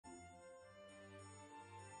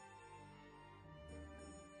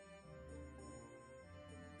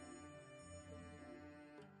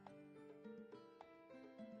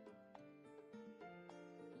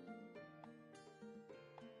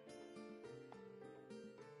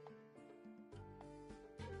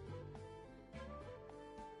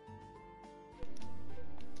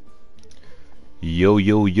Yo,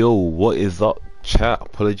 yo, yo, what is up, chat?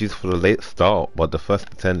 Apologies for the late start, but the first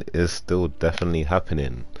 10 is still definitely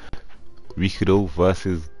happening. Rikudo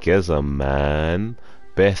versus Gheza, man.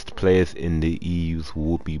 Best players in the EUs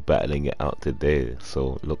will be battling it out today,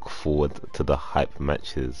 so look forward to the hype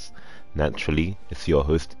matches. Naturally, it's your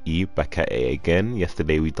host E back at it again.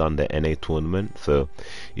 Yesterday we done the NA tournament, so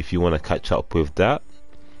if you want to catch up with that,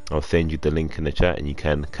 I'll send you the link in the chat and you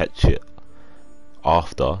can catch it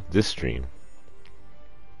after this stream.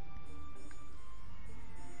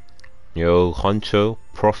 Yo, Honcho,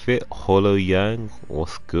 Prophet, Holo Yang,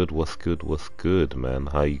 what's good, man?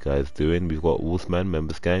 How you guys doing? We've got Wolfman,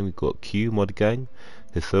 Members Gang, we've got Q, Mod Gang,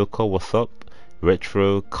 Hisoka, what's up?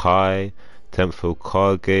 Retro, Kai, Tempho,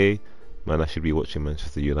 Kage, man, I should be watching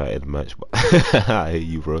Manchester United match, but I hate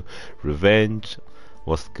you, bro. Revenge,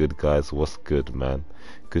 what's good, guys, what's good, man?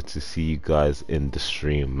 Good to see you guys in the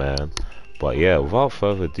stream, man. But yeah, without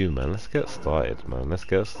further ado, man, let's get started, man. Let's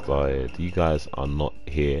get started. You guys are not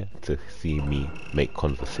here to see me make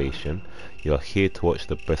conversation. You're here to watch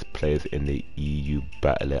the best players in the EU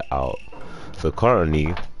battle it out. So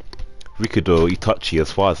currently, RikudoItachi,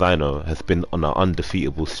 as far as I know, has been on an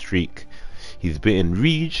undefeatable streak. He's beaten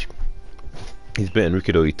Rige, he's beaten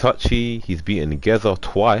RikudoItachi, he's beaten Gheza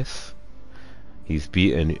twice, he's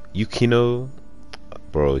beaten Yukino.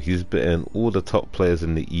 Bro, he's beaten all the top players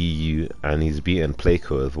in the EU and he's beaten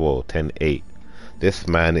Playco as well, 10-8. This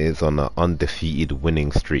man is on an undefeated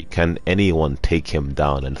winning streak. Can anyone take him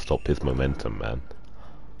down and stop his momentum, man?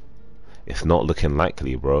 It's not looking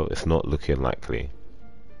likely, bro. It's not looking likely.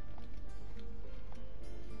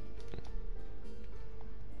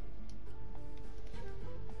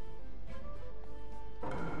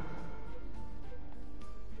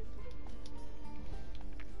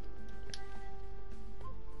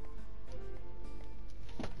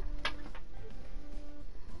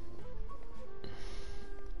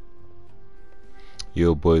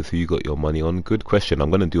 Yo boys, who you got your money on? Good question. I'm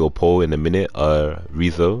gonna do a poll in a minute,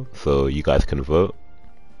 Rezo, so you guys can vote.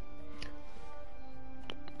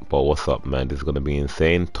 But what's up, man? This is gonna be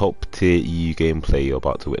insane. Top tier EU gameplay you're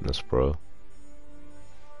about to witness, bro.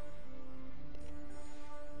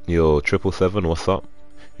 Yo, 777, what's up?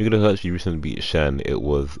 RikudoItachi recently beat Shan. It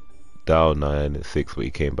was down 9-6, but he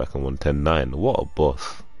came back and won 10-9. What a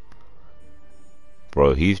boss.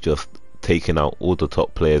 Bro, he's just taking out all the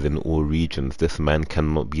top players in all regions. This man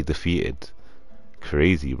cannot be defeated.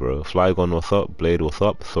 Crazy, bro. Flygon, what's up? Blade, what's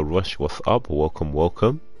up? So Rush, what's up? Welcome,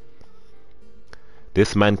 welcome.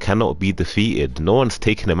 This man cannot be defeated. No one's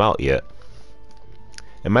taken him out yet.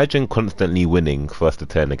 Imagine constantly winning first to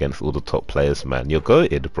 10 against all the top players, man. You're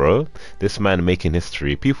goated, bro. This man making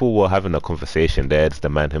history. People were having a conversation there. It's the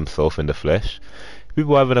man himself in the flesh.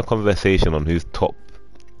 People were having a conversation on who's top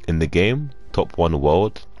in the game, top one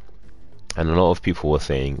world. And a lot of people were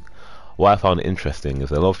saying, what I found interesting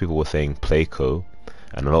is a lot of people were saying Playco,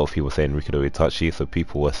 and a lot of people were saying RikudoItachi. So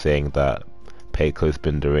people were saying that Playco's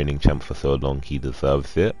been the reigning champ for so long, he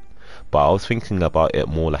deserves it. But I was thinking about it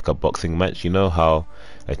more like a boxing match. You know how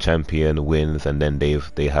a champion wins and then they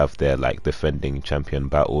have their like defending champion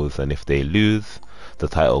battles, and if they lose, the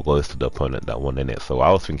title goes to the opponent that won in it. So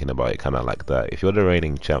I was thinking about it kind of like that. If you're the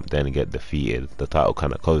reigning champ then you get defeated, the title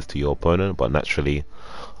kind of goes to your opponent. But naturally,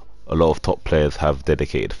 a lot of top players have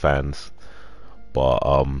dedicated fans, but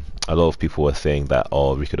a lot of people were saying that,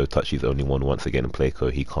 oh, RikudoItachi's only won once again in Playco,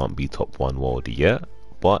 he can't be top one world yet.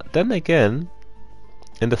 But then again,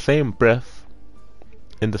 in the same breath,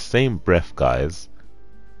 guys,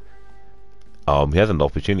 he has an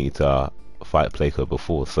opportunity to fight Playco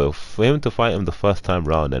before, so for him to fight him the first time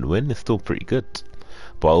round and win is still pretty good.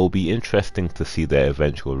 But it will be interesting to see their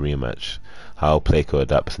eventual rematch, how Playco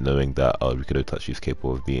adapts knowing that RikudoItachi is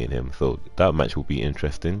capable of beating him. So that match will be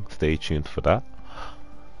interesting. Stay tuned for that.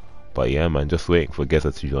 But yeah, man, just waiting for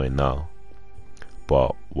Gheza to join now.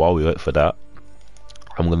 But while we wait for that,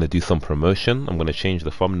 I'm going to do some promotion. I'm going to change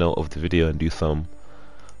the thumbnail of the video and do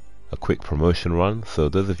a quick promotion run. So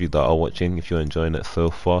those of you that are watching, if you're enjoying it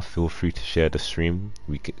so far, feel free to share the stream.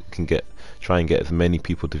 We can try and get as many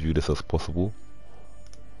people to view this as possible.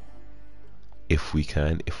 If we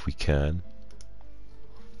can.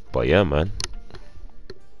 But yeah, man,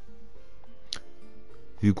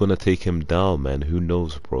 who's gonna take him down, man? Who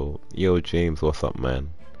knows, bro? Yo, James, what's up,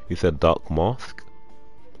 man? He said Dark Mask.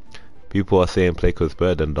 People are saying Playco's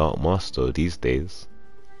better than Dark Mask though these days.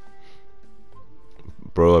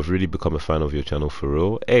 Bro, I've really become a fan of your channel for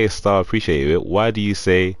real. Hey, Star, appreciate it. Why do you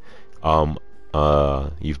say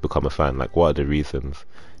you've become a fan? Like, what are the reasons?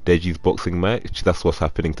 Deji's boxing match, that's what's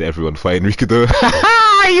happening to everyone fighting Rikudo.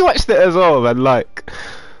 You watched it as well, man. Like,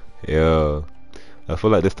 yo, I feel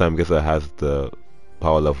like this time Gheza has the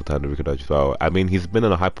power level to handle RikudoItachi's power. I mean, he's been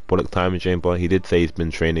in a hyperbolic time chamber. He did say he's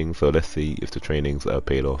been training, so let's see if the trainings are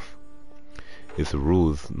paid off. It's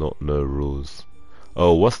rules, not no rules.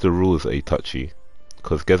 Oh, what's the rules, Itachi?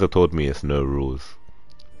 Because Gheza told me it's no rules.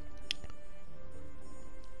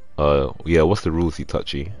 Yeah, what's the rules,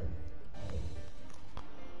 Itachi?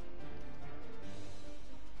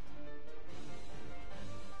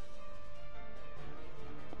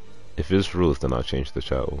 If it's rules, then I'll change the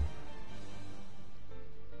channel.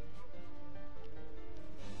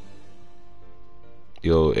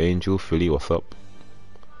 Yo, Angel, Philly, what's up?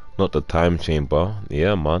 Not the time chamber.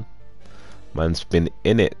 Yeah, man. Man's been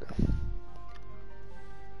in it.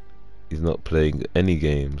 He's not playing any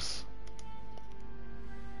games.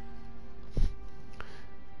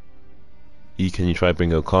 Can you try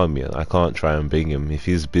bring Okami? I can't try and bring him. If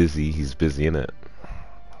he's busy innit?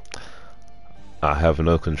 I have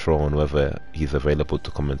no control on whether he's available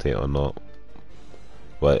to commentate or not.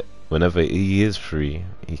 But whenever he is free,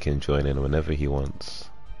 he can join in whenever he wants.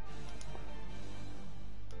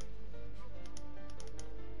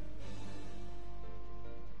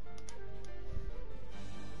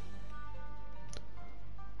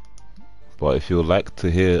 But if you'd like to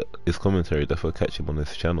hear his commentary, definitely catch him on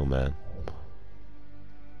this channel, man.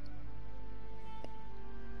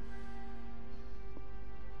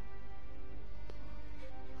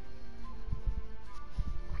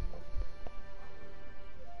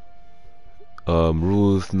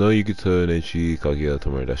 Rules, no Yugito, Nechi, Kaguya,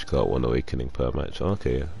 Tomoe, Dashika, 1 awakening per match.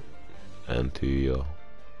 Okay. And 2 year.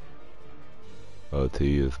 Oh, 2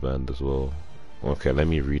 years banned as well. Okay, let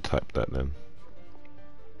me retype that then.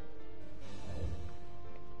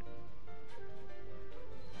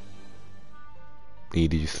 E,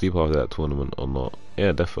 did you sleep after that tournament or not?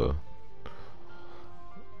 Yeah, defo.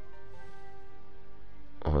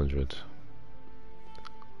 100.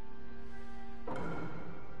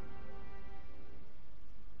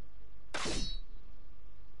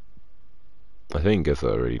 I think Gheza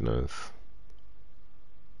already knows.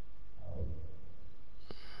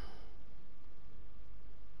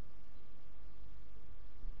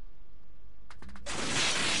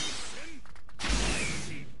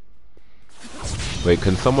 Wait,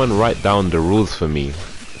 can someone write down the rules for me?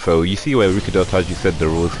 So you see where RikudoItachi said the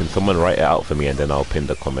rules, can someone write it out for me and then I'll pin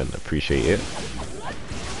the comment. Appreciate it.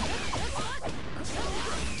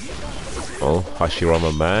 Oh,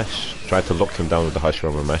 Hashirama Mash. Tried to lock him down with the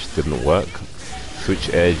Hashirama Mash, didn't work.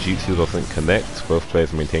 Switch air jutsu doesn't connect. Both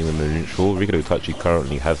players maintaining the neutral. RikudoItachi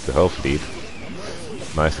currently has the health lead.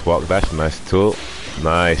 Nice spark dash, nice tilt.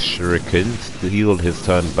 Nice shuriken. Stealed his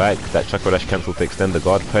turn back. That chakra dash cancelled to extend the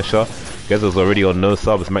guard pressure. Geza's already on no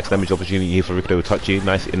subs. Max damage opportunity here for RikudoItachi.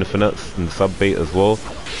 Nice infinites and sub bait as well.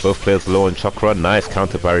 Both players low on chakra. Nice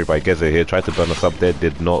counter parry by Gheza here. Tried to burn a sub there,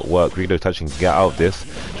 did not work. RikudoItachi can get out of this.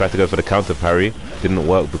 Tried to go for the counter parry. Didn't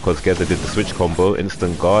work because Gheza did the switch combo.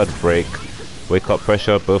 Instant guard break. Wake up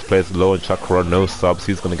pressure. Both players low on chakra. No subs.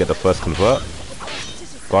 Who's going to get the first convert?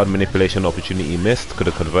 Guard manipulation opportunity missed. Could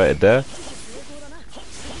have converted there.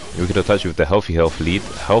 RikudoItachi with the healthy lead.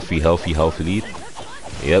 Healthy lead.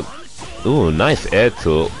 Yep. Ooh, nice air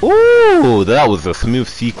tilt. Ooh, that was a smooth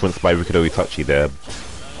sequence by RikudoItachi there.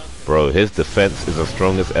 Bro, his defense is as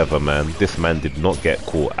strong as ever, man. This man did not get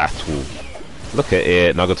caught at all. Look at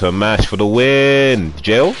it. Now go to a mash for the win.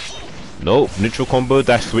 Jail? Nope. Neutral combo,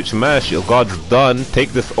 dash switch mash. Your guard's done. Take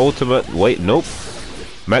this ultimate. Wait, nope.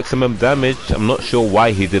 Maximum damage. I'm not sure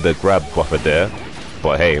why he did a grab buffer there.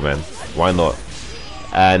 But hey, man. Why not?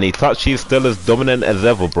 And Itachi's still as dominant as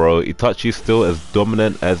ever, bro. Itachi's still as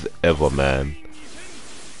dominant as ever, man.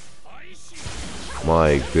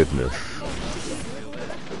 My goodness.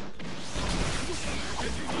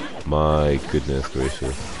 My goodness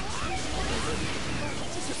gracious.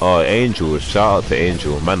 Oh, Angel. Shout out to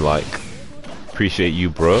Angel. Man, like. Appreciate you,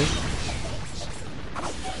 bro.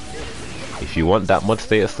 If you want that mod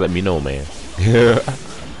status, let me know, man.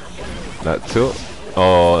 That tilt.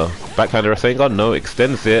 Oh. Backhand Rasengan, no,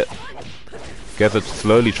 extends it. Gheza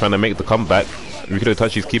slowly trying to make the comeback.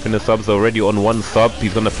 RikudoItachi's keeping the subs already on 1 sub.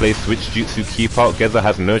 He's gonna play switch jutsu keep out. Gheza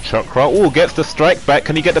has no chakra. Oh, gets the strike back.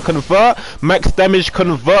 Can he get the convert? Max damage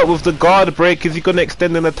convert with the guard break. Is he gonna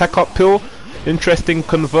extend an attack up pill? Interesting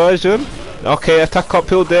conversion. Okay, attack up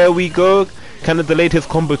pill, there we go. Kinda delayed his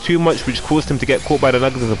combo too much, which caused him to get caught by the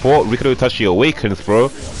Naga support. RikudoItachi awakens, bro.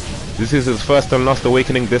 This is his first and last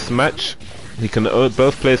awakening this match. He can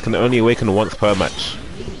both players can only awaken once per match.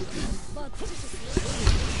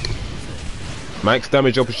 Max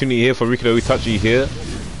damage opportunity here for RikudoItachi here.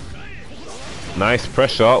 Nice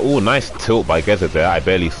pressure. Oh, nice tilt by Gheza there. I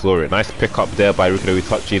barely saw it. Nice pick up there by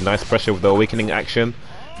RikudoItachi. Nice pressure with the awakening action.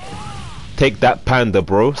 Take that panda,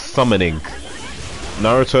 bro. Summoning.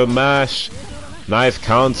 Naruto mash. Nice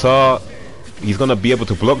counter. He's gonna be able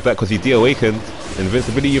to block that because he de-awakened.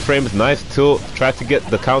 Invincibility frames. Nice tilt. Try to get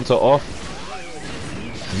the counter off.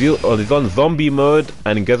 He's on zombie mode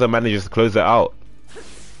and Gheza manages to close it out.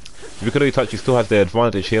 RikudoItachi still has the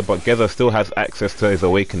advantage here, but Gheza still has access to his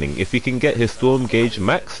awakening. If he can get his storm gauge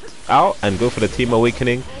maxed out and go for the team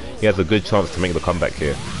awakening, he has a good chance to make the comeback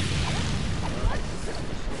here.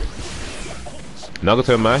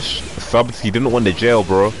 Nagato mash, subs, he didn't want the jail,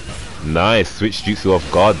 bro. Nice, switch jutsu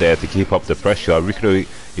off guard there to keep up the pressure.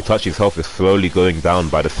 RikudoItachi's health is slowly going down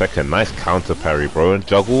by the second. Nice counter parry, bro. And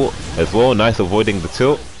juggle as well, nice avoiding the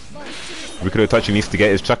tilt. RikudoItachi needs to get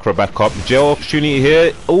his chakra back up. Jail opportunity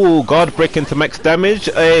here. Oh, guard break into max damage.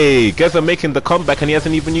 Hey, Gheza making the comeback and he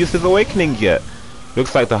hasn't even used his awakening yet.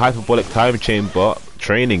 Looks like the hyperbolic time chamber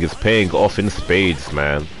training is paying off in spades,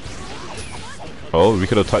 man. Oh,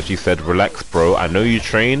 RikudoItachi said, relax, bro. I know you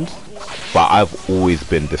trained, but I've always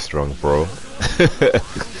been this strong, bro.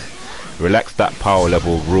 Relax that power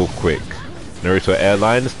level real quick. Naruto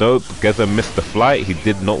Airlines, nope, Gheza missed the flight, he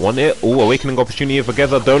did not want it. Oh, awakening opportunity for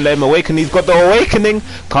Gheza, don't let him awaken, he's got the awakening!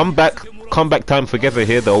 Comeback time for Gheza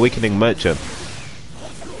here, the awakening merchant.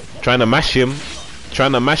 Trying to mash him,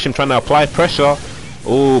 trying to apply pressure.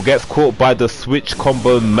 Oh, gets caught by the switch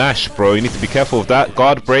combo mash, bro, you need to be careful of that.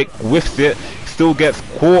 Guard break, whiffs it, still gets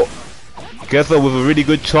caught. Gheza with a really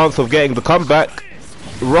good chance of getting the comeback.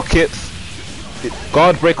 Rockets,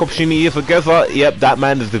 guard break opportunity here for Gheza, yep, that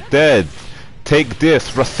man is dead. Take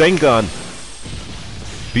this, Rasengan.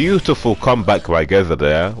 Beautiful comeback by Gheza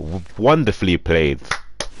there. Wonderfully played.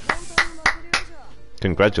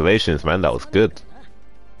 Congratulations, man. That was good.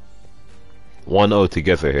 1-0 to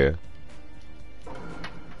Gheza here.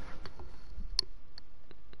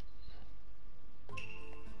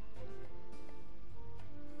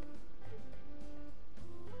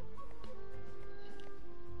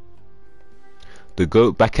 The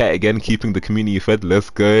GOAT back at it again, keeping the community fed.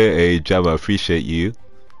 Let's go. Hey, Jam, I appreciate you.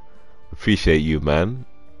 Appreciate you, man.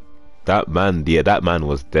 That man, yeah, that man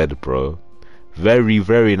was dead, bro. Very,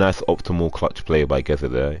 very nice optimal clutch play by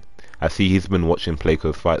Gheza there. I see he's been watching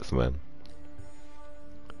Playco's fights, man.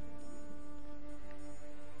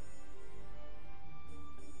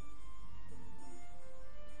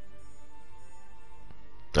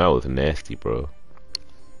 That was nasty, bro.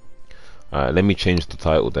 Alright, let me change the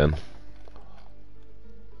title then.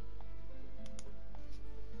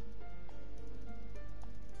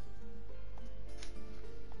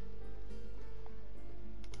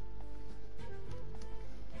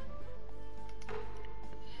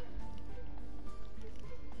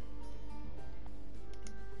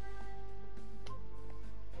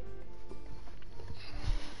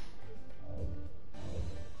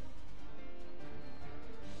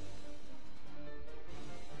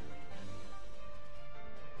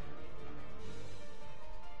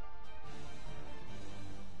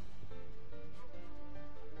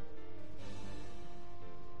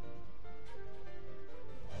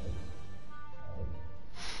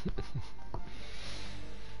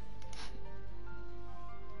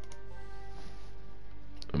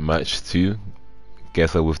 Match 2.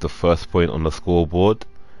 Gheza with the first point on the scoreboard.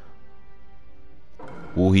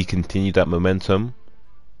 Will he continue that momentum?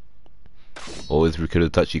 Or is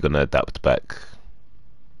RikudoItachi gonna adapt back?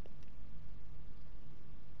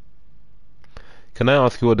 Can I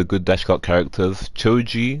ask you what the good dash cut characters?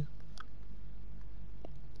 Choji,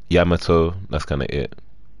 Yamato, that's kinda it.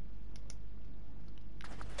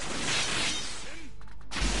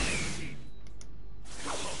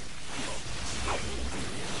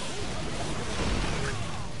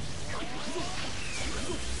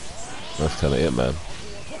 That's kinda it, man.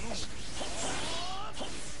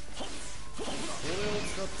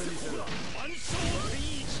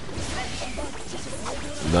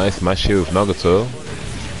 Nice mash here with Nagato.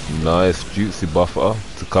 Nice jutsu buffer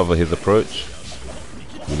to cover his approach.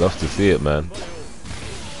 We love to see it, man.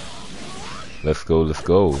 Let's go, let's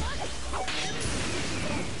go.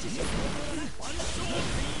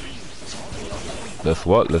 Let's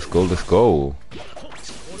what? Let's go, let's go.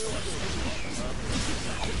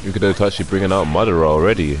 RikudoItachi bringing out Madara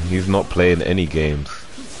already. He's not playing any games.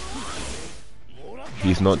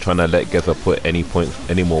 He's not trying to let Gheza put any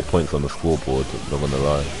more points on the scoreboard, not gonna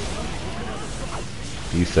lie.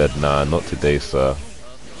 He said, nah, not today, sir.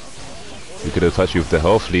 RikudoItachi with the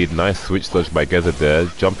health lead. Nice switch dodge by Gheza there.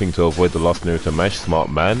 Jumping to avoid the last Naruto mash. Smart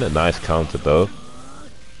man. A nice counter though.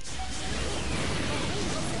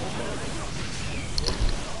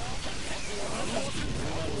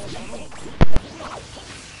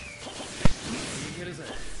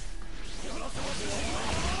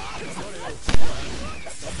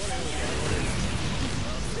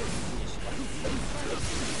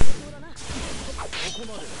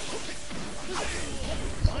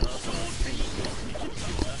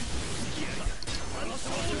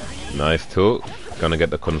 Nice tilt. Gonna get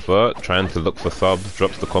the convert. Trying to look for subs.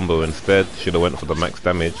 Drops the combo instead. Should have went for the max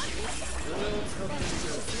damage.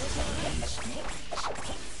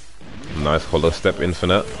 Nice hollow step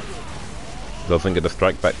infinite. Doesn't get the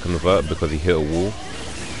strike back convert because he hit a wall.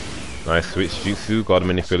 Nice switch jutsu, guard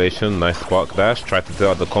manipulation, nice spark dash. Tried to do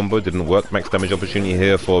out the combo, didn't work. Max damage opportunity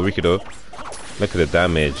here for Rikudo. Look at the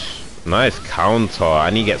damage. Nice counter,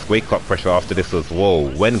 and he gets wake up pressure after this as well.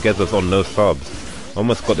 When Geza's on no subs.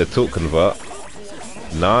 Almost got the tilt convert.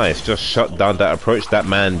 Nice, just shut down that approach. That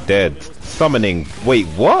man dead. Summoning. Wait,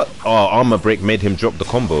 what? Oh, armor break made him drop the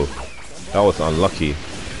combo. That was unlucky.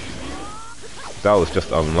 That was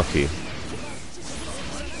just unlucky.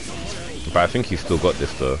 But I think he's still got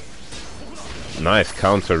this though. Nice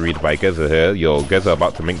counter read by Gheza here. Yo, Gheza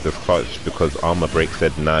about to make this clutch because armor break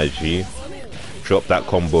said nah G. Drop that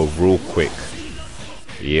combo real quick.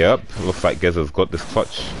 Yep, looks like Geza's got this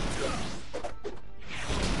clutch.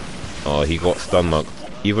 Oh, he got stun locked.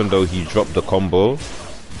 Even though he dropped the combo,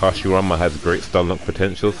 Hashirama has great stun lock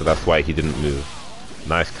potential, so that's why he didn't move.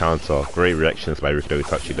 Nice counter. Great reactions by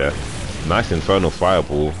RikudoItachi there. Nice infernal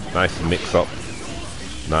fireball. Nice mix up.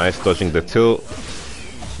 Nice dodging the tilt.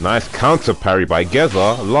 Nice counter parry by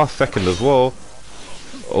Gheza. Last second as well.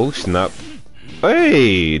 Oh snap.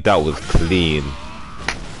 Hey, that was clean.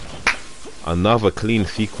 Another clean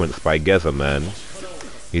sequence by Gheza, man.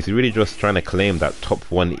 He's really just trying to claim that top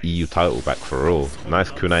 1 EU title back for all. Nice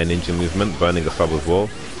kunai ninja movement, burning the sub as well.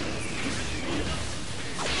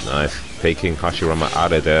 Nice, taking Hashirama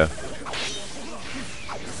out of there.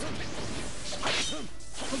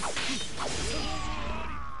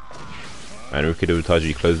 And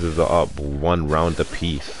RikudoItachi closes it up 1 round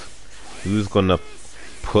apiece. Who's gonna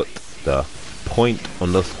put the point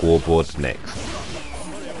on the scoreboard next?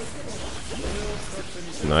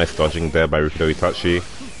 Nice dodging there by RikudoItachi.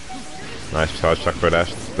 Nice charge chakra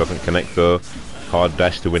dash. Doesn't connect though. Hard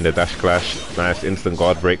dash to win the dash clash. Nice instant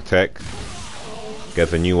guard break tech.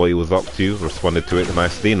 Gheza knew what he was up to. Responded to it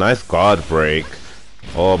nicely. Nice guard break.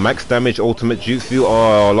 Oh, max damage ultimate jutsu.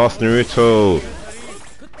 Oh, lost Naruto.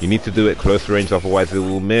 You need to do it close range, otherwise it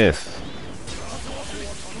will miss.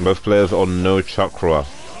 Both players on no chakra.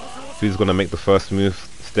 Who's gonna make the first move?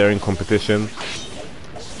 Staring competition.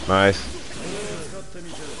 Nice.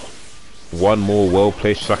 One more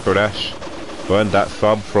well-placed chakra dash. Burn that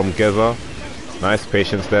sub from Gheza. Nice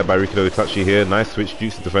patience there by RikudoItachi here. Nice switch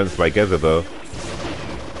jutsu defense by Gheza though.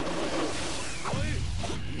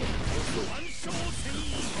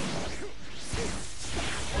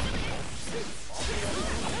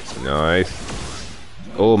 Nice.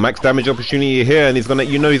 Oh, max damage opportunity here, and he's gonna,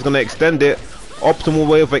 he's gonna extend it. Optimal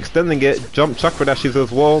way of extending it. Jump chakra dashes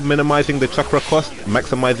as well, minimizing the chakra cost,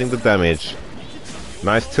 maximizing the damage.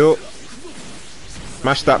 Nice tilt.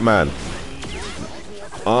 Smash that man.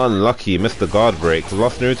 Unlucky, missed the guard break.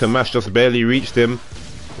 Lost Naruto mash, just barely reached him.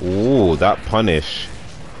 Ooh, that punish.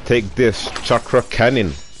 Take this, chakra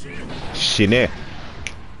cannon. Shine.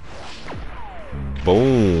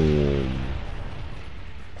 Boom.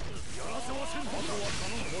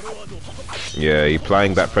 Yeah, he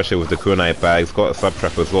applying that pressure with the kunai bags. Got a sub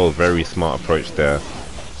trap as well. Very smart approach there.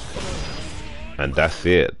 And that's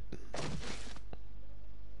it.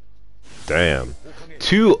 Damn.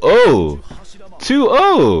 2-0.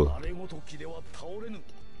 2-0.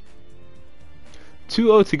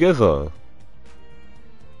 2-0 together.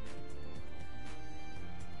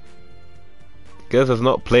 Geza's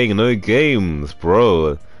not playing no games,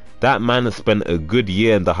 bro. That man has spent a good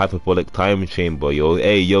year in the hyperbolic time chamber, yo.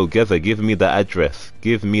 Hey, yo, Gheza, give me the address.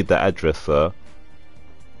 Give me the address, sir.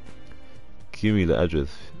 Give me the address.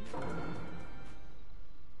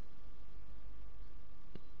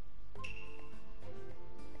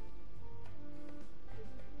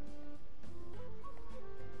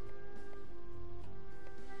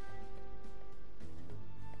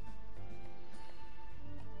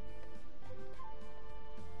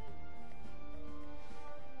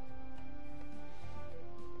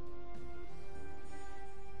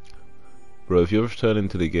 Bro, if you're returning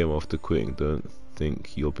to the game after quitting, don't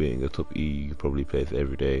think you're being a top E. You probably play it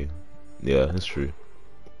every day. Yeah, that's true.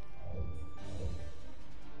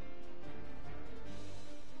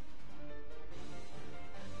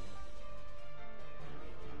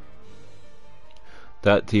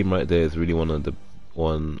 That team right there is really one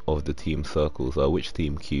of the team circles. Which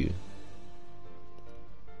team? Q.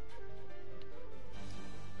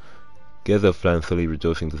 Gheza fans fully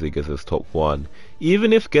rejoicing to see Geza's top 1.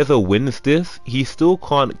 Even if Gheza wins this, he still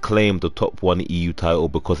can't claim the top 1 EU title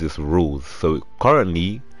because it's rules. So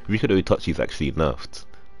currently, RikudoItachi is actually nerfed.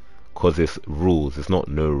 Cause it's rules, it's not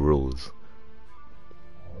no rules.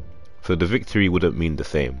 So the victory wouldn't mean the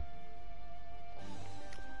same.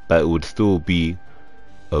 But it would still be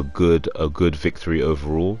a good victory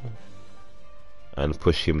overall. And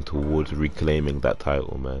push him towards reclaiming that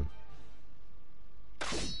title, man.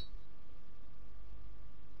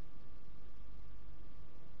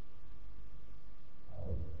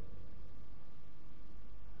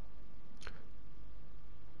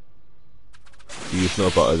 You know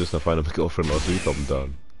about I just found a girlfriend last week. I'm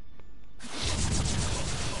done.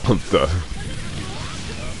 I'm done.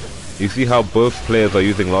 You see how both players are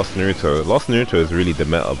using Last Naruto? Last Naruto is really the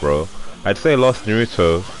meta, bro. I'd say Last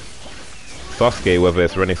Naruto, Sasuke, whether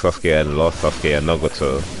it's running Sasuke and Last Sasuke and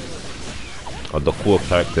Nagato, are the core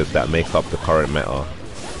characters that make up the current meta.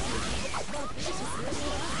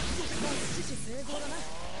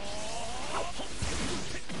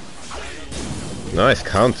 Nice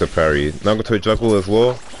counter parry. Nagato juggle as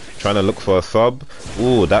well. Trying to look for a sub.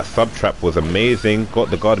 Ooh, that sub trap was amazing. Got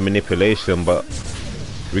the guard manipulation, but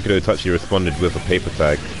RikudoItachi responded with a paper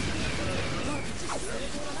tag.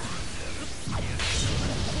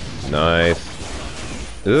 Nice.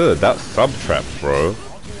 Ugh, that sub trap, bro.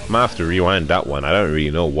 Might have to rewind that one. I don't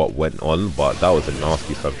really know what went on, but that was a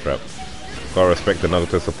nasty sub trap. Gotta respect the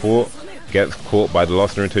Nagato support. Gets caught by the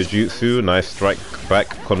Last Naruto Jutsu. Nice strike back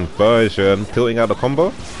conversion. Tilting out the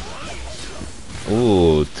combo.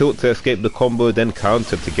 Ooh, tilt to escape the combo, then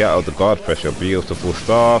counter to get out the guard pressure. Beautiful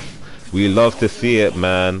stuff. We love to see it,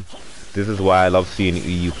 man. This is why I love seeing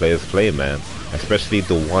EU players play, man. Especially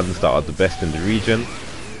the ones that are the best in the region.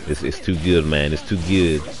 It's too good, man. It's too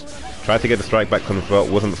good. Tried to get the strike back convert,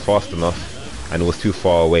 wasn't fast enough, and it was too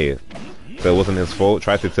far away. So it wasn't his fault.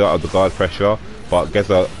 Tried to tilt out the guard pressure, but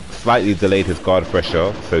Gheza slightly delayed his guard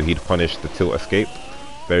pressure, so he'd punish the tilt escape.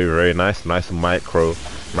 Very, very nice. Nice micro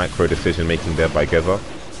decision making there by Gheza.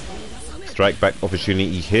 Strike back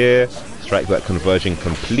opportunity here. Strike back conversion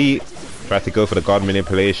complete. Try to go for the guard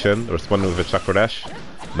manipulation. Responding with a chakra dash.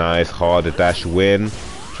 Nice hard dash win.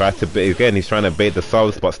 Try to bait again. He's trying to bait the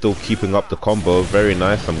subs, but still keeping up the combo. Very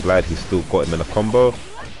nice. I'm glad he still got him in a combo.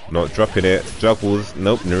 Not dropping it. Juggles.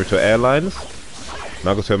 Nope. Naruto Airlines.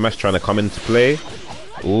 Nagato Mesh trying to come into play.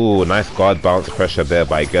 Ooh, nice guard bounce pressure there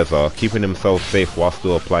by Gheza, keeping himself safe while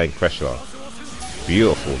still applying pressure.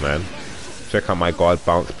 Beautiful, man. Check out my guard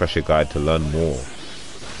bounce pressure guide to learn more.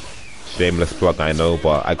 Shameless plug, I know,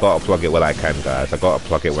 but I gotta plug it when I can, guys. I gotta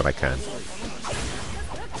plug it when I can.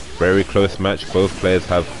 Very close match. Both players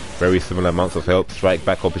have very similar amounts of help. Strike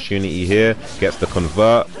back opportunity here. Gets the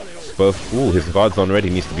convert. Both. Ooh, his guard's on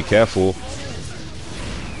ready. Needs to be careful.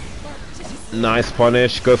 Nice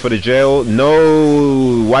punish. Go for the jail.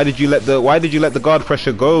 No. Why did you let the guard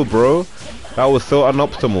pressure go, bro? That was so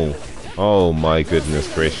unoptimal. Oh my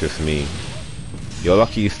goodness gracious me. You're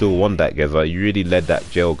lucky you still won that, Gheza. You really let that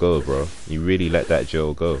jail go, bro. You really let that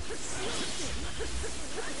jail go.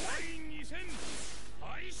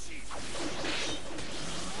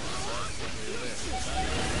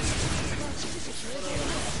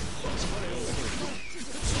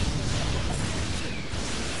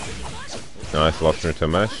 Nice, lost her to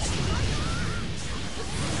mesh.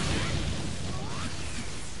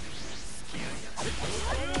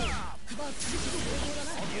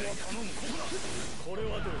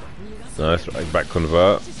 Nice, right back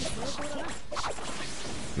convert.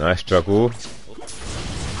 Nice juggle.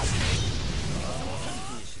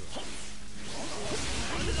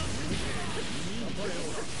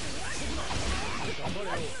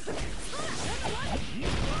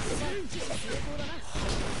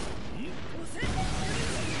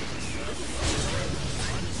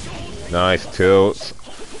 Nice tilt.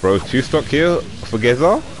 Bro, 2-stock here for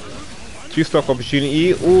Gheza. 2-stock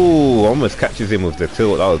opportunity. Ooh, almost catches him with the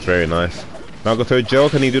tilt. That was very nice. Nagato gel.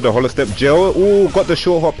 Can he do the hollow step gel? Ooh, got the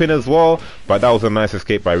short hop in as well. But that was a nice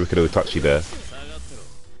escape by RikudoItachi there.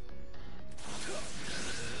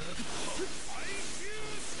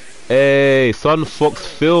 Hey, Sun Fox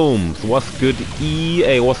Films. What's good,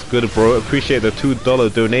 EA? What's good, bro? Appreciate the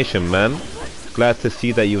 $2 donation, man. Glad to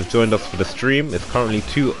see that you've joined us for the stream. It's currently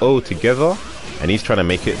 2-0 together, and he's trying to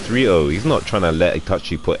make it 3-0. He's not trying to let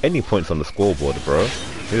Itachi put any points on the scoreboard, bro.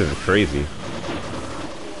 This is crazy.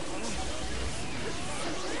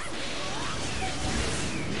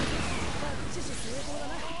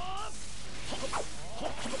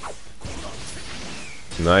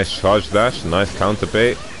 Nice charge dash, nice counter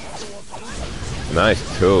bait.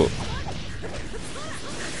 Nice tilt.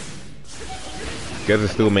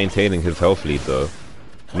 Gheza's still maintaining his health lead though.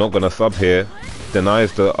 Not gonna sub here.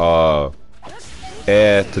 Denies the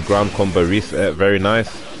air to ground combo reset. Very nice.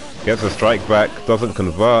 Gets a strike back, doesn't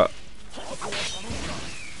convert.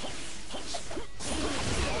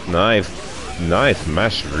 Nice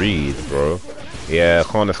mash read, bro. Yeah,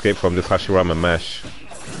 can't escape from this Hashirama mash.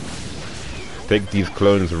 Take these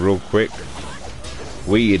clones real quick.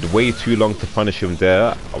 Waited way too long to punish him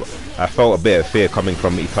there. I felt a bit of fear coming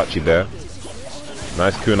from Itachi there.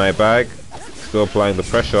 Nice kunai bag. Still applying the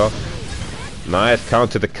pressure. Nice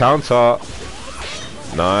counter the counter.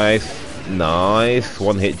 Nice.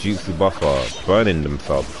 One hit jutsu buffer. Burning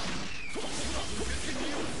themselves.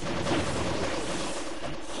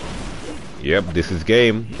 Yep, this is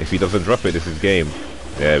game. If he doesn't drop it, this is game.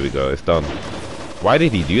 There we go, it's done. Why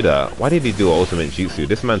did he do that? Why did he do ultimate jutsu?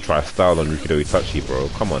 This man tried style on RikudoItachi, bro.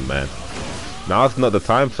 Come on, man. Now's not the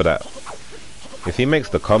time for that. If he makes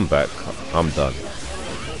the comeback, I'm done.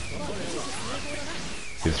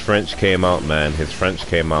 His French came out, man. His French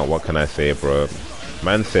came out. What can I say, bro?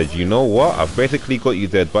 Man said, you know what? I've basically got you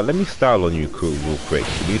dead, but let me style on you real quick.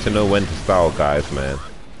 You need to know when to style, guys, man.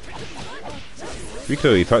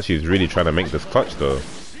 RikudoItachi is really trying to make this clutch, though.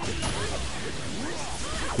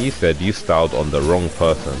 He said, you styled on the wrong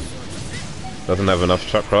person. Doesn't have enough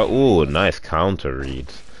chakra. Ooh, nice counter read.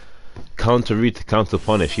 Counter read to counter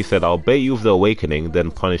punish. He said, I'll bait you with the awakening, then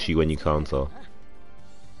punish you when you counter.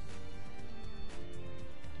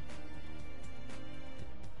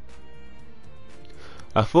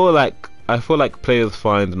 I feel like players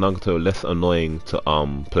find Nagato less annoying to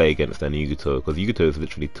play against than Yugoto, because Yugoto is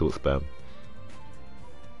literally tilt spam.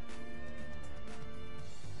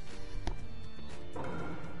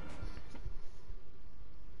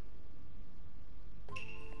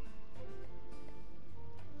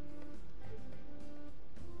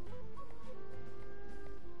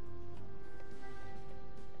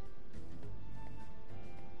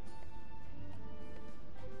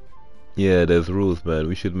 Yeah, there's rules, man.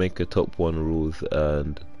 We should make a top 1 rules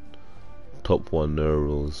and top 1 no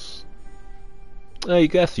rules. I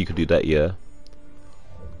guess you could do that, yeah.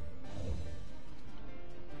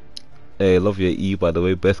 Hey, love your E, by the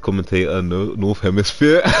way. Best commentator, North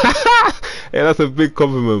Hemisphere. Hey, that's a big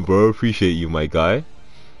compliment, bro. Appreciate you, my guy.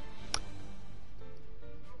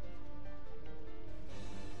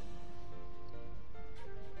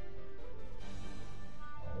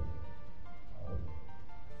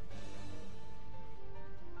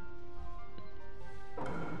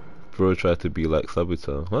 Bro tried to be like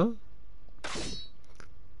Sabuto, huh?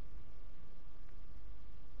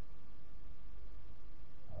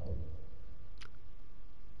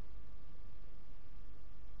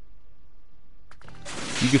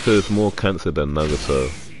 Yugoto is more cancer than Nagato.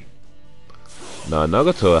 Now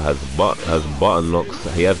Nagato has button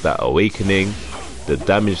locks. He has that awakening, the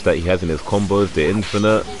damage that he has in his combos, the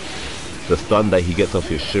infinite, the stun that he gets off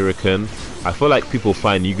his shuriken. I feel like people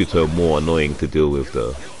find Yugoto more annoying to deal with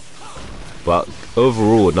though. But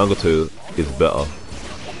overall, Nagato is better.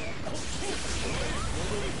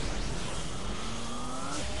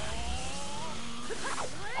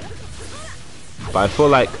 But I feel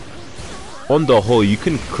like, on the whole, you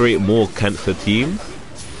can create more cancer teams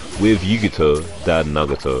with Yugoto than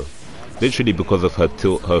Nagato. Literally because of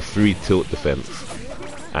her free tilt defense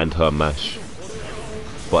and her mash.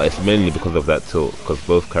 But it's mainly because of that tilt, because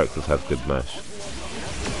both characters have good mash.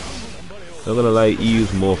 Not gonna lie,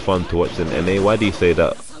 EU's more fun to watch than NA. Why do you say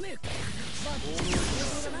that?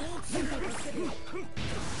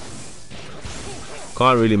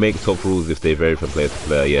 Can't really make top rules if they vary from player to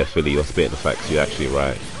player. Yeah, Philly, you're spitting the facts. You're actually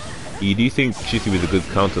right. E, do you think Shisui is a good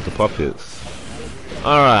counter to puppets?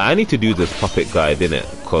 Alright, I need to do this puppet guide, innit?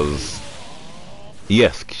 Because,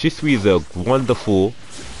 yes, Shisui is a wonderful...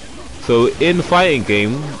 So, in fighting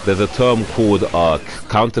game, there's a term called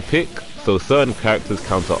counter pick. So certain characters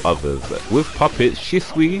counter others. With puppets,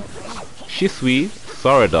 Shisui,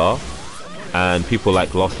 Sarada, and people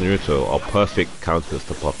like Lost Naruto are perfect counters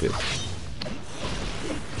to puppets.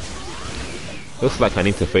 Looks like I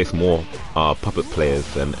need to face more puppet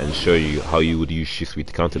players and show you how you would use Shisui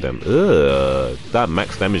to counter them. Ugh, that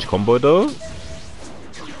max damage combo though?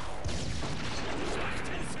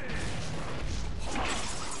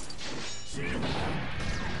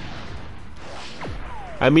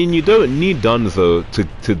 I mean, you don't need Danzo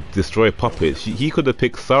to destroy puppets. He could have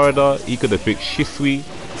picked Sarada, he could have picked Shisui.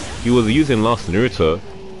 He was using Last Naruto.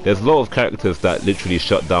 There's a lot of characters that literally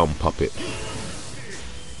shut down puppets.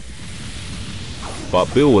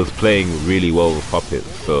 But Bill was playing really well with puppets,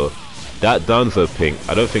 so that Danzo pick,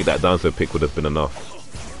 I don't think that Danzo pick would have been enough.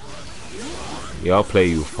 Yeah, I'll play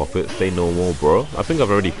you with puppets, say no more, bro. I think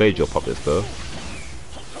I've already played your puppets though.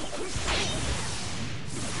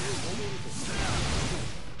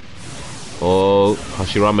 Oh,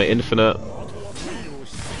 Hashirama Infinite.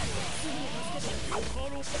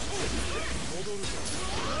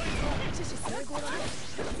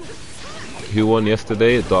 Who won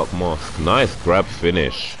yesterday? Dark Mask. Nice grab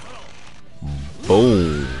finish.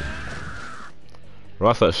 Boom.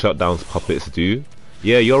 That's what shutdowns puppets do.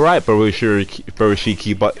 Yeah, you're right,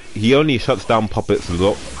 Baroshiki, but he only shuts down puppets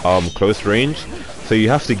close range. So you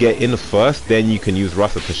have to get in first, then you can use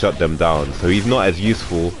Rasa to shut them down. So he's not as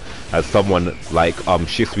useful as someone like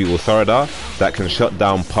Shisui or Sarada that can shut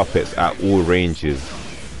down puppets at all ranges.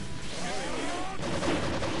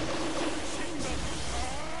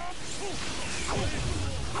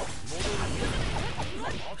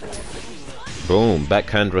 Boom,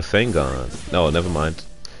 backhand Rasengan. No, never mind.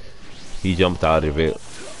 He jumped out of it.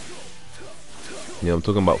 Yeah, I'm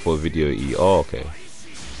talking about for a video E. Oh, okay.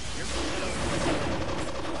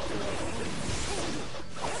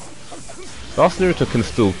 Last Naruto can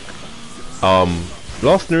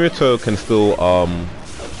still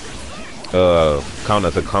count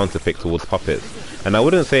as a counter pick towards puppets. And I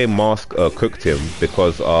wouldn't say Mask cooked him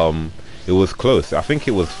because it was close. I think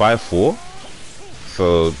it was 5-4.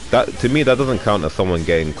 So that, to me, that doesn't count as someone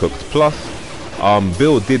getting cooked. Plus,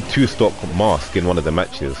 Bill did 2-stock Mask in one of the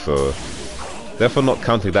matches, so therefore not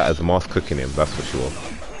counting that as Mask cooking him, that's for sure.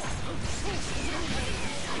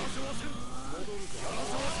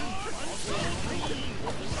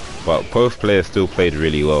 But both players still played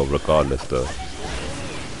really well regardless though.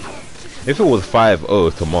 If it was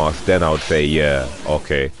 5-0 to Mask, then I would say yeah,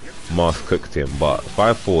 okay, Mask cooked him, but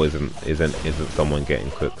 5-4 isn't someone getting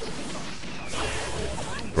cooked.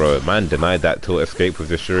 Bro, man denied that tilt escape with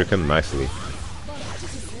the shuriken nicely.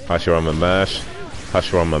 Hashirama mash.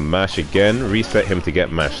 Hashirama mash again. Reset him to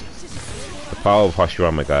get mashed. The power of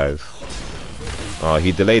Hashirama, guys.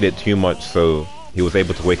 He delayed it too much, so he was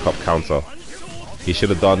able to wake up counter. He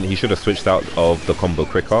should have switched out of the combo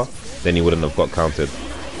quicker, then he wouldn't have got counted.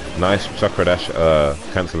 Nice chakra dash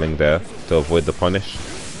cancelling there to avoid the punish.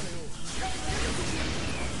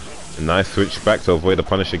 Nice switch back to avoid the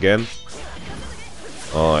punish again.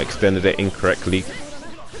 Extended it incorrectly.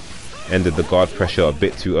 Ended the guard pressure a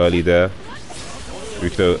bit too early there.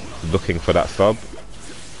 Rikudo looking for that sub.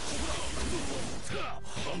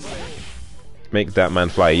 Make that man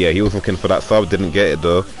fly. Yeah, he was looking for that sub, didn't get it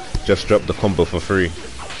though. Just dropped the combo for free.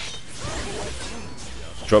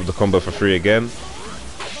 Drop the combo for free again.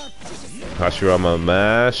 Hashirama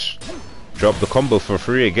mash. Drop the combo for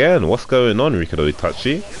free again. What's going on,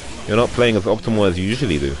 RikudoItachi? You're not playing as optimal as you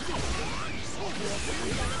usually do.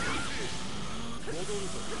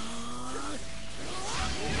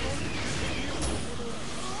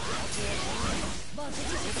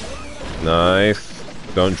 Nice.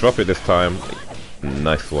 Don't drop it this time.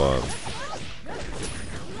 Nice one.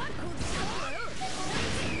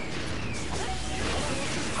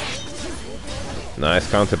 Nice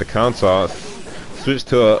counter to counter. Switch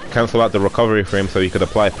to cancel out the recovery frame so he could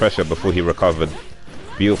apply pressure before he recovered.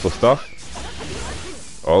 Beautiful stuff.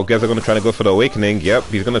 Oh, Gheza gonna try to go for the awakening. Yep,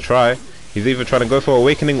 he's gonna try. He's either trying to go for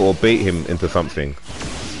awakening or bait him into something.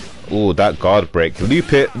 Ooh, that guard break.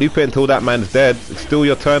 Loop it until that man's dead. It's still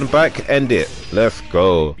your turn back. End it. Let's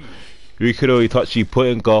go. RikudoItachi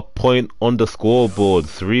putting a point on the scoreboard.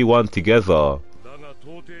 3-1 together.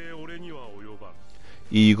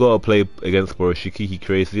 You gotta play against Baroshiki, he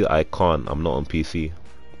crazy. I can't, I'm not on PC.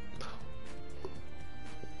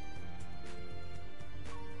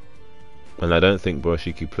 And I don't think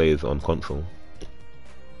Baroshiki plays on console.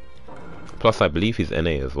 Plus I believe he's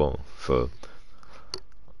NA as well, so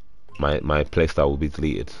my playstyle will be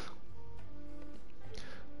deleted.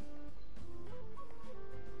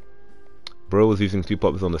 Bro was using 2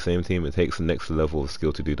 puppets on the same team, it takes the next level of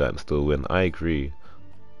skill to do that and still win. I agree.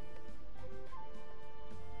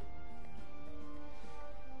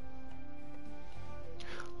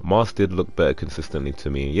 Mars did look better consistently to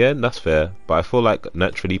me. Yeah, that's fair. But I feel like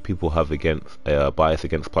naturally people have bias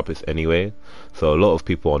against puppets anyway. So a lot of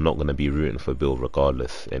people are not going to be rooting for Bill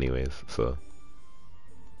regardless anyways. So,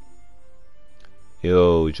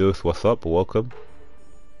 yo, Jose, what's up? Welcome.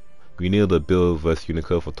 We need a Bill vs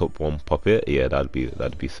Unico for top 1 puppet. Yeah, that'd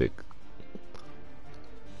be sick.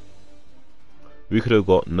 Rikudo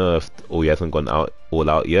got nerfed, or he hasn't gone all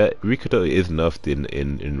out yet. Rikudo is nerfed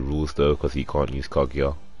in rules though, because he can't use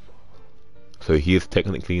Kaguya. So he is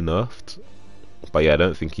technically nerfed, but yeah, I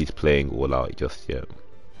don't think he's playing all out just yet.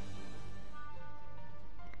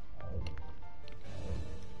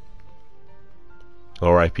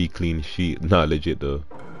 R.I.P. clean sheet. Nah, legit though.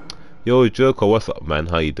 Yo, Joker, what's up, man?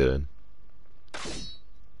 How you doing?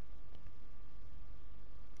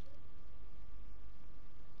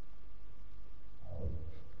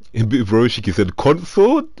 Baroshiki said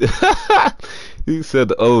console? He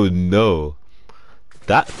said, oh no.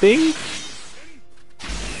 That thing?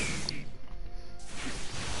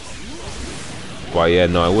 But yeah,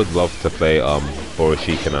 no, I would love to play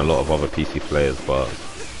Boroshik and a lot of other PC players, but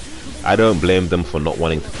I don't blame them for not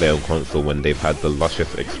wanting to play on console when they've had the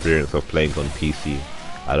luscious experience of playing on PC.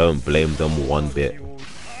 I don't blame them one bit.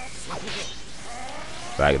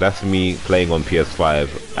 Like, that's me playing on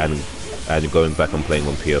PS5 and going back and playing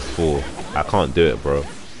on PS4. I can't do it, bro.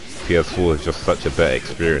 PS4 is just such a better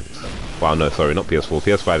experience. Well, no, sorry, not PS4.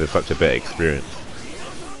 PS5 is such a better experience.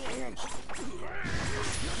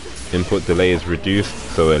 Input delay is reduced,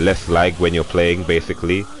 so less lag when you're playing,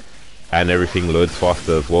 basically. And everything loads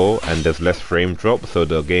faster as well, and there's less frame drop, so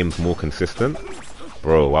the game's more consistent.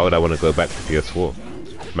 Bro, why would I want to go back to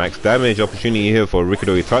PS4? Max damage opportunity here for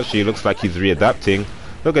RikudoItachi. Looks like he's readapting.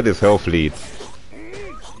 Look at his health lead.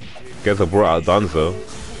 Gheza brought out Danzo.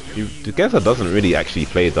 Gheza doesn't really actually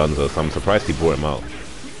play Danzo, so I'm surprised he brought him out.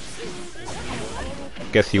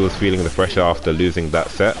 Guess he was feeling the pressure after losing that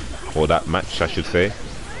set, or that match I should say.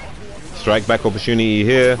 Strike back opportunity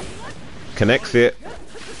here. Connects it.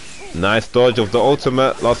 Nice dodge of the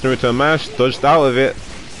ultimate. Last Naruto mash. Dodged out of it.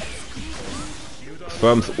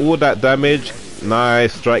 Firms all that damage.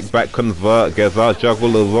 Nice strike back convert. Gheza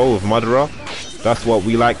juggle as well with Madara. That's what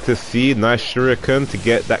we like to see. Nice shuriken to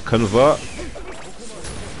get that convert.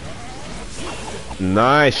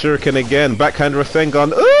 Nice shuriken again. Backhand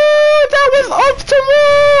Rasengan. Ooh, that was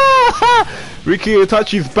optimal!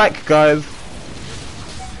 RikudoItachi's back, guys.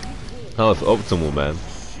 That was optimal, man.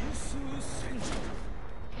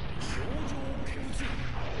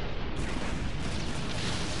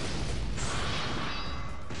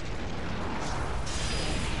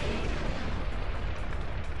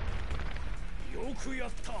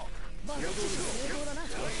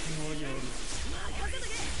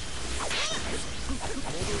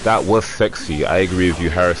 That was sexy. I agree with you,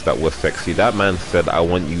 Harris. That was sexy. That man said, I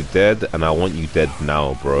want you dead, and I want you dead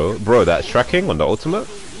now, bro. Bro, that tracking on the ultimate?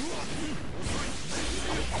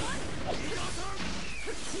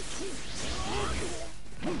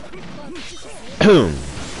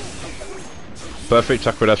 Perfect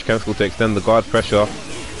chakra dash cancel to extend the guard pressure.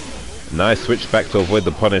 Nice switch back to avoid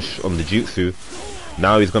the punish on the jutsu.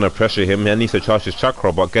 Now he's gonna pressure him. He needs to charge his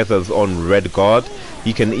chakra, but Geza's on red guard.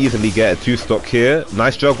 He can easily get a 2-stock here.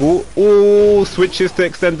 Nice juggle. Oh, switches to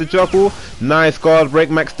extend the juggle. Nice guard break,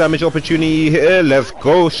 max damage opportunity here. Let's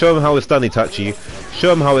go. Show him how it's done, Itachi.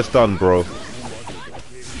 Show him how it's done, bro.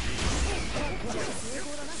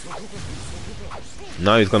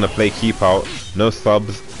 Now he's gonna play keep out. No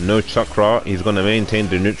subs, no chakra. He's gonna maintain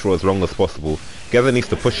the neutral as long as possible. Gheza needs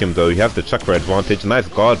to push him though. He has the chakra advantage. Nice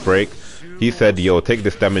guard break. He said, yo, take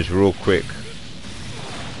this damage real quick.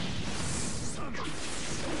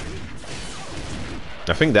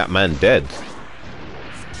 I think that man dead.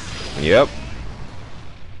 Yep.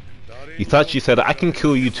 Itachi said, I can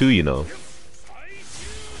kill you too, you know.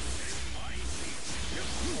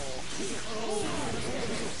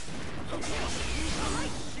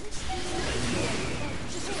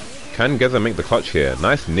 Can Gheza make the clutch here?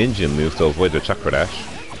 Nice ninja move to avoid the chakra dash.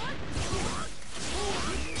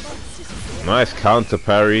 Nice counter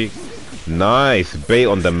parry. Nice bait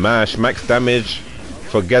on the mash. Max damage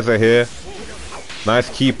for Gheza here. Nice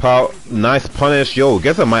keep out. Nice punish. Yo,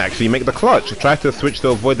 Gheza might actually make the clutch. Tried to switch to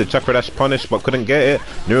avoid the chakra dash punish, but couldn't get it.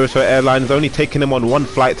 Naruto Airlines only taking him on one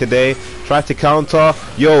flight today. Tried to counter.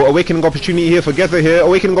 Yo, awakening opportunity here for Gheza here.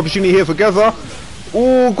 Awakening opportunity here for Gheza.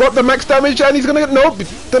 Ooh, got the max damage and he's gonna get... Nope.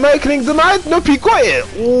 The awakening denied. Nope, he got it.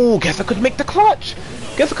 Ooh, Gheza could make the clutch.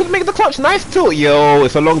 Gheza could make the clutch. Nice tilt. Yo,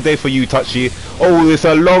 it's a long day for you, Itachi. Oh, it's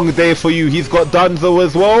a long day for you. He's got Danzo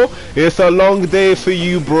as well. It's a long day for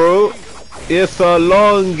you, bro. It's a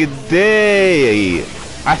long day.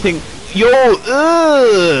 I think... Yo,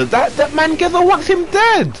 that man Gheza wants him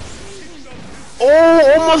dead.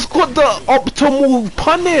 Oh, almost got the optimal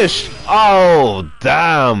punish. Oh,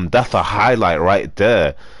 damn. That's a highlight right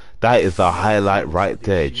there. That is a highlight right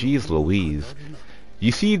there. Jeez Louise.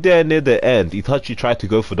 You see there near the end, Itachi tried to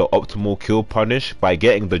go for the optimal kill punish by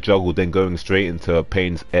getting the juggle, then going straight into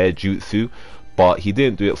Pain's air jutsu. But he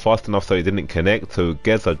didn't do it fast enough, so he didn't connect. So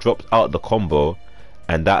Gheza dropped out the combo,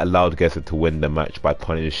 and that allowed Gheza to win the match by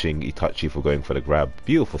punishing Itachi for going for the grab.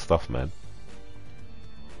 Beautiful stuff, man.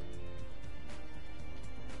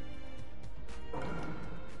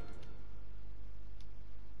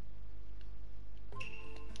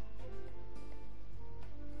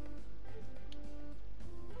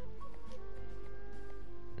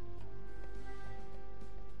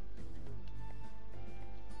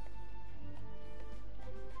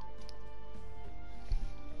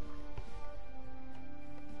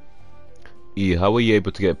 How were you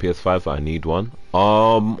able to get a PS5? I need one.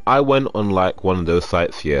 I went on like one of those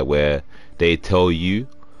sites here where they tell you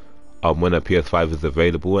when a PS5 is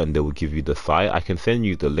available, and they will give you the site. I can send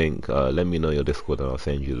you the link. Let me know your Discord and I'll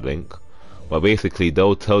send you the link. But basically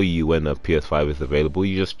they'll tell you when a PS5 is available.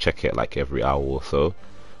 You just check it like every hour or so,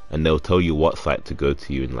 and they'll tell you what site to go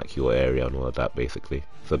to in like your area and all of that basically.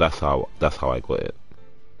 So that's how I got it.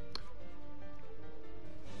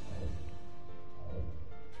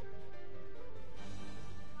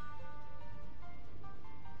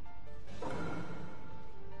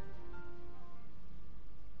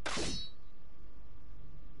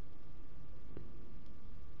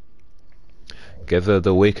 Gheza the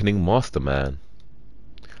Awakening Master, man.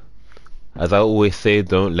 As I always say,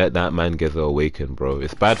 don't let that man Gheza awaken, bro.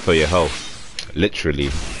 It's bad for your health. Literally.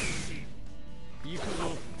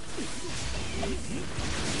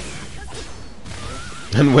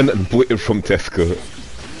 And went and bought it from Tesco.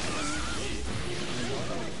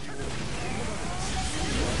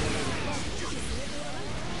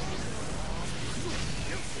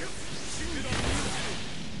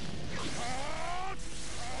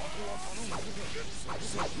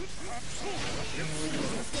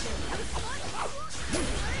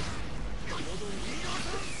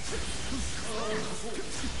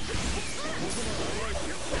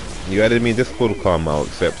 You added me in Discord, calm, I'll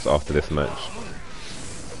accept after this match.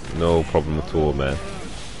 No problem at all, man.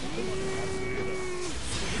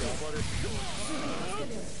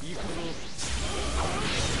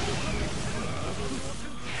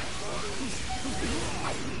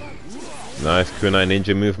 Nice kunai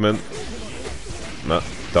ninja movement.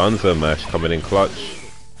 Danzo mash coming in clutch.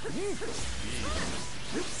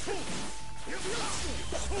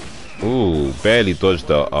 Ooh, barely dodged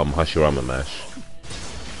the Hashirama mash.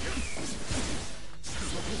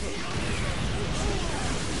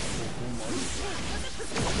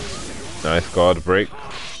 Nice guard break.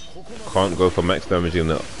 Can't go for max damage in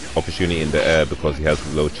the opportunity in the air because he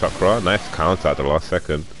has low chakra. Nice counter at the last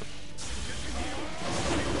second.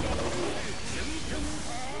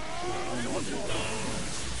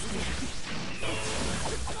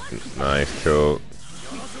 Nice kill.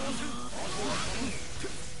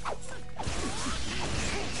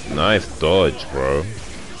 Nice dodge, bro.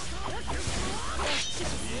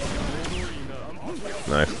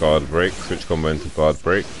 Nice guard break. Switch combo into guard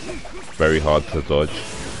break. Very hard to dodge.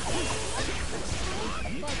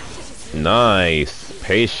 Nice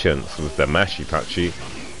patience with the RikudoItachi.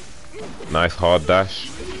 Nice hard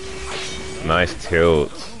dash. Nice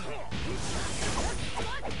tilt.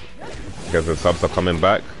 Because the subs are coming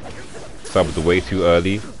back. Subbed way too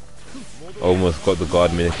early. Almost got the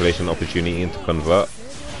guard manipulation opportunity to convert.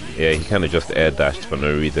 Yeah, he kind of just air dashed for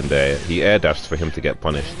no reason there. He air dashed for him to get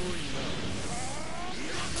punished.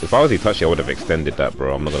 If I was Itachi, I would have extended that,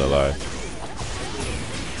 bro. I'm not gonna lie.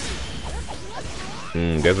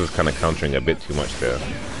 Geza's kind of countering a bit too much there.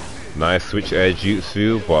 Nice switch air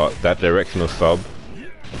jutsu, but that directional sub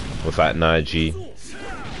was like, nah, G.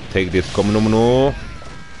 Take this, Komunomono.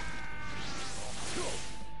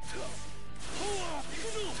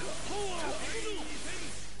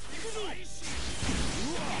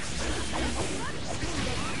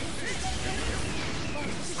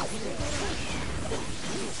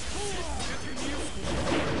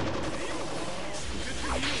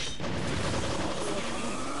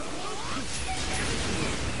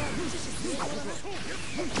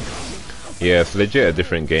 Yeah, it's legit a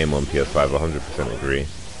different game on PS5, 100% agree.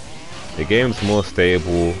 The game's more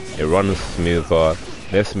stable, it runs smoother,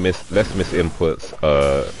 less miss inputs,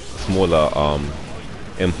 smaller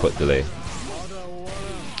input delay.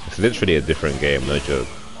 It's literally a different game, no joke.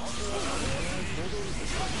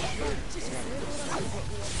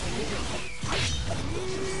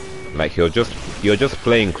 Like you're just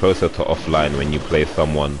playing closer to offline when you play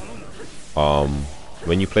someone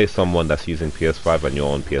that's using PS5 and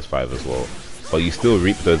you're on PS5 as well. But you still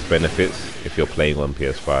reap those benefits if you're playing on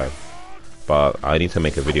PS5. But I need to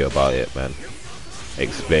make a video about it, man.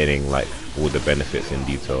 Explaining like all the benefits in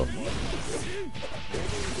detail.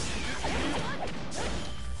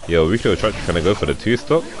 Yo, RikudoItachi gonna go for the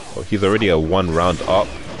 2-stock? Oh, he's already a 1 round up.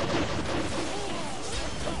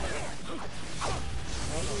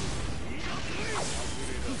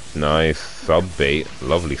 Nice sub bait,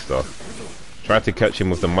 lovely stuff. Tried to catch him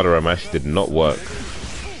with the Madara mash, did not work.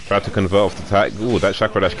 Tried to convert off the attack. Ooh, that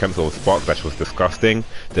chakra dash cancel with spark dash was disgusting.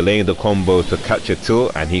 Delaying the combo to catch a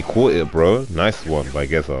tilt, and he caught it, bro. Nice one by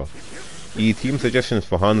Gheza. Team suggestions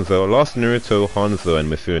for Hanzo. Last Naruto, Hanzo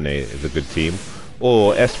and Mifune is a good team.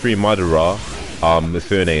 Or S3 Madara,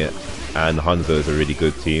 Mifune and Hanzo is a really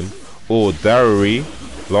good team. Or Darui,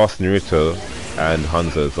 Last Naruto and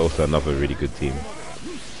Hanzo is also another really good team.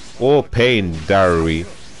 Or Pain, Darui,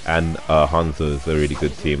 and Hanzo's a really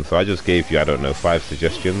good team. So I just gave you, I don't know, 5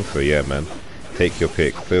 suggestions. So yeah, man, take your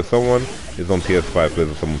pick. So if someone is on PS5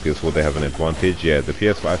 versus someone on PS4, they have an advantage. Yeah, the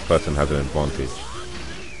PS5 person has an advantage.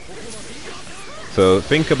 So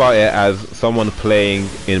think about it as someone playing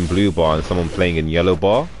in blue bar and someone playing in yellow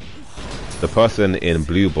bar. The person in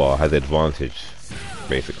blue bar has advantage,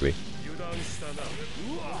 basically.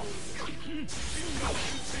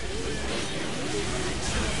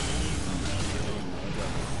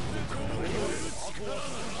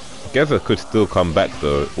 Gheza could still come back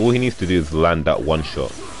though. All he needs to do is land that one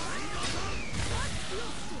shot.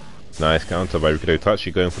 Nice counter by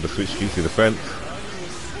RikudoItachi, going for the switch juicy defense.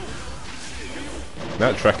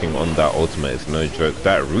 That tracking on that ultimate is no joke.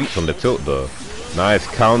 That reach on the tilt though. Nice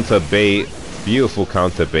counter bait. Beautiful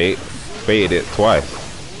counter bait. Baited it twice.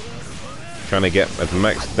 Trying to get as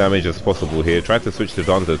max damage as possible here. Tried to switch to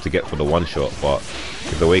Danzo to get for the one shot, but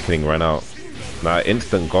his awakening ran out. Now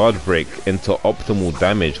instant guard break into optimal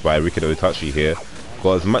damage by RikudoItachi here.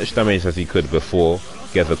 Got as much damage as he could before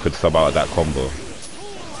Gheza could sub out that combo.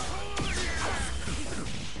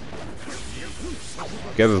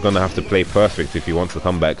 Gheza's gonna have to play perfect if he wants to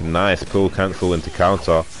come back. Nice pill cancel into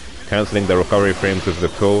counter, cancelling the recovery frames with the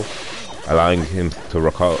pill, allowing him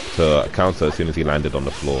to counter as soon as he landed on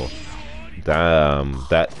the floor. Damn,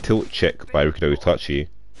 that tilt check by RikudoItachi.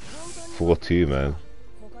 4-2, man.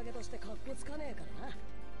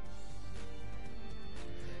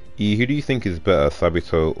 E, who do you think is better,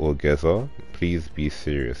 Sabito or Gheza? Please be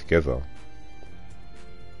serious. Gheza.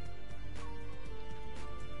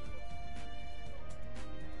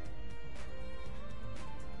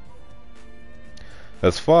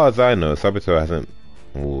 As far as I know, Sabito hasn't...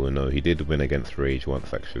 Oh no, he did win against Rage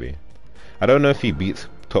once actually. I don't know if he beats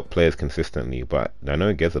top players consistently, but I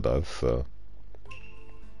know Gheza does, so...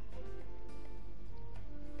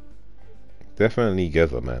 Definitely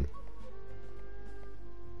Gheza, man.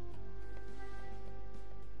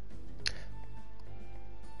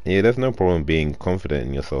 Yeah, there's no problem being confident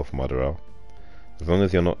in yourself, Madara. As long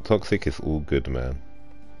as you're not toxic, it's all good, man.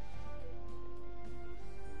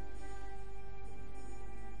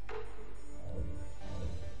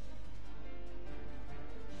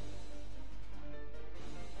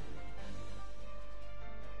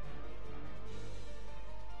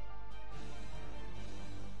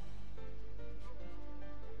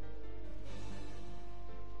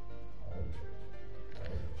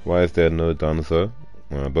 Why is there no Danzo?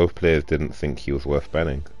 Both players didn't think he was worth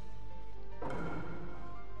banning.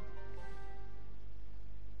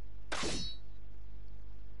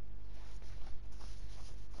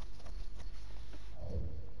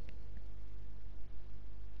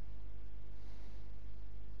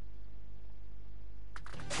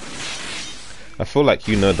 I feel like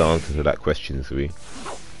you know the answer to that question, Zui.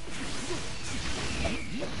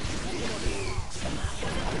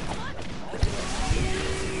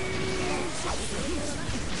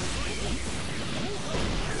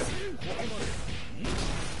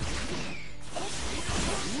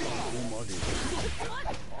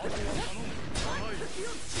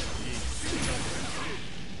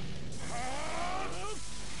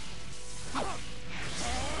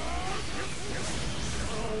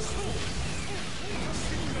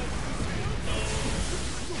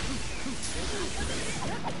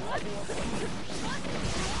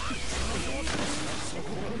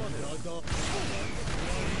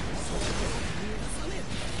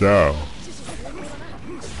 Down.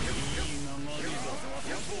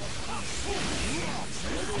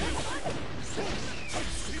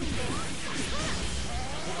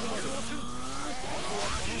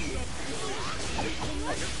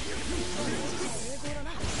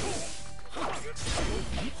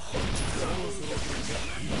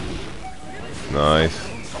 Nice.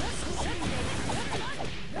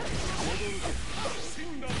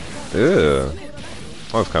 Ew.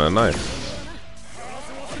 That was kind of nice.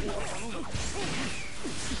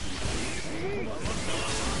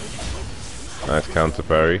 Nice counter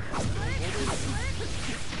parry.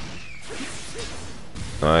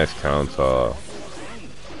 Nice counter.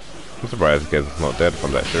 I'm surprised Gheza's not dead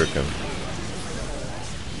from that shuriken.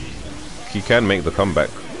 He can make the comeback.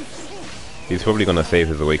 He's probably gonna save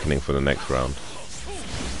his awakening for the next round.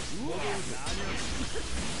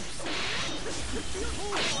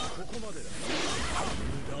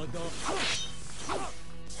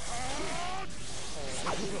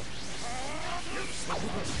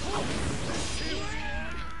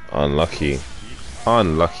 Unlucky.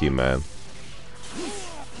 Unlucky, man.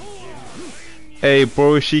 Hey,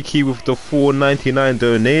 bro, Shiki with the $4.99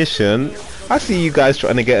 donation. I see you guys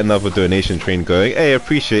trying to get another donation train going. Hey,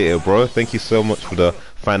 appreciate it, bro. Thank you so much for the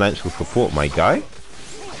financial support, my guy.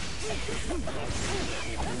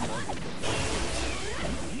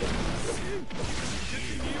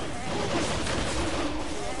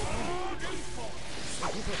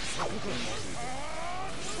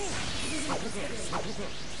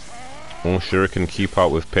 All Shuriken keep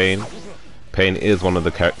out with Pain. Pain is one of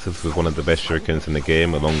the characters with one of the best shurikens in the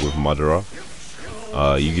game, along with Madara.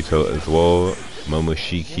 Yugito as well.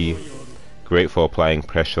 Momoshiki. Great for applying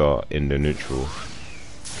pressure in the neutral.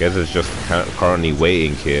 Gheza is just currently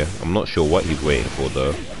waiting here. I'm not sure what he's waiting for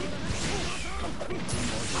though.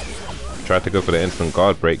 Tried to go for the instant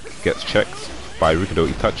guard break. Gets checked by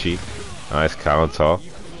RikudoItachi. Nice counter.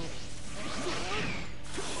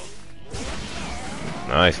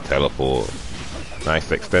 Nice teleport.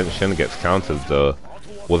 Nice extension. Gets countered though.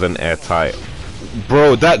 Wasn't airtight.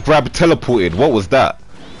 Bro, that grab teleported. What was that?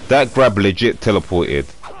 That grab legit teleported.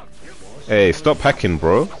 Hey, stop hacking,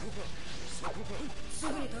 bro.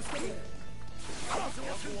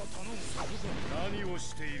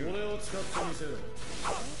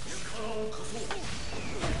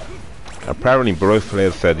 Apparently both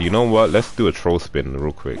players said, you know what, let's do a troll spin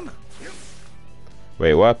real quick.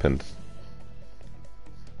 Wait, what happened?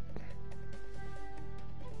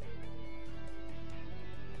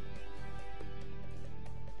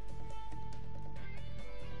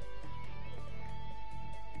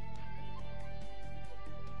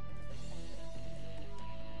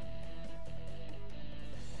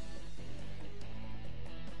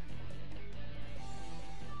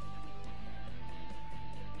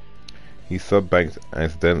 He sub-banked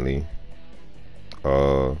accidentally.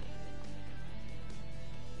 Let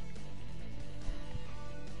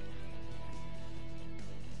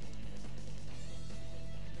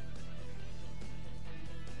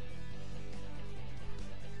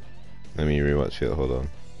me rewatch it, hold on.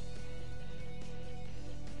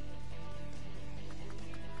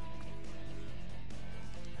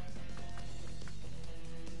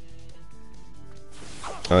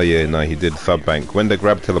 Oh yeah, no, he did sub-bank. When the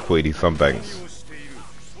grab teleported, he sub-banks.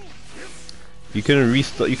 You can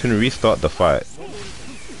restart the fight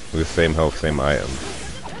with same health, same item.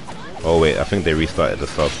 Oh wait, I think they restarted the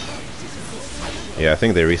subs. Yeah, I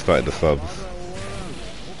think they restarted the subs.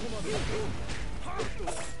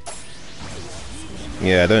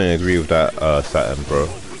 Yeah, I don't agree with that, Saturn, bro.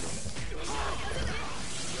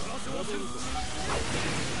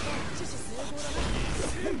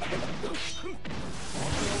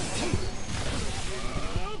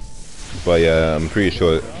 But yeah, I'm pretty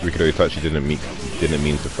sure RikudoItachi didn't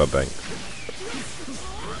mean to sub bank.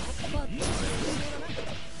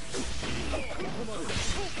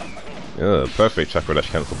 Yeah, perfect chakra dash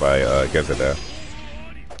cancelled by Gheza there.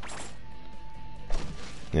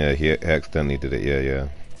 Yeah, he accidentally did it. Yeah.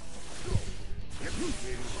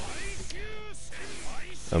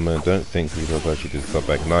 I don't think RikudoItachi did sub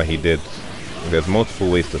bank. No, he did. There's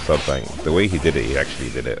multiple ways to sub bank. The way he did it, he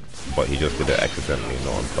actually did it, but he just did it accidentally,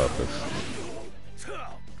 not on purpose.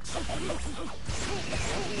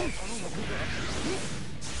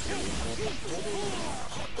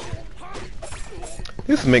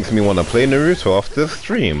 This makes me want to play Naruto after the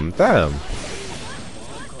stream. Damn.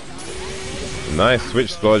 Nice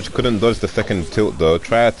switch dodge. Couldn't dodge the second tilt though.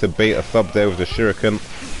 Tried to bait a sub there with the shuriken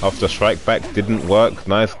after strike back. Didn't work.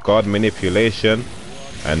 Nice guard manipulation.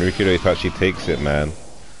 And RikudoItachi takes it, man.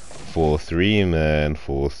 4-3, man.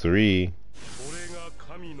 4-3.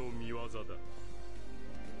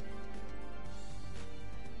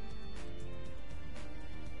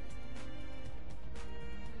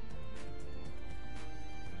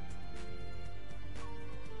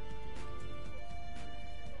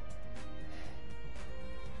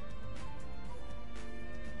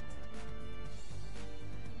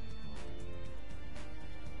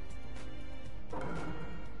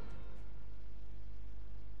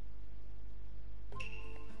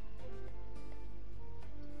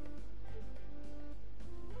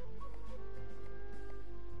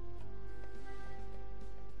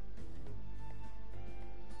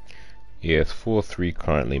 Yeah, it's 4-3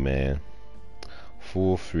 currently, man.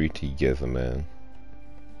 4-3 together, man.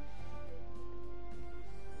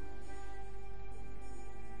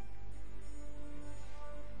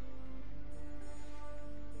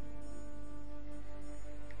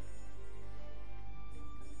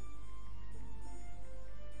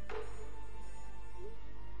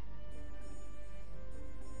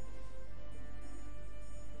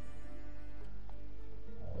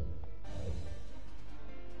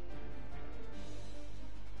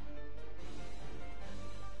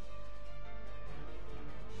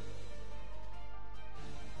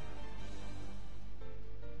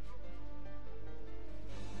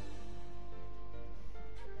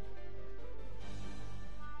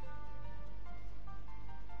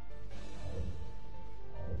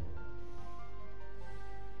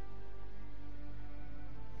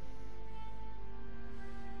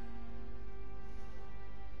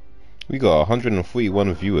 We got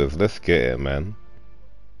 141 viewers. Let's get it, man.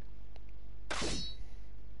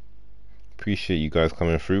 Appreciate you guys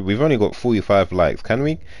coming through. We've only got 45 likes. Can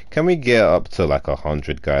we get up to like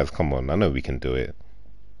 100, guys? Come on, I know we can do it.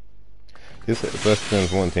 This first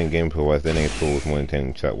thing's more intense gameplay wise, then it was more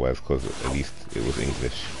intense chat wise, because at least it was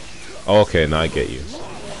English. Okay, now I get you.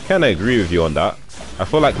 Kinda agree with you on that. I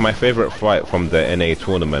feel like my favorite fight from the NA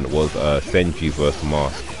tournament was Senji vs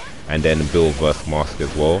Mask, and then Bill vs Mask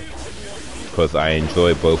as well, because I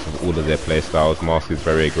enjoy both of all of their playstyles. Mask is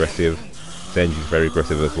very aggressive, Senji's very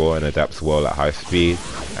aggressive as well and adapts well at high speed,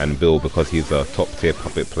 and Bill, because he's a top tier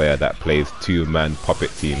puppet player that plays 2-man puppet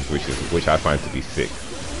teams, which I find to be sick.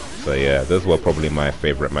 So yeah, those were probably my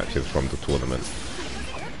favorite matches from the tournament.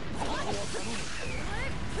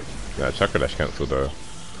 Yeah, Chakra Dash cancelled though.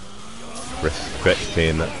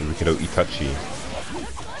 Respecting RikudoItachi.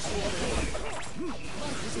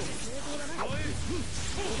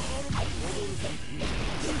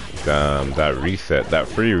 Damn, that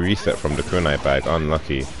free reset from the kunai bag,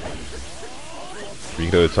 unlucky.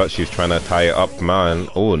 RikudoItachi's trying to tie it up, man.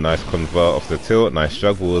 Oh, nice convert off the tilt, nice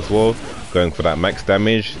juggle as well. Going for that max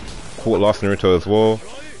damage. Caught last Naruto as well.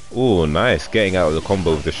 Oh, nice, getting out of the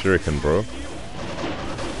combo with the shuriken, bro.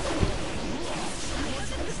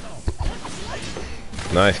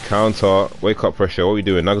 Nice counter, wake up pressure. What are we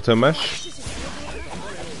doing, Nagato mash?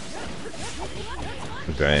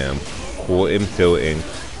 Damn, caught him tilting.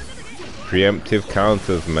 Preemptive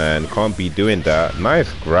counters, man, can't be doing that.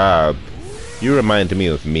 Nice grab. You remind me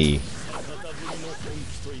of me.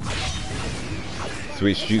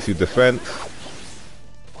 Switch jutsu defense.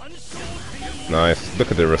 Nice, look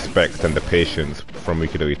at the respect and the patience from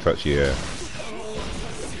RikudoItachi here.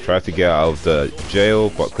 Tried to get out of the jail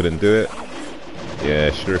but couldn't do it.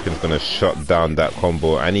 Yeah, Shuriken's gonna shut down that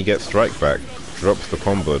combo, and he gets strike back. Drops the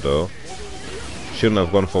combo though. Shouldn't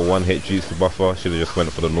have gone for one hit jutsu buffer, should have just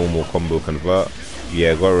went for the normal combo convert.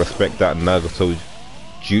 Yeah, gotta respect that Nagato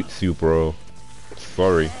jutsu, bro.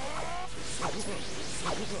 Sorry.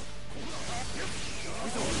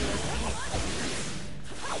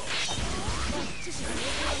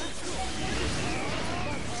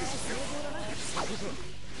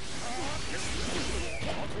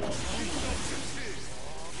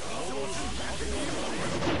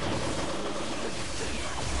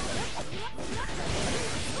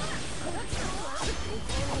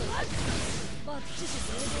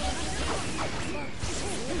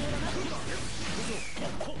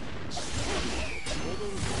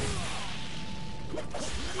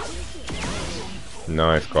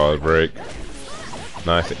 Nice guard break.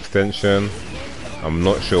 Nice extension. I'm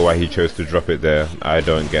not sure why he chose to drop it there. I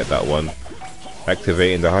don't get that one.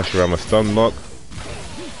 Activating the Hashirama stun lock.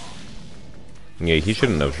 Yeah, he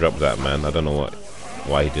shouldn't have dropped that, man. I don't know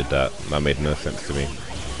why he did that. That made no sense to me.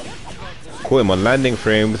 Caught him on landing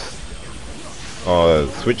frames. Oh,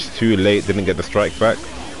 switched too late, didn't get the strike back.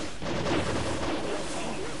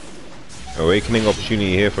 Awakening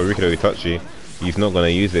opportunity here for RikudoItachi. He's not going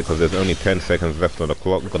to use it because there's only 10 seconds left on the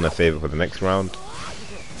clock. Going to save it for the next round.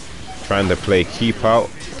 Trying to play keep out,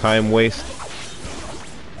 time waste.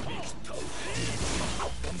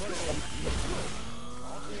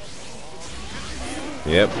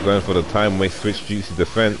 Yep, going for the time waste switch jutsu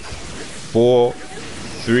defense. 4,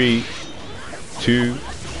 3, 2,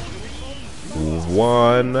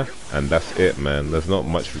 1, and that's it, man. There's not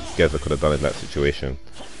much Gheza could have done in that situation.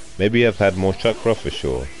 Maybe I've had more chakra for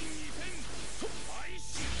sure.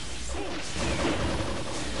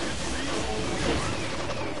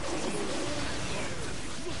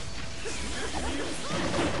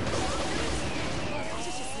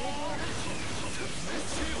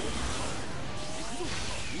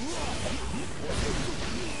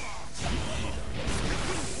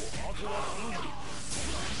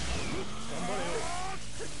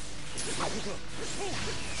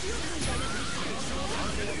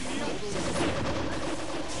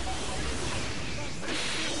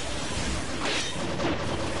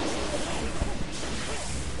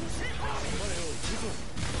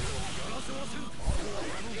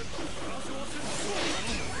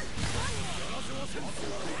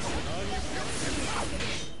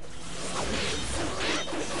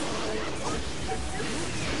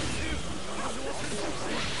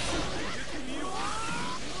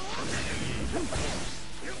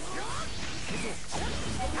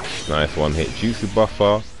 Nice one hit jutsu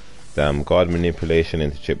buffer. Damn, guard manipulation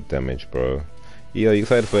into chip damage, bro. Yeah, are you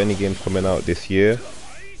excited for any games coming out this year?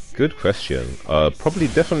 Good question. Probably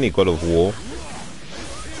definitely God of War.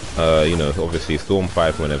 You know, obviously Storm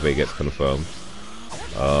 5 whenever it gets confirmed.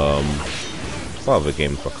 What other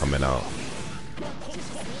games are coming out?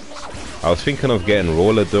 I was thinking of getting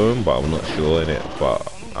Roller Dome, but I'm not sure in it. But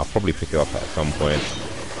I'll probably pick it up at some point.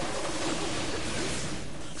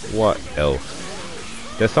 What else?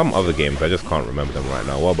 There's some other games, I just can't remember them right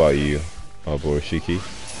now. What about you, Borishiki?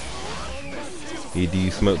 Do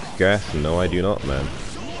you smoke gas? No, I do not, man.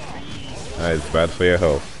 That is bad for your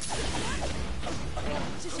health.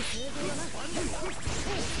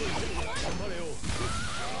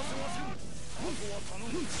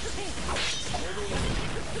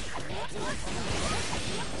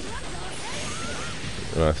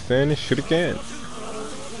 Saying shoot again.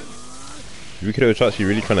 RikudoItachi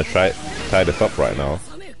really trying to tie this up right now.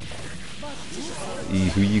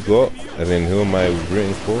 Who you got? As in, who am I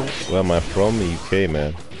rooting for? Where am I from? The UK,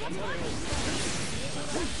 man.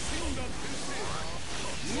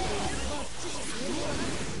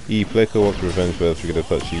 Playco wants revenge versus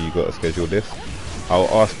RikudoItachi. You gotta schedule this. I'll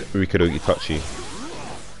ask RikudoItachi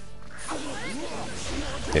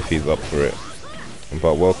if he's up for it.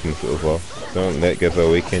 But welcome, Silver. Don't let Gheza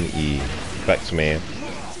awaken. Facts, man.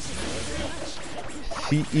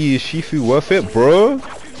 Is Shifu worth it, bro?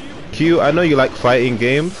 Q, I know you like fighting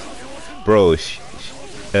games, bro.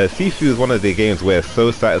 Sifu is one of the games where it's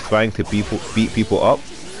so satisfying to beat people up.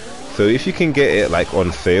 So if you can get it like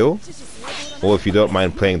on sale, or if you don't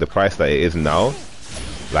mind paying the price that it is now,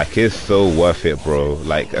 like it's so worth it, bro.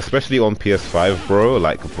 Like especially on PS5, bro.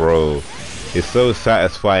 Like, bro, it's so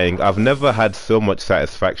satisfying. I've never had so much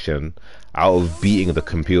satisfaction out of beating the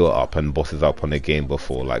computer up and bosses up on a game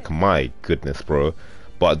before. Like, my goodness, bro.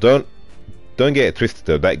 But don't get it twisted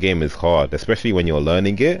though, that game is hard, especially when you're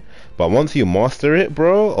learning it. But once you master it,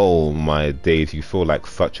 bro, oh my days, you feel like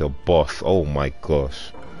such a boss. Oh my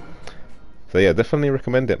gosh. So yeah, definitely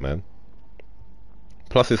recommend it, man.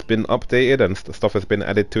 Plus it's been updated and stuff has been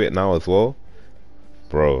added to it now as well.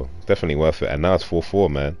 Bro, definitely worth it. And now it's 4-4,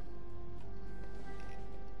 man.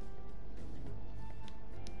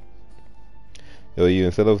 Yo, you,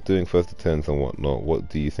 instead of doing first to 10s and whatnot, what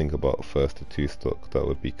do you think about first to 2 stock? That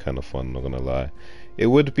would be kind of fun, not gonna lie. It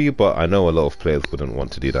would be, but I know a lot of players wouldn't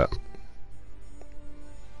want to do that.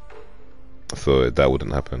 So that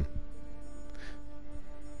wouldn't happen.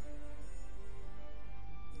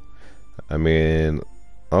 I mean,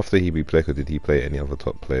 after he beat Playco, did he play any other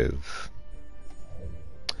top players?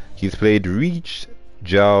 He's played Reach,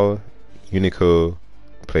 Zhao, Unico,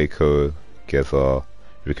 Playco, Gheza,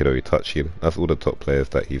 RikudoItachi. That's all the top players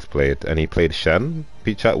that he's played. And he played Shan.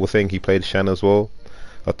 Pete Chat was saying he played Shan as well,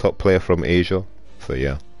 a top player from Asia. So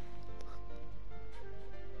yeah.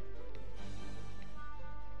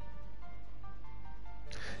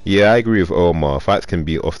 Yeah, I agree with Omar. Fights can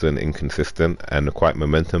be often inconsistent and quite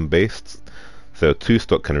momentum based. So 2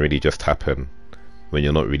 stock can really just happen when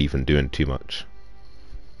you're not really even doing too much.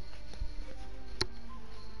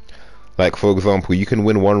 Like, for example, you can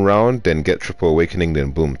win 1 round, then get triple awakening,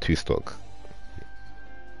 then boom, 2 stock.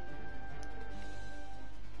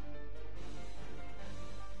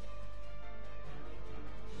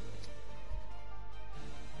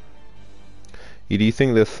 Do you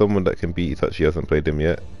think there's someone that can beat Itachi hasn't played him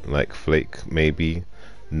yet? Like Flake, maybe?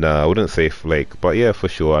 Nah, I wouldn't say Flake, but yeah, for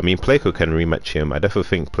sure. I mean, Playco can rematch him. I definitely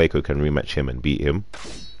think Playco can rematch him and beat him.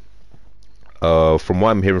 From what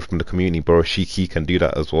I'm hearing from the community, Borishiki can do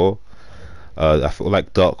that as well. I feel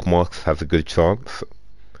like Dark Marks has a good chance,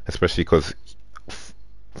 especially because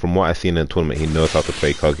from what I've seen in the tournament, he knows how to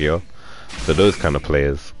play Kaguya. So those kind of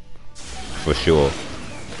players, for sure.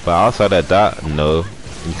 But outside of that, no.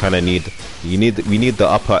 You kind of we need the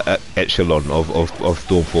upper echelon of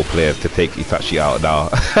Stormfall players to take Itachi out now.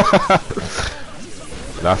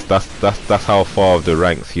 that's how far of the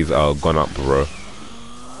ranks he's gone up, bro.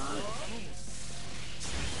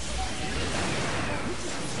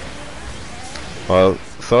 Well,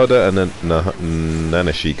 Sada and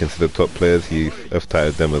Nanashi considered top players. He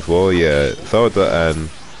F-tied them as well. Yeah, Sada and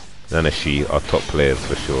Nanashi are top players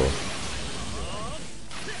for sure.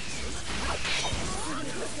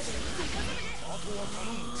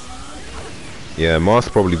 Yeah, Mars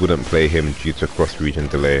probably wouldn't play him due to cross-region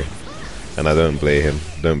delay, and I don't blame him.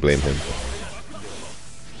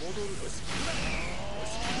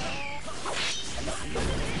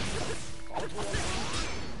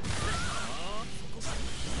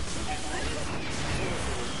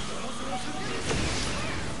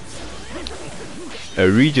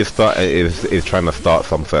 Regis is trying to start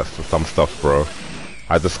some stuff, bro.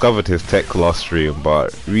 I discovered his tech last stream,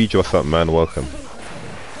 but Regis, what's up, man? Welcome.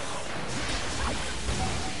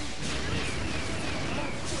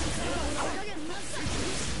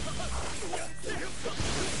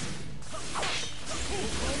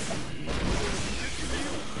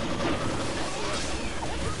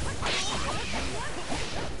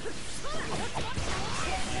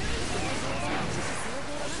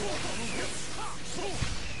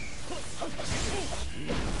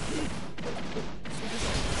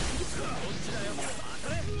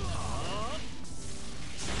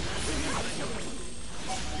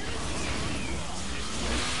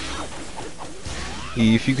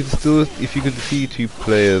 If you could see two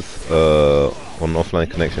players on offline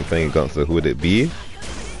connection playing against her, who would it be?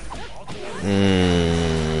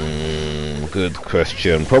 Good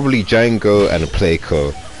question. Probably Django and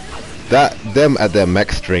Playco. Them at their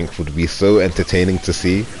max strength would be so entertaining to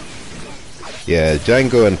see. Yeah,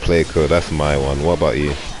 Django and Playco, that's my one. What about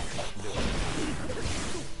you?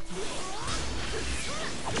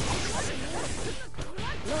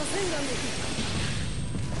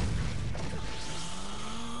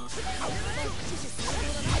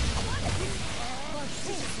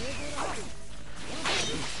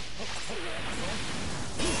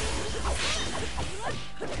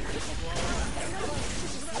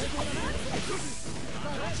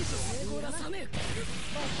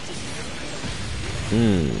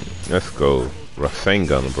 Let's go.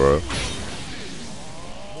 Rasengan, bro.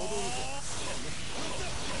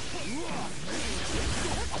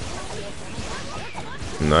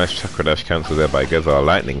 Nice chakra dash cancel there by Gheza,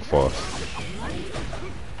 lightning force.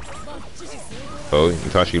 So,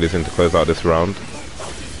 Itachi listen to close out this round.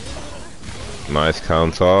 Nice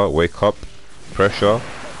counter, wake up, pressure.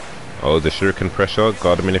 Oh, the shuriken pressure,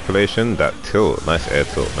 guard manipulation, that tilt, nice air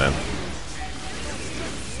tilt, man.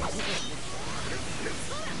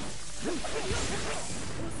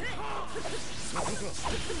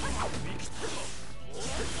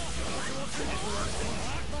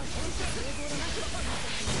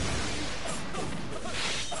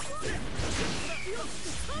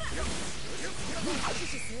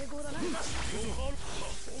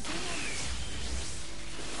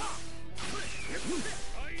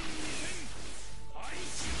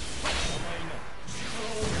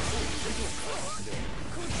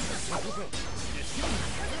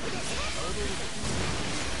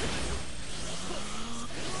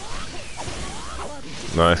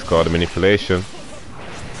 Nice guard manipulation.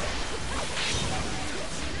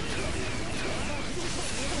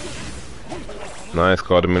 Nice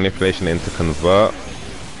guard manipulation into convert.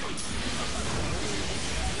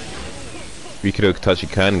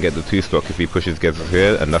 RikudoItachi can get the 2-stock if he pushes Gheza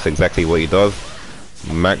here, and that's exactly what he does.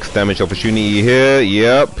 Max damage opportunity here.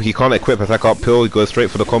 Yep, he can't equip attack uphill, he goes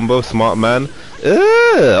straight for the combo. Smart man.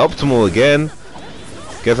 Optimal again.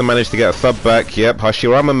 Gheza managed to get a sub back. Yep,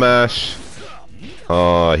 Hashirama mash.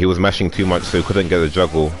 He was mashing too much, so he couldn't get the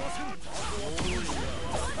juggle.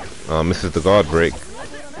 Misses the guard break.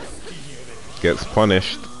 Gets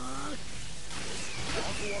punished.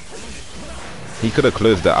 He could have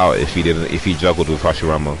closed it out if he juggled with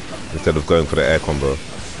Hashirama instead of going for the air combo.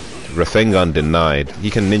 Rasengan denied. He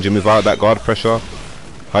can ninja move out that guard pressure.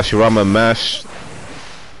 Hashirama mash.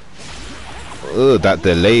 Ugh, that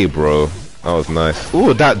delay, bro. That was nice.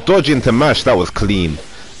 Ooh, that dodge into mash, that was clean.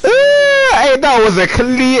 Hey, that was a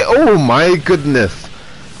clean. Oh my goodness.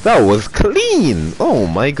 That was clean. Oh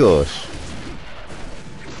my gosh.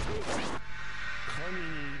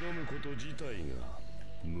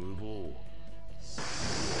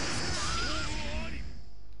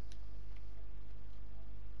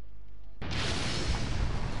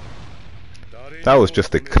 That was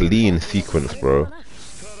just a clean sequence, bro.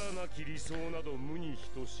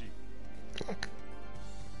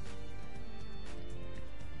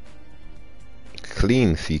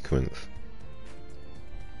 Clean sequence.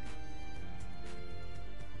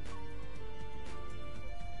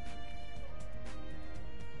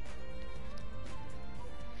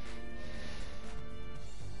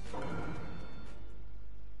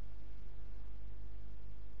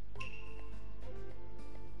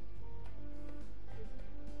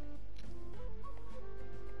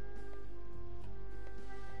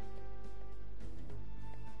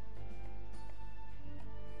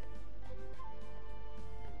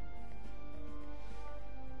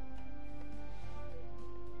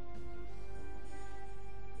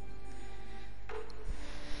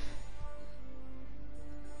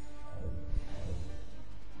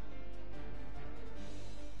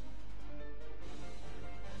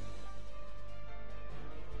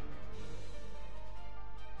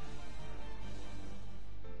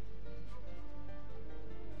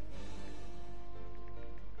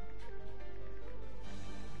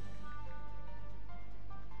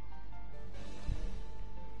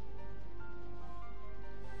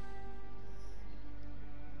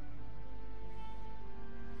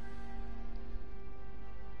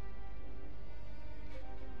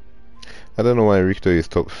 I don't know why Rikudo is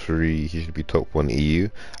top 3. He should be top 1 EU.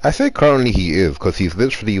 I say currently he is because he's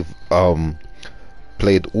literally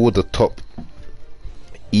played all the top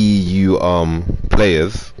EU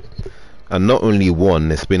players, and not only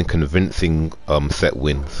one, it's been convincing set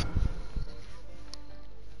wins.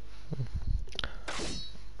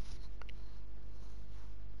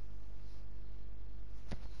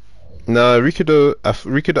 Nah, Rikudo,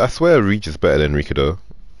 I swear Reach is better than Rikudo.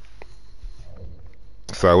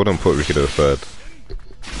 So I wouldn't put Rikudo third.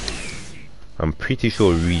 I'm pretty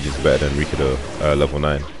sure Reach is better than Rikudo, level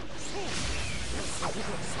 9.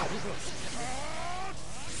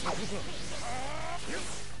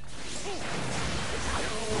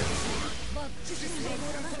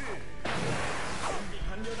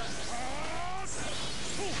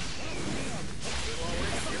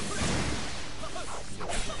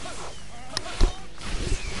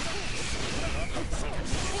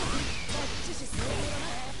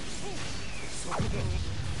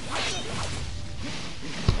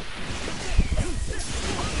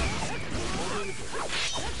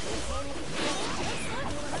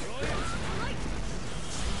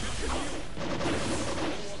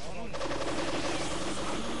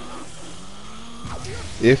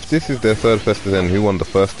 If this is their third festival, then who won the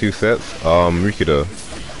first two sets? Rikudo.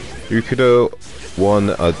 Rikudo won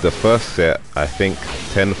the first set, I think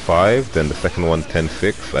 10-5, then the second one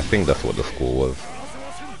 10-6. I think that's what the score was.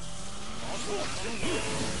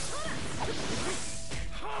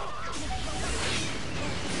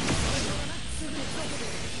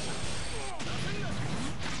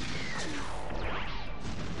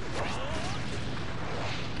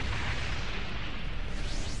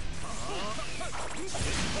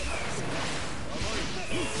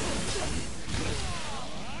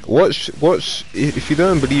 Watch, if you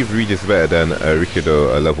don't believe Reach is better than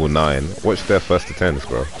Rikudo level 9, watch their first attempts,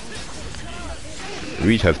 bro.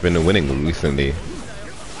 Reach has been winning recently.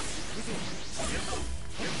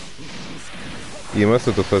 Yeah, most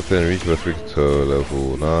of the first attempt Reach was Rikudo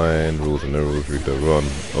level 9, rules and no rules, Rikudo run.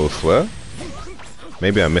 Oh, swear?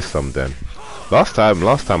 Maybe I missed some then. Last time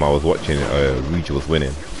I was watching Reach was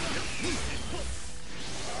winning.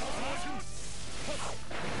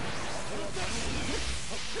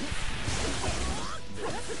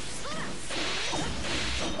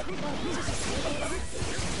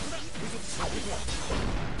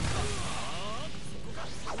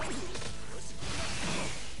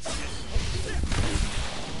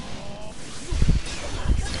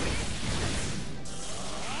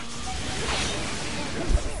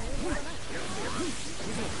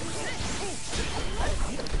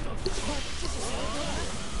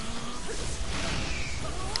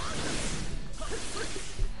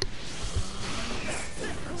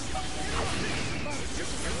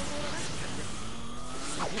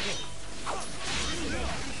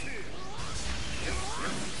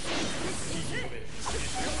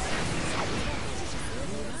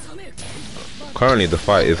 Currently the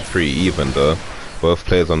fight is pretty even though, both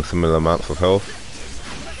players on similar amounts of health.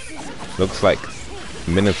 Looks like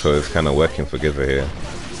Minato is kinda working for Gheza here.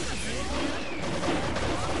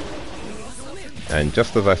 And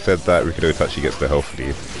just as I said that, RikudoItachi gets the health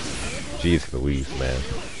lead. Jeez Louise, man.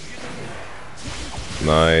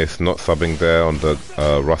 Nice, not subbing there on the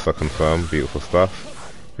Rasa confirm, beautiful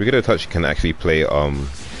stuff. RikudoItachi can actually play,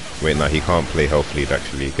 wait no, he can't play health lead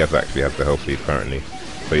actually. Gheza actually has the health lead currently.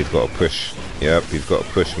 So he's got to push. Yep, he's got to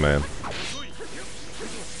push, man.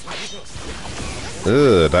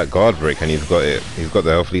 Ugh, that guard break, and he's got it. He's got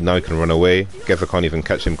the health lead, now he can run away. Gheza can't even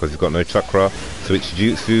catch him because he's got no chakra. Switch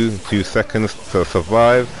jutsu, 2 seconds to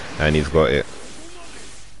survive, and he's got it.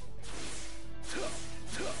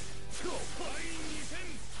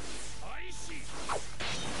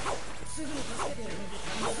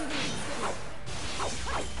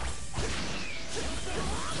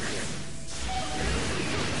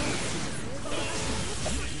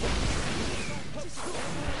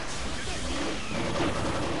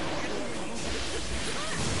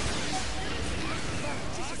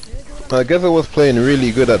 Gheza was playing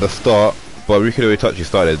really good at the start, but RikudoItachi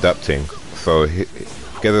started adapting, so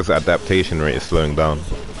Geza's adaptation rate is slowing down.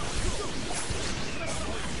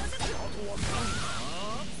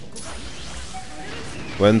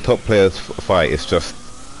 When top players fight, it's just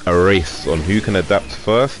a race on who can adapt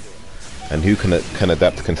first and who can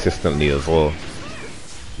adapt consistently as well.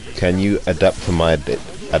 Can you adapt to my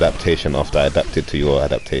adaptation after I adapted to your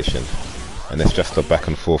adaptation? And it's just a back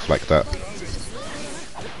and forth like that.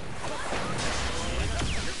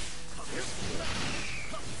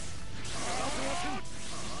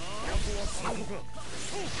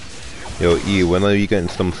 Yo E, when are you getting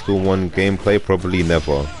some Storm 1 gameplay? Probably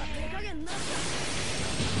never.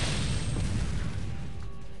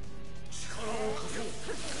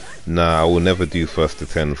 Nah, I will never do first to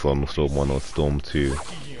 10 from Storm 1 or Storm 2.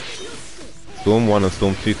 Storm 1 and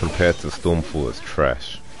Storm 2 compared to Storm 4 is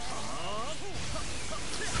trash.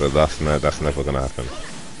 So that's never gonna happen.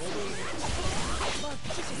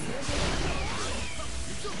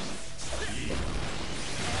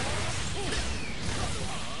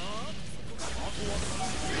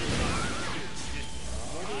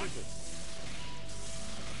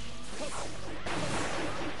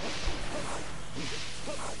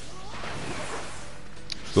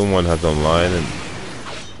 Storm 1 has online, and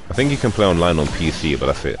I think you can play online on PC, but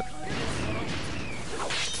that's it.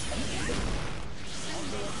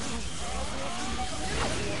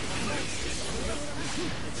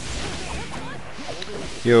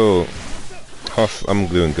 Yo, Huss, I'm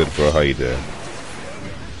doing good, bro. How you doing?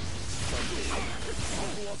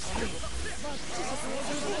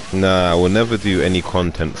 Nah, I will never do any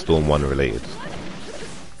content Storm 1 related.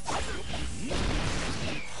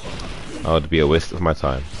 That would be a waste of my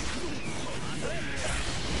time.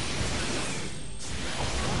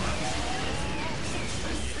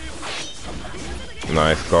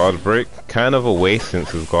 Nice guard break. Kind of a waste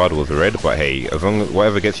since his guard was red, but hey, as long as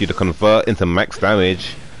whatever gets you to convert into max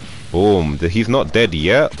damage, boom. He's not dead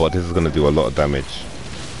yet, but this is gonna do a lot of damage.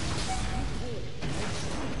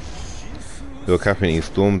 Yo, Captain,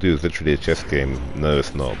 Storm Dude is literally a chess game. No,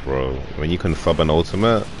 it's not, bro. When you can sub an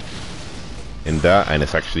ultimate in that and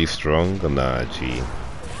it's actually strong, nah, gee.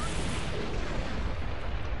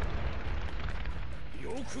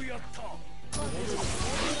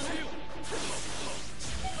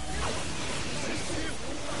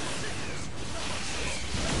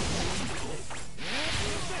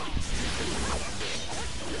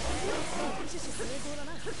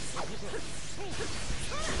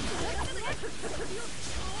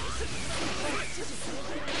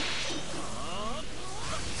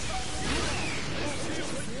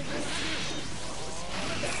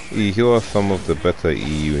 Here are some of the better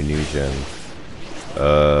EU new gens.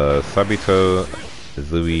 Sabito,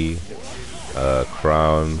 Zui,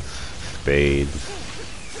 Crowns, Spades.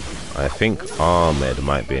 I think Ahmed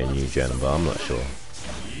might be a new gen, but I'm not sure.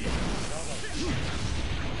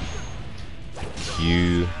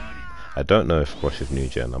 Q. I don't know if Squash is new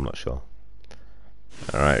gen, I'm not sure.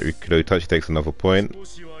 Alright, RikudoItachi takes another point,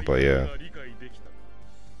 but yeah.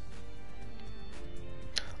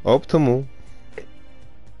 Optimal.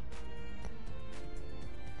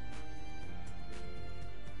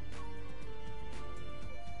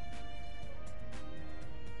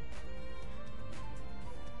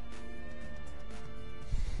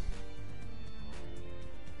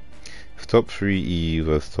 Top 3 EU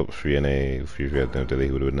versus top 3 NA. If we had no delay,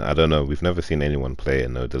 who would win? I don't know. We've never seen anyone play it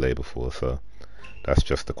no delay before, so that's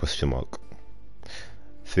just a question mark.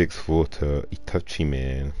 6-4 to Itachi,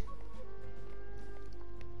 man.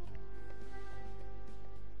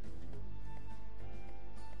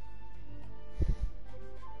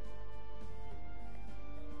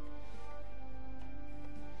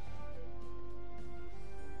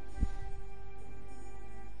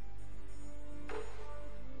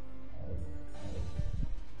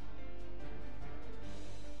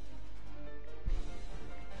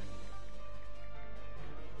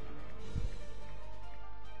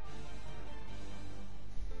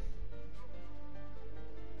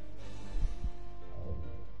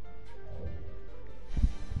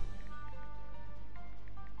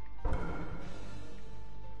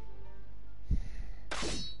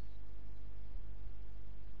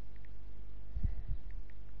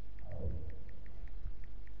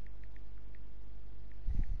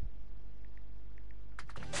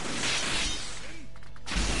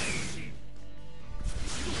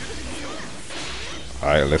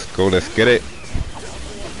 Alright, let's go, let's get it.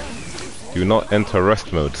 Do not enter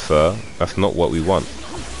rest mode, sir. That's not what we want.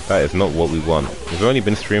 That is not what we want. We've only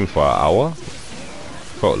been streamed for an hour?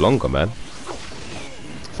 Felt longer, man.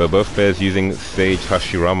 So both players using Sage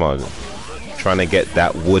Hashirama, trying to get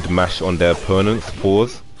that wood mash on their opponents.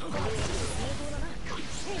 Pause.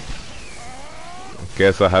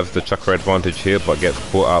 Gheza has the chakra advantage here, but gets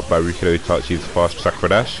caught out by RikudoItachi's fast chakra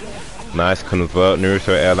dash. Nice convert. Naruto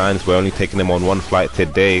Airlines, we're only taking them on one flight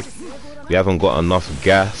today. We haven't got enough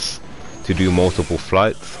gas to do multiple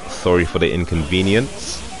flights. Sorry for the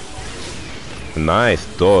inconvenience. Nice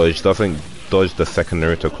dodge. Doesn't dodge the second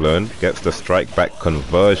Naruto clone. Gets the strike back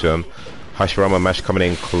conversion. Hashirama mash coming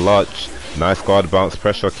in clutch. Nice guard bounce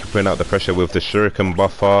pressure. Keeping out the pressure with the shuriken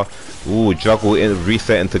buffer. Ooh, juggle in,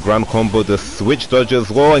 reset into grand combo. The switch dodge as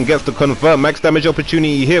well and gets the convert. Max damage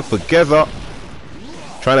opportunity here for Gheza.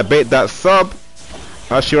 Trying to bait that sub.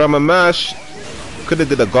 Hashirama mash. Could have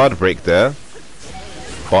did a guard break there,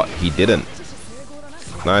 but he didn't.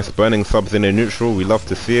 Nice burning subs in a neutral. We love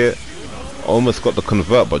to see it. Almost got the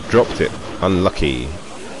convert, but dropped it. Unlucky.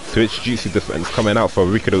 Switch jutsu defense coming out for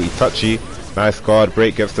RikudoItachi. Nice guard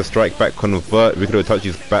break. Gets the strike back convert.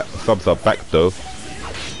 RikudoItachi's back subs are back though.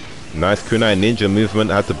 Nice kunai ninja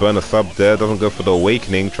movement. Had to burn a sub there. Doesn't go for the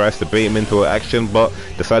awakening. Tries to bait him into action, but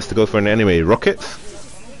decides to go for an anime rocket.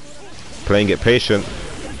 Playing it patient.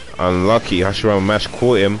 Unlucky. Hashirama mash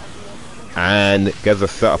caught him and Gheza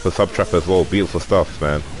set up a sub trap as well. Beautiful stuff,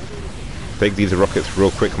 man. Take these rockets real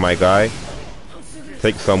quick, my guy.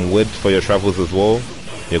 Take some wood for your travels as well.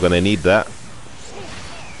 You're gonna need that.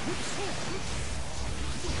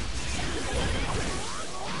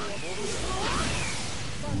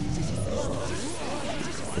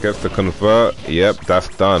 Gets to convert. Yep, that's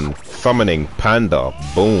done. Summoning Panda.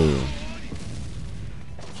 Boom.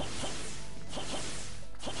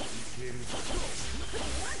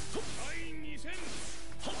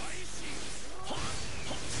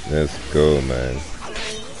 Let's go, man.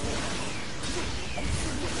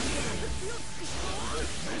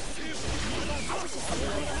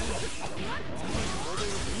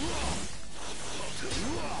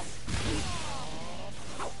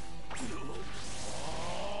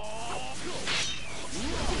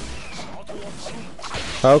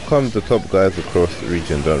 How come the top guys across the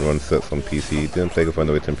region don't run sets on PC? Didn't Plague find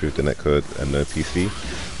a way to improve the netcode and no PC?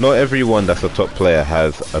 Not everyone that's a top player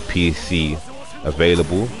has a PC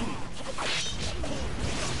available.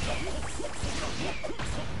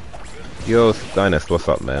 Yo, Dynast, what's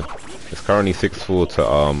up, man? It's currently 6-4 to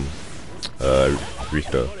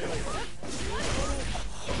Rico.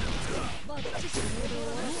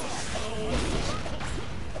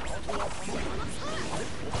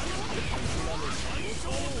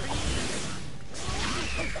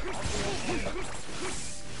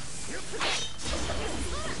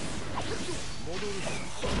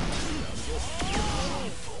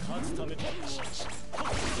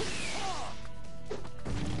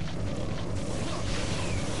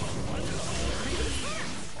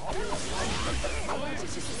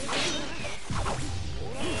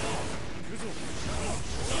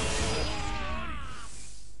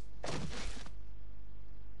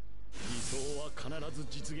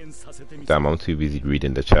 Damn, I'm too busy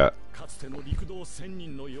reading the chat.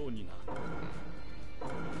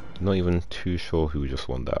 Not even too sure who just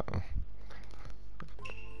won that.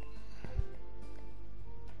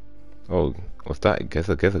 Oh, what's that?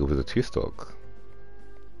 Gheza with a 2-stock.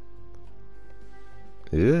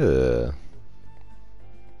 Yeah.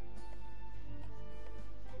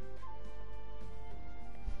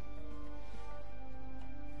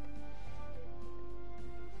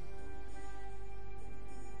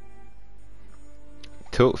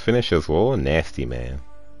 Tilt finish as well, nasty, man.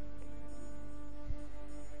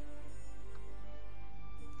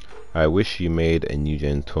 I wish you made a new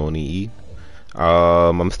gen Tony E.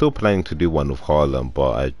 I'm still planning to do one with Harlem,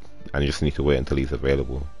 but I just need to wait until he's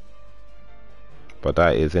available. But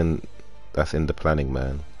that's in the planning,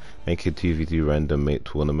 man. Make a 2v2 random mate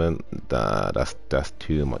tournament. That's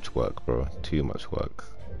too much work, bro. Too much work.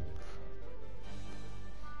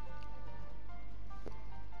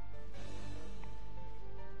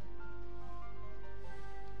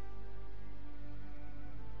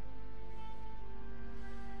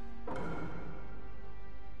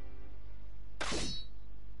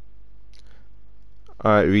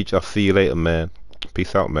 Alright, Reach, I'll see you later, man.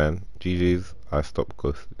 Peace out, man. GG's. I stopped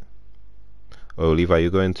ghosting. Oh, Levi, you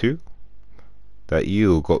going too? That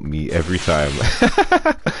eel got me every time.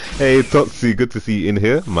 Hey, Totsi, good to see you in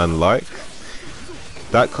here, man. Like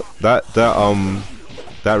that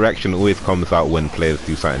reaction always comes out when players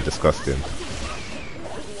do something disgusting.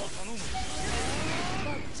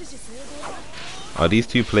 Are these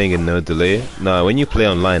two playing in no delay? No, when you play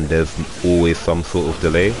online, there's always some sort of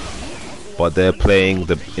delay. But they're playing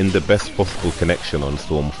in the best possible connection on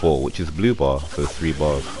Storm 4, which is blue bar, so 3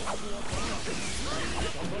 bars.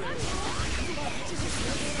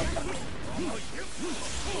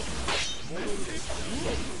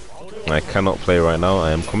 I cannot play right now,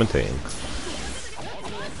 I am commentating.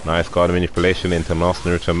 Nice guard manipulation into Master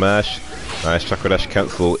Naruto Mash. Nice Chakra Dash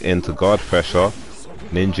cancel into guard pressure.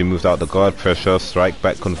 Ninja moves out the guard pressure, strike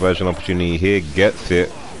back conversion opportunity here, gets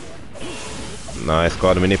it. Nice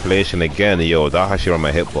guard manipulation again. Yo, that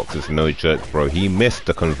Hashirama hitbox is no joke, bro. He missed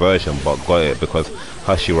the conversion but got it because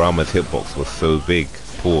Hashirama's hitbox was so big.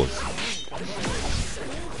 Pause.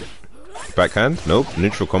 Backhand, nope.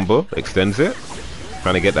 Neutral combo, extends it.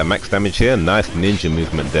 Trying to get that max damage here. Nice ninja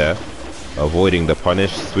movement there. Avoiding the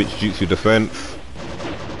punish. Switch jutsu defense.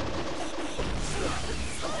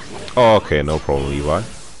 Oh, okay, no problem, Levi.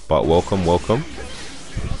 But welcome, welcome.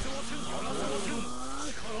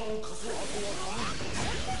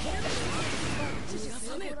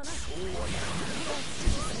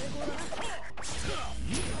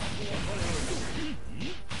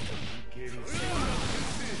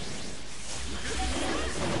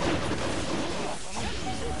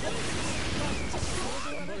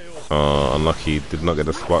 Unlucky, did not get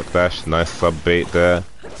the spark dash. Nice sub bait there.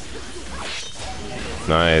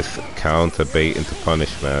 Nice counter bait into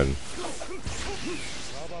punish, man.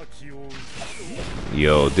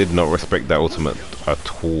 Yo, did not respect that ultimate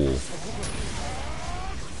at all.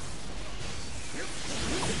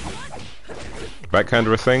 Backhand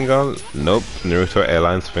Rasengan? Nope. Naruto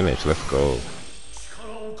Airlines finish. Let's go.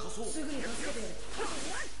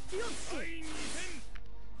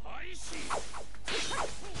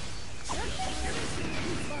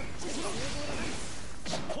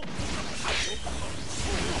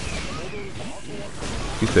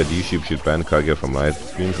 He said YouTube should ban Kage from live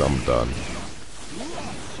streams. I'm done.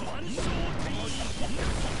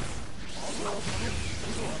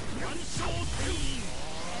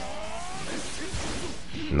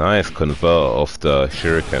 Nice convert off the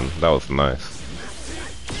shuriken. That was nice.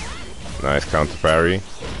 Nice counter parry.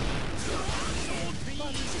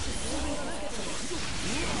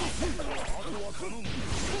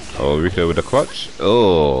 Oh, Rico with the clutch.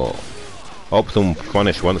 Oh, optimal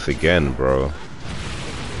punish once again, bro.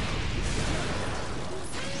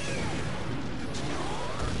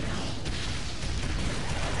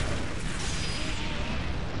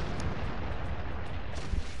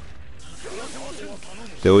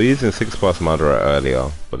 They were using 6-pass Madara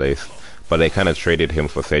earlier, but they kind of traded him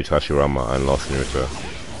for Sage Hashirama and lost Naruto.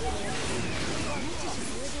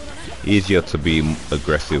 Easier to be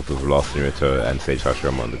aggressive with lost Naruto and Sage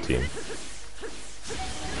Hashirama on the team.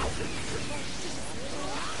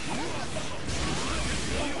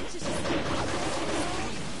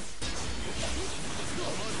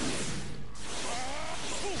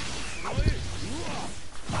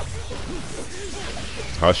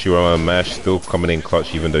 Hashirama mash still coming in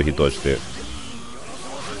clutch even though he dodged it.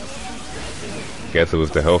 Gheza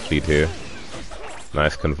with the health lead here.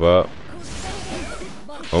 Nice convert.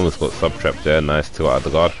 Almost got sub trapped there. Nice tilt out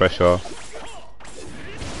the guard pressure.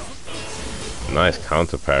 Nice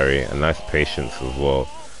counter parry and nice patience as well.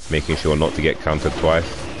 Making sure not to get countered twice.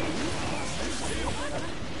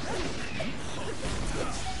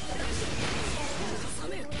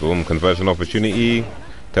 Boom, conversion opportunity.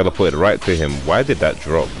 Teleported right to him. Why did that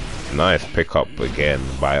drop? Nice pickup again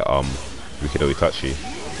by RikudoItachi.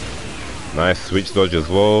 Nice switch dodge as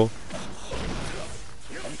well.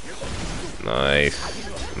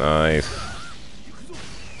 Nice. Nice.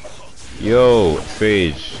 Yo,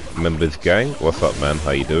 Sage members gang. What's up, man?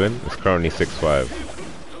 How you doing? It's currently 6-5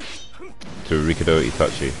 to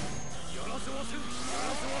RikudoItachi.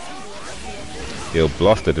 Yo,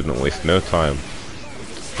 Blaster didn't waste no time.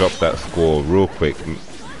 Drop that score real quick.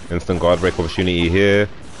 Instant guard break opportunity here.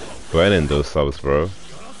 Burning those subs, bro.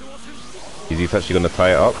 Is he actually gonna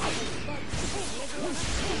tie it up?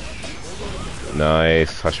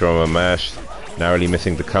 Nice. Hashirama mash. Narrowly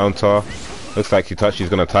missing the counter. Looks like Itachi's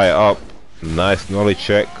gonna tie it up. Nice knowledge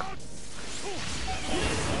check.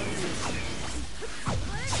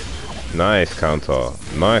 Nice counter.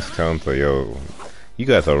 Nice counter, yo. You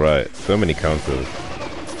guys are right. So many counters.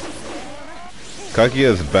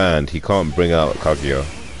 Kaguya's banned. He can't bring out Kaguya.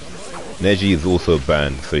 Neji is also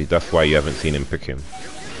banned, so that's why you haven't seen him pick him.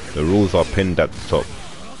 The rules are pinned at the top.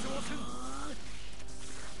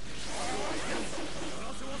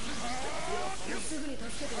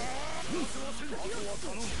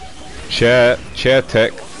 Chair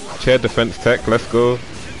tech, chair defense tech, let's go.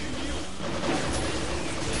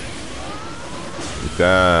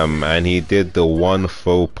 Damn, and he did the one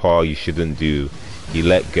faux pas you shouldn't do. He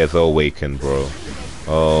let Gheza awaken, bro.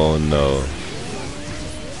 Oh no.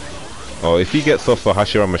 Oh, if he gets off a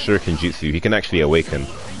Hashirama Shuriken Jutsu, he can actually awaken.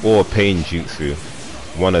 Or Pain Jutsu.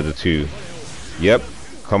 One of the two. Yep.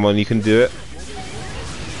 Come on, you can do it.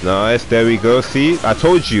 Nice, there we go. See? I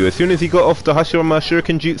told you, as soon as he got off the Hashirama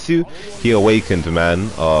Shuriken Jutsu, he awakened,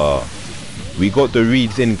 man. We got the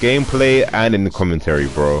reads in gameplay and in the commentary,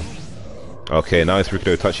 bro. Okay, now it's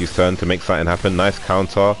RikudoItachi's turn to make something happen. Nice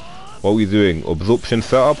counter. What are we doing? Absorption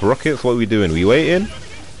setup? Rockets? What are we doing? We waiting?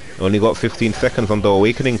 Only got 15 seconds on the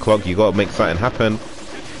awakening clock. You gotta make something happen.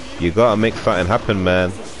 You gotta make something happen,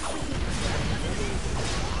 man.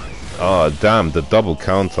 Oh, damn, the double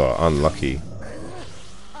counter. Unlucky.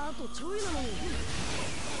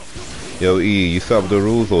 Yo, E, you set up the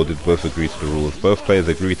rules or did both agree to the rules? Both players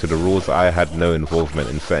agreed to the rules. I had no involvement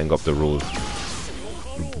in setting up the rules.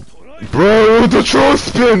 Bro, the troll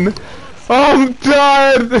spin! I'm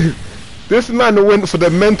dead! This man went for the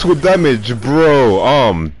mental damage, bro.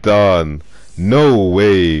 I'm done. No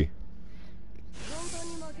way.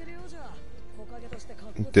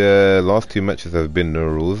 The last 2 matches have been no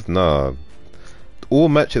rules. Nah. All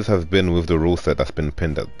matches have been with the rule set that's been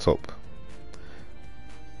pinned at the top.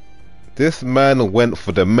 This man went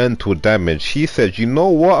for the mental damage. He said, you know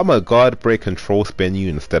what? I'm a guard break control spin you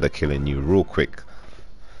instead of killing you real quick.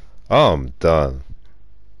 I'm done.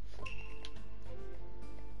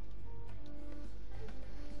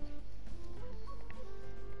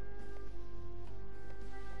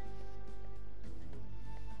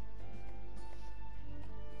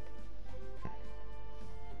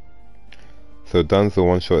 So Danzo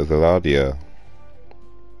one shot is allowed, yeah.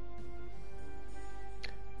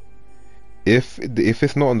 If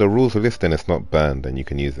it's not on the rules list, then it's not banned, then you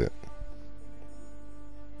can use it.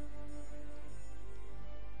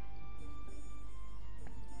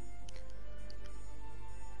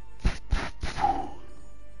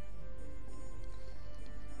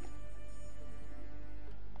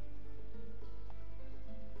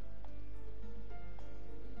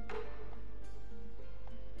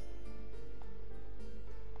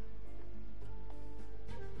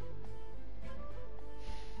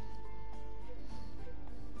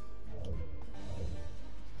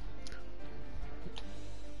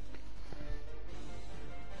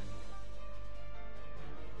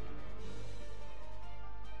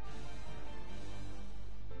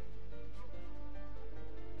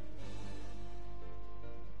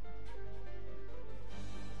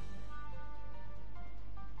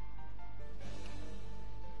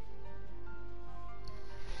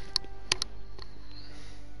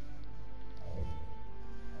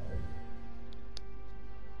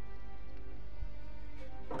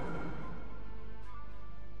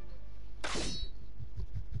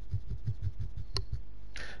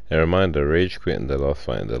 A reminder, Rage quit in the last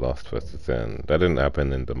fight in the last FT10. That didn't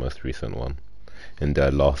happen in the most recent one. In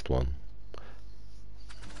the last one.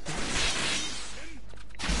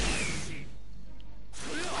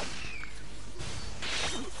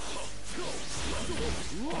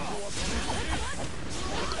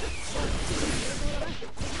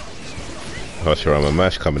 Hashirama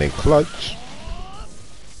Mash coming in clutch.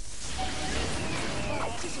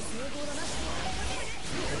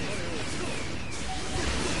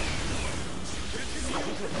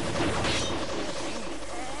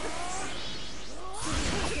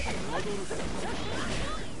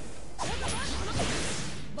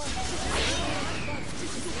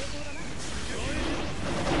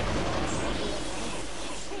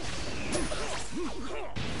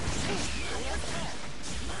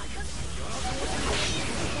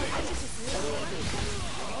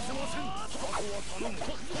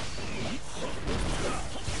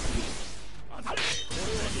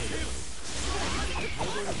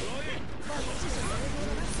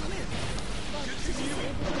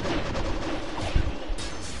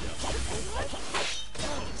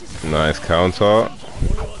 Nice counter.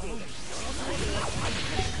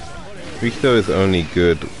 Rikudo is only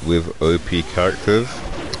good with OP characters.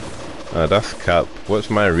 That's cap. Watch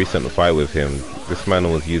my recent fight with him. This man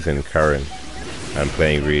was using Karen and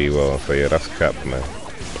playing really well. So yeah, that's cap, man.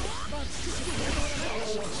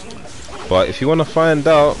 But if you want to find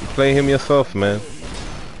out, play him yourself, man.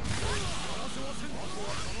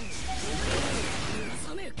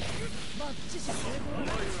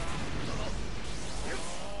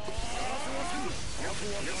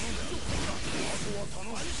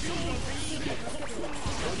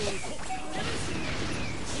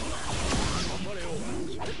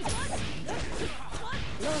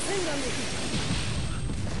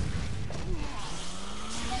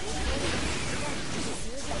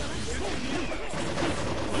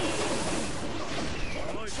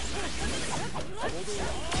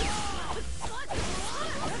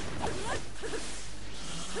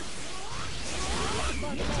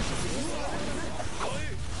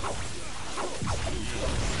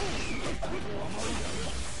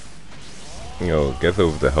 Yo, Gheza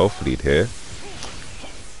with the health lead here.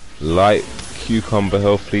 Light cucumber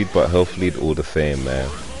health lead, but health lead all the same, man.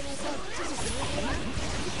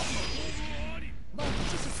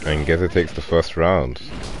 And Gheza takes the first round.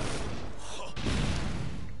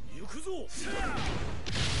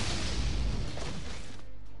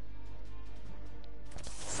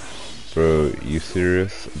 Bro, you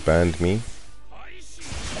serious? Banned me?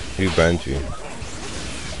 Who banned you?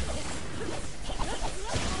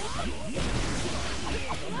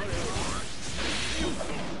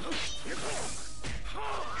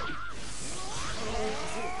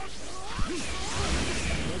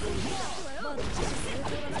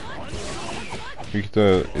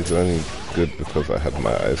 Rikudo is only good because I had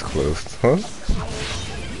my eyes closed, huh?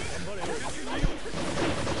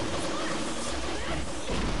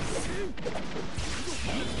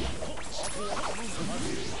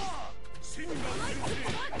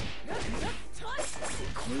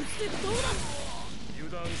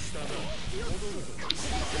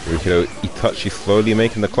 RikudoItachi slowly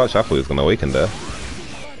making the clutch. I thought he was gonna awaken there.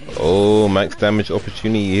 Oh, max damage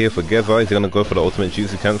opportunity here for Gheza. Is he gonna go for the ultimate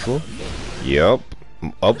jutsu cancel? Yep.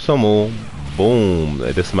 Up some more. Boom.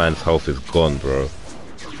 This man's health is gone, bro.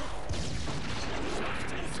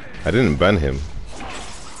 I didn't ban him.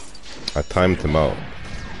 I timed him out.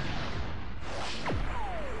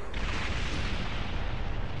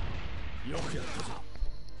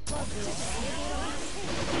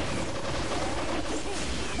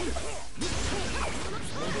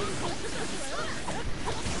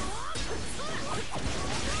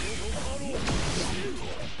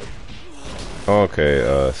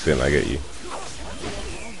 Okay, Sin, I get you.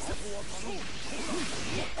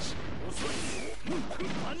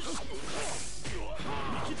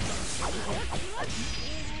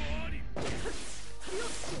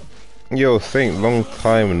 Yo, Saint, long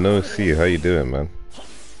time no see. How you doing, man?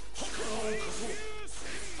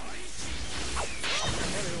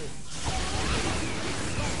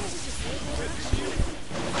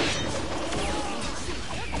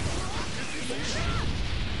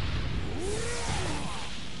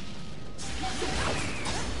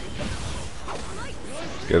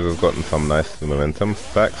 Geza's gotten some nice momentum.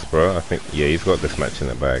 Facts, bro. I think, yeah, he's got this match in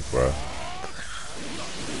the bag, bro.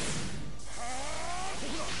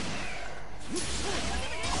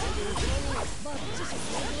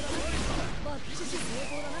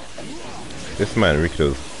 This man,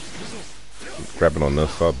 Rikudo's grabbing on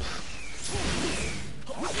those subs.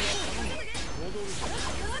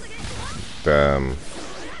 Damn.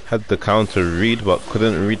 Had the counter read, but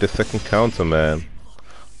couldn't read the second counter, man.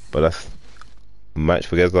 But that's match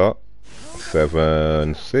for Gheza.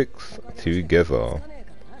 7-6 to Gheza.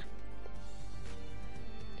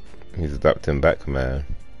 He's adapting back, man.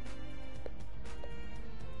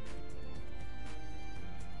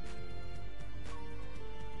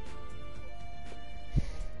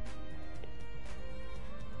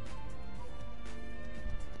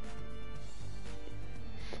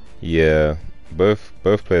 Yeah, both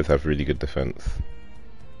players have really good defense.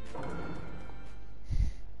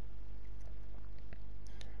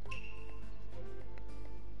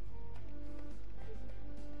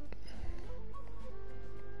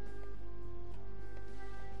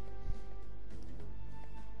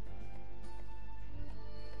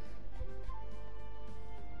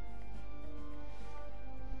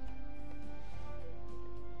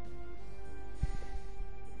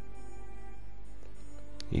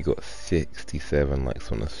 You got 67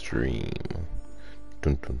 likes on the stream.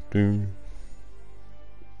 Dun, dun, dun.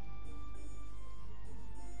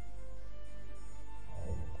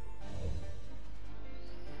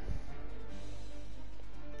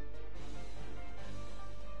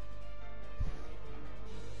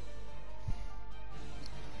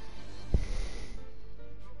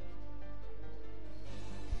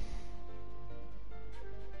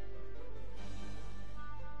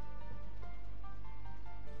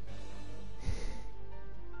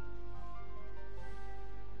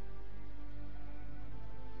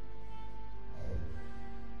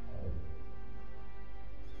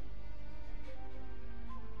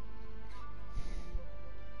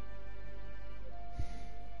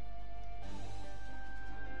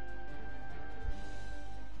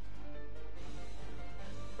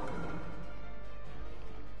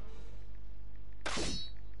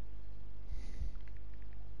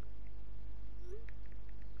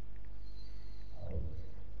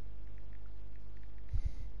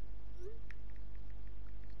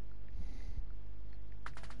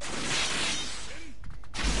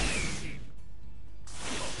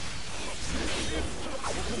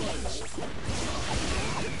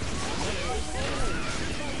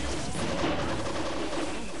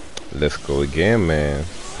 Let's go again, man.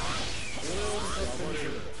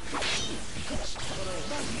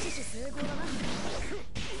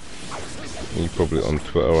 You probably on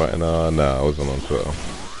Twitter right now? Nah, I wasn't on Twitter.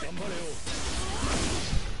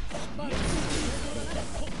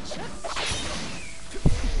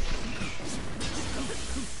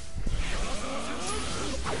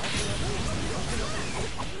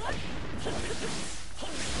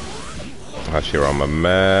 Hashirama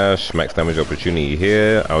mash, max damage opportunity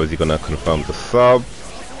here. How is he gonna confirm the sub?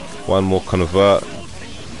 One more convert.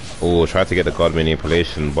 Oh, tried to get the guard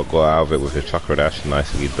manipulation, but got out of it with his chakra dash.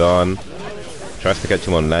 Nicely done. Tries to catch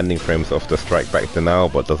him on landing frames off the strike back to now,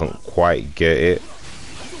 but doesn't quite get it.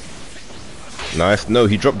 Nice. No,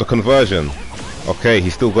 he dropped the conversion. Okay, he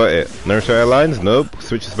still got it. Naruto Airlines? Nope.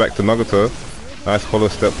 Switches back to Nagato. Nice hollow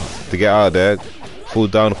step to get out of there. Full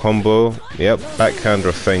down combo. Yep, backhand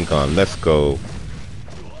Rasengan. Let's go.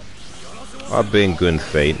 I've been good,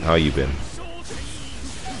 Saint. How you been?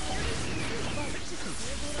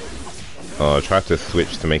 Tried to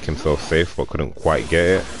switch to make himself safe, but couldn't quite get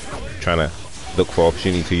it. Trying to look for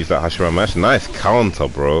opportunity to use that Hashirama mash. Nice counter,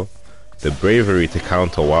 bro. The bravery to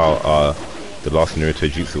counter while the last Naruto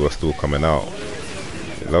Jutsu was still coming out.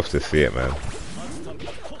 Love to see it, man.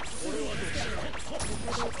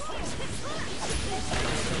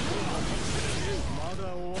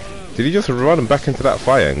 Did he just run back into that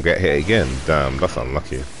fire and get hit again? Damn, that's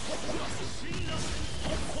unlucky.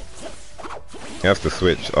 He has to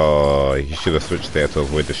switch. Oh, he should have switched there to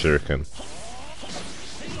avoid the shuriken.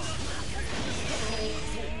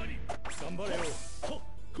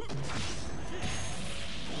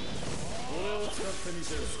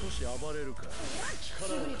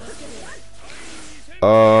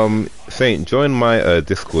 Saint, join my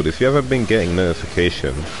Discord. If you haven't been getting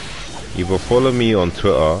notifications, either follow me on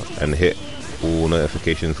Twitter and hit all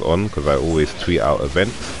notifications on, because I always tweet out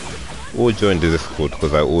events, or join the Discord,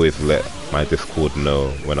 because I always let my Discord know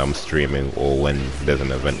when I'm streaming or when there's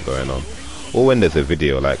an event going on, or when there's a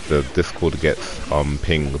video. Like the Discord gets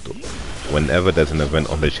pinged whenever there's an event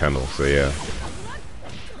on the channel. So yeah,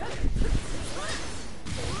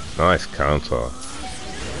 nice counter.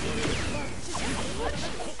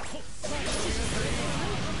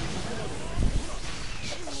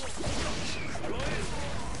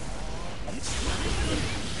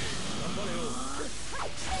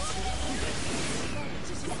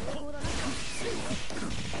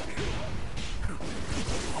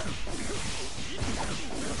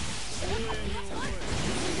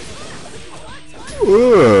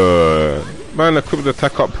 Man, equipped the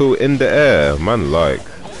attack uphill in the air. Man, like.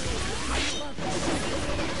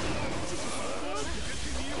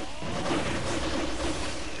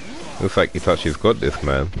 Looks like Itachi's got this,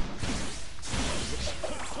 man.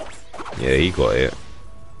 Yeah, he got it.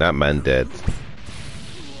 That man dead.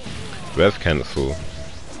 Rev cancel.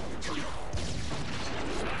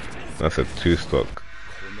 That's a 2-stock.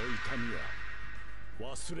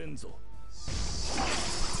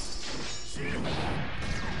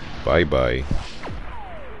 Bye bye.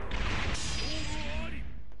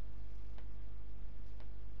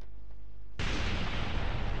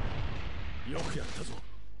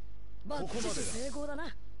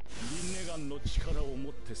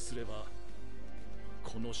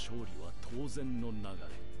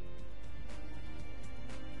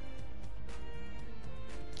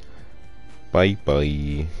 Bye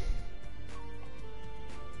bye.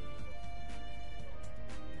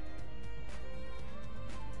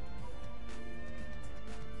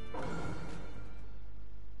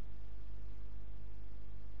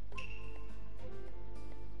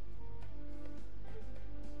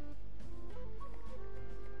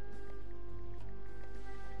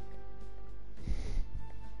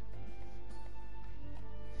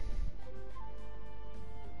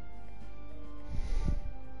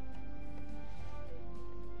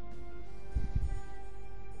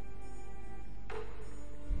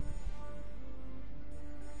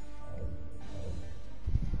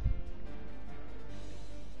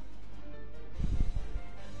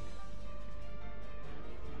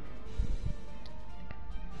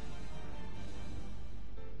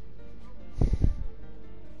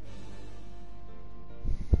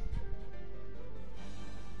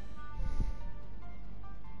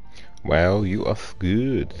 Wow, you are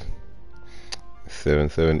good.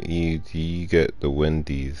 77E, do you get the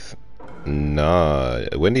Wendy's? Nah,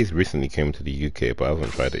 Wendy's recently came to the UK, but I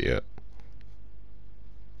haven't tried it yet.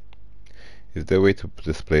 Is there a way to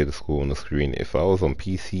display the score on the screen? If I was on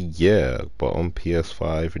PC, yeah, but on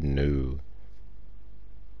PS5, no.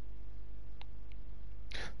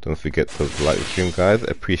 Don't forget to like the stream, guys.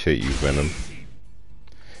 Appreciate you, Venom.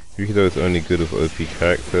 Rikido is only good with OP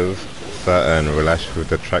characters. Saturn, relax with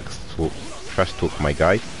the trash talk, my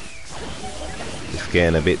guy. It's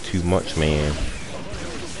getting a bit too much, man.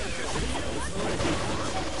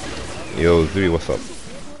 Yo, Zuri, what's up?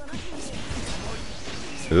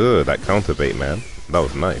 Ugh, that counter bait, man. That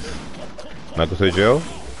was nice. Nagoto Jail?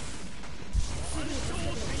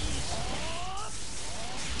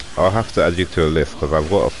 I'll have to add you to a list, because I've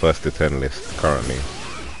got a first to 10 list currently.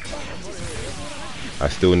 I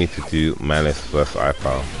still need to do Malice vs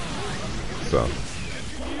iPower. So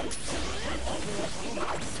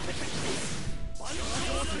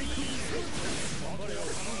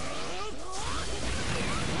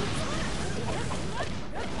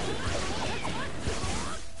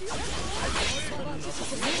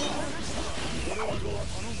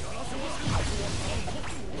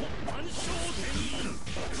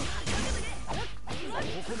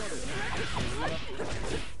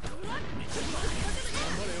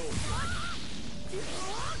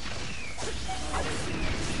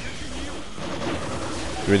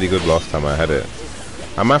really good last time I had it.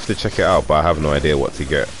 I might have to check it out, but I have no idea what to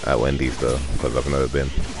get at Wendy's though, because I've never been.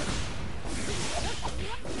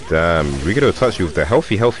 Damn, RikudoItachi with the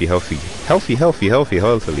healthy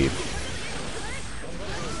lead.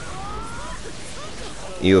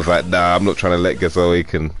 He was like, nah, I'm not trying to let Gheza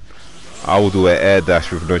awaken. I will do an air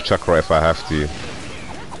dash with no chakra if I have to.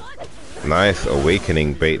 Nice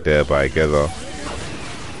awakening bait there by Gheza.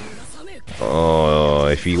 Oh,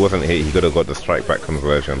 if he wasn't hit, he could have got the strike back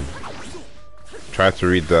conversion. Tried to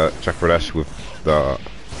read the chakra dash with the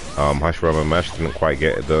Hashirama mash, didn't quite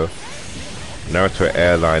get it though. Naruto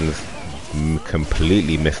Airlines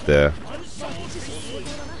completely missed there.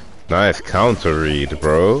 Nice counter read,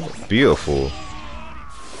 bro. Beautiful.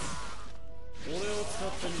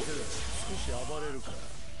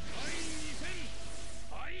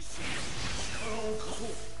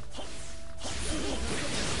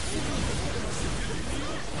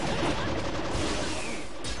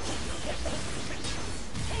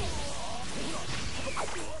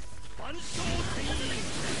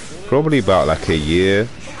 Probably about like a year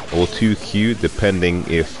or 2Q, depending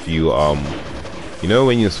if you you know,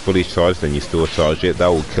 when it's fully charged and you still charge it, that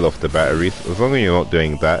will kill off the batteries. As long as you're not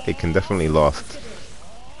doing that, it can definitely last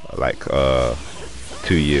like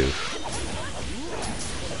 2 years.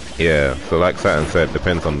 Yeah, so like Saturn said,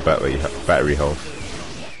 depends on battery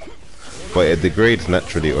health, but it degrades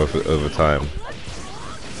naturally over time.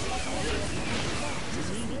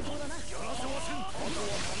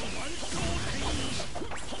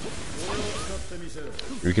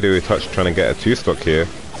 RikudoItachi trying to get a 2-stock here.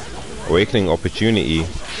 Awakening opportunity.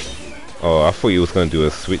 Oh, I thought he was going to do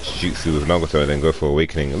a switch jutsu with Nagato and then go for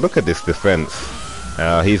Awakening. Look at this defense.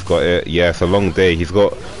 He's got it. Yeah, it's a long day. He's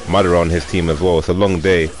got Madara on his team as well. It's a long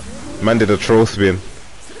day. Man did a troll spin.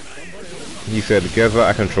 He said, Gheza,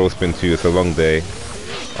 I can troll spin too. It's a long day.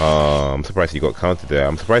 I'm surprised he got counted there.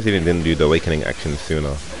 I'm surprised he didn't do the Awakening action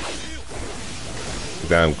sooner.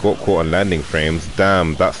 Damn, got caught on landing frames.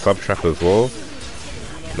 Damn, that sub trap as well.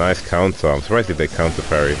 Nice counter. I'm surprised if they counter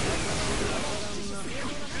parry.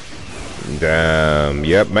 Damn.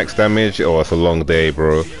 Yep, max damage. Oh, it's a long day,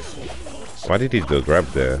 bro. Why did he do a grab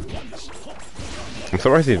there? I'm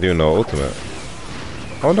surprised he didn't do no ultimate.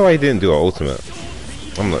 I wonder why he didn't do an ultimate.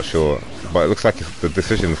 I'm not sure. But it looks like the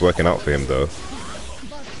decision's working out for him, though.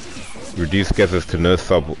 Reduce Geza's to no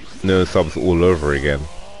subs all over again.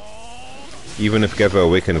 Even if Gheza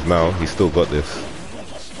awakens now, he's still got this.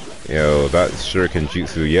 Yo, that Shuriken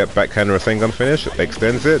Jutsu, yep, backhand Rasengan finish,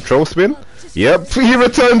 extends it, troll spin, yep, he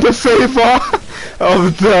returned the favor.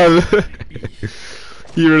 I'm done.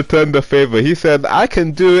 He returned the favor. He said, I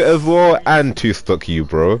can do it as well and 2-stock you,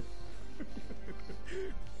 bro.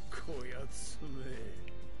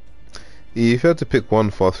 If you had to pick one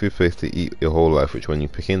fast food place to eat your whole life, which one you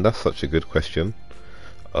picking? That's such a good question.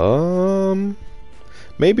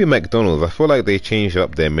 Maybe McDonald's. I feel like they changed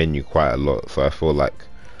up their menu quite a lot, so I feel like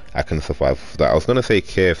I can survive for that. I was gonna say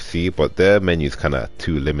KFC, but their menu's kinda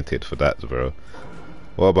too limited for that, bro.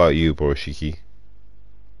 What about you, bro, Shiki?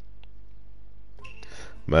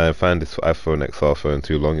 Man, find this iPhone XR phone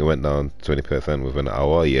too long. It went down 20% within an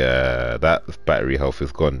hour. Yeah, that battery health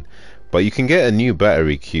is gone. But you can get a new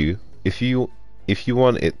battery queue. If you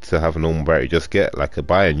want it to have a normal battery, just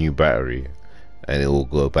buy a new battery, and it will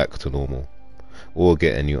go back to normal. Or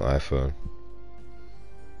get a new iPhone.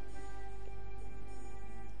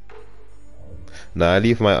 Nah, I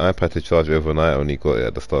leave my iPad to charge overnight. Only got it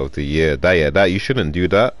at the start of the year. That you shouldn't do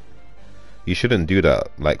that. You shouldn't do that.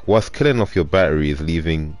 Like, what's killing off your battery is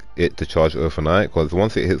leaving it to charge overnight. Because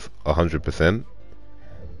once it hits 100%,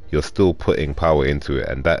 you're still putting power into it,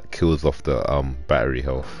 and that kills off the battery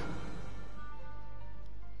health.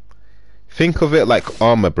 Think of it like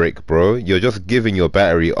armor break, bro. You're just giving your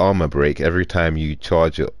battery armor break every time you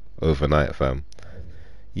charge it overnight, fam.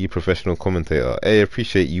 You professional commentator. Hey,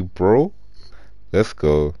 appreciate you, bro. Let's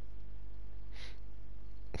go.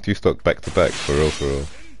 2-stock back to back, for real.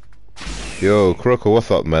 Yo, Kuroko, what's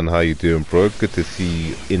up, man? How you doing, bro? Good to see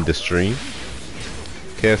you in the stream.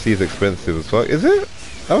 KFC is expensive as fuck. Is it?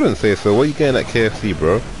 I wouldn't say so. What are you getting at KFC,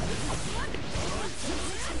 bro?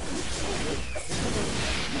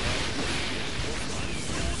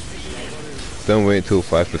 Don't wait till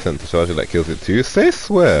 5% to charge it, that kills it too. Say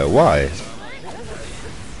swear, why?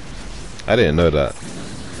 I didn't know that.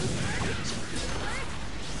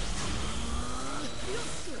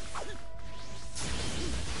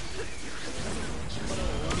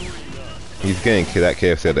 He's getting that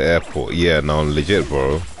KFC at the airport. Yeah, no, legit,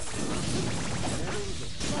 bro.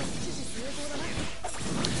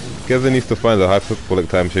 Gheza needs to find a hyperbolic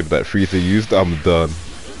time shape that Frieza used. I'm done.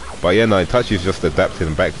 But yeah, no, Itachi's just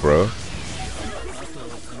adapting back, bro.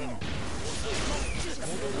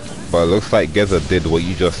 But it looks like Gheza did what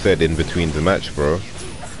you just said in between the match, bro.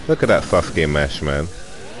 Look at that Sasuke mash, man.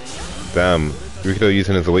 Damn, Rikudo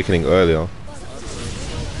using his awakening earlier.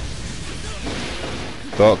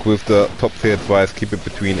 Dark with the top tier advice, keep it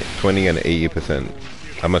between 20 and 80%.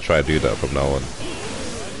 I'ma try to do that from now on.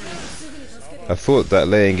 I thought that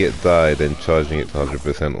letting it die then charging it to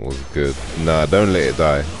 100% was good. Nah, don't let it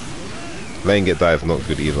die. Letting it die is not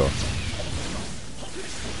good either.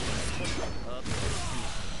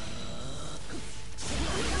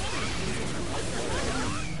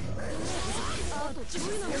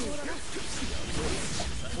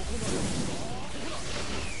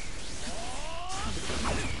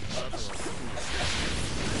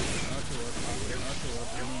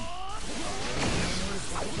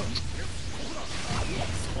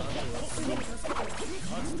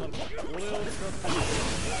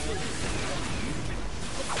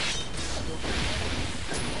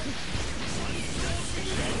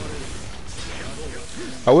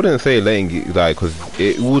 I wouldn't say letting it die, because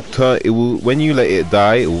it will turn. It will, when you let it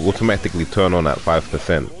die, it will automatically turn on at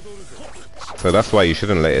 5%. So that's why you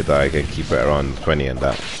shouldn't let it die and keep it around 20 and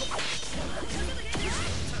that.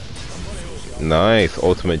 Nice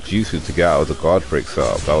ultimate jutsu to get out of the guard break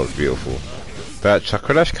setup. That was beautiful. That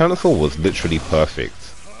chakra dash cancel was literally perfect.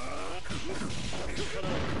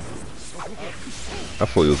 I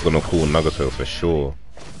thought he was gonna call Nagato for sure.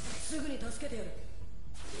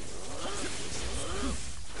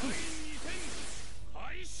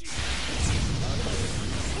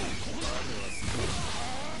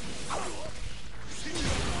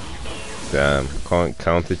 Damn, can't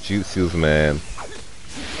counter jutsus, man.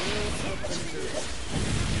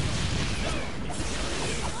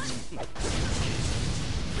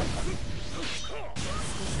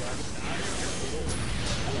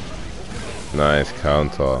 Nice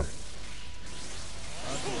counter.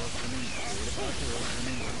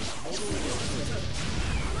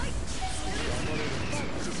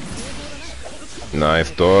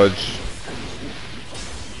 Nice dodge.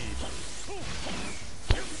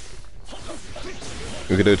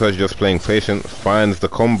 RikudoItachi just playing patient, finds the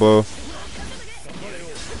combo.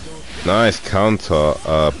 Nice counter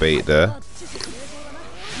bait there.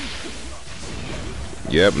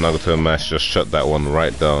 Yep, Nagato Mash just shut that one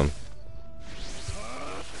right down.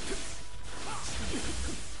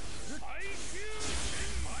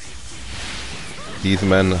 These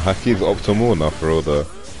men, Haki's optimal enough for all the...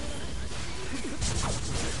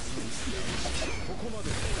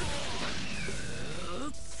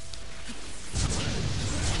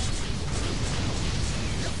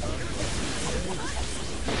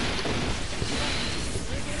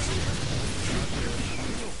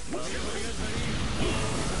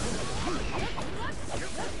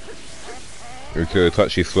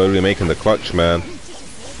 RikudoItachi slowly making the clutch, man.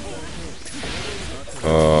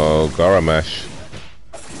 Oh, Gara Mash.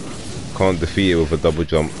 Can't defeat it with a double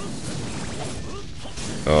jump.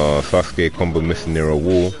 Sasuke combo missing near a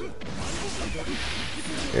wall.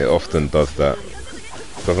 It often does that.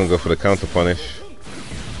 Doesn't go for the counter punish.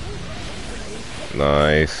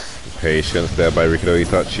 Nice. Patience there by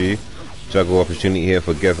RikudoItachi. Juggle opportunity here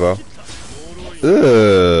for Gheza.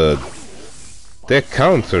 Ugh. Their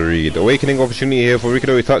counter read. Awakening opportunity here for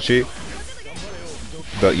RikudoItachi.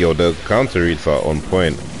 The counter reads are on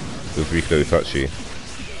point with RikudoItachi.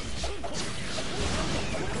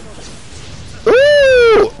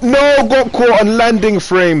 No, got caught on landing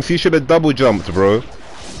frames. He should have double jumped, bro.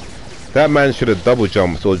 That man should have double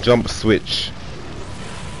jumped or jump switch.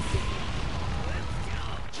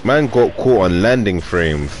 Man got caught on landing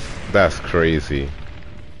frames. That's crazy.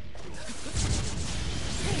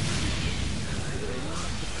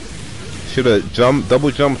 Should have double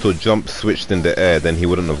jumped or jump switched in the air, then he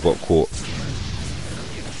wouldn't have got caught.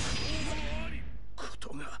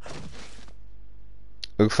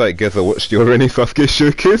 Looks like Gheza watched your Reni Sasuke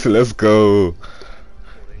showcase. Let's go.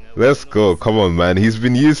 Let's go. Come on, man. He's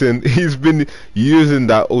been using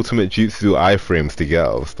that ultimate jutsu iframes to get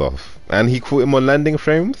out of stuff. And he caught him on landing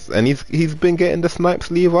frames, and he's been getting the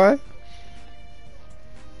snipes, Levi.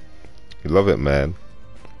 You love it, man.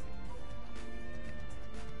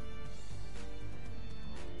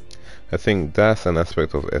 I think that's an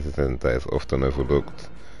aspect of FT10 that is often overlooked.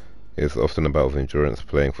 It's often about endurance,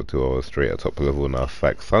 playing for 2 hours straight at top level. Now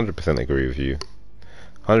facts, 100% agree with you.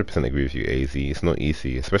 100% agree with you, AZ. It's not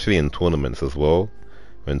easy, especially in tournaments as well.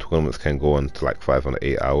 When tournaments can go on to like 5 or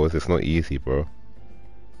 8 hours, it's not easy, bro.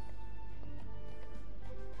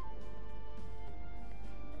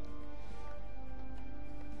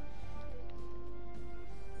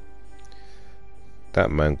 That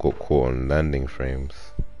man got caught on landing frames.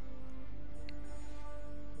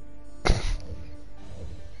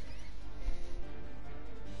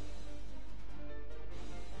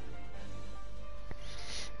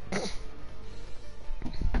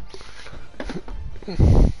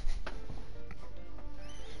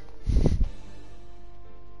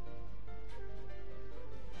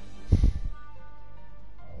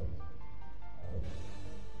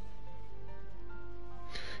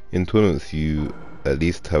 In tournaments, you at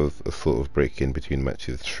least have a sort of break in between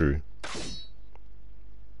matches. True.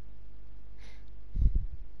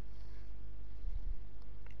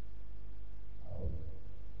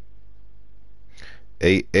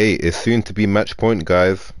 AA is soon to be match point,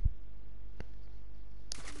 guys.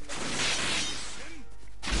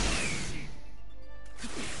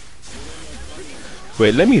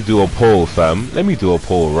 Wait, let me do a poll, fam. Let me do a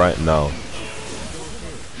poll right now.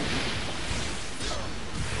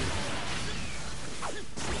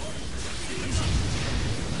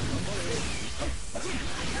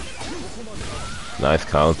 Nice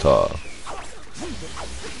counter.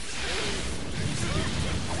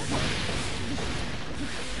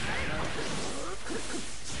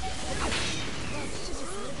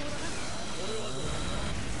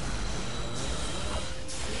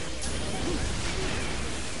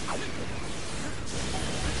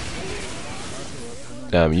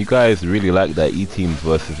 Damn, you guys really like that E-Teams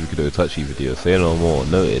versus RikudoItachi video. Say no more.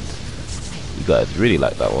 Noted. You guys really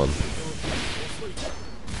like that one.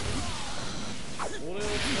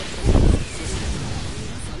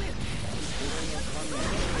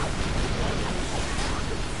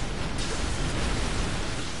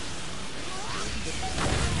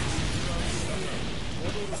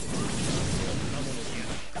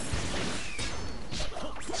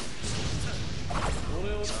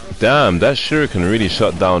 Damn, that shuriken really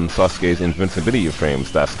shut down Sasuke's invincibility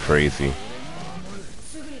frames. That's crazy.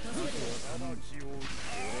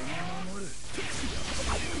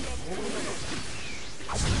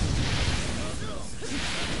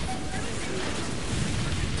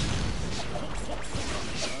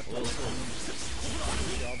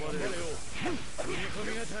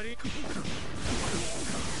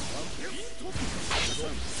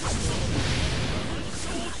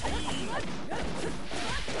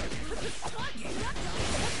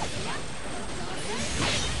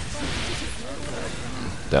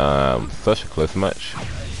 Damn, such a close match.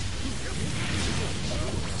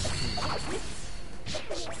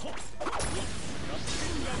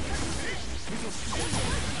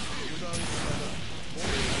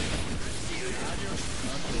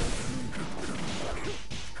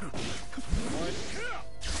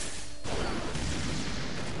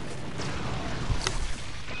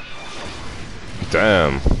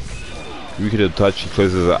 Damn. RikudoItachi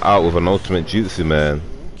closes it out with an ultimate jutsu, man.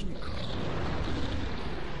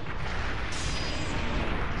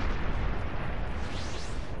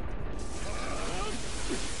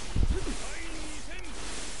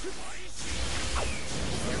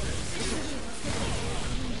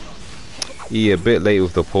 Yeah, a bit late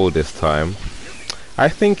with the poll this time. I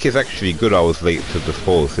think it's actually good I was late to the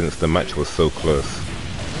poll since the match was so close.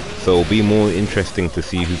 So it'll be more interesting to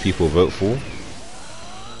see who people vote for.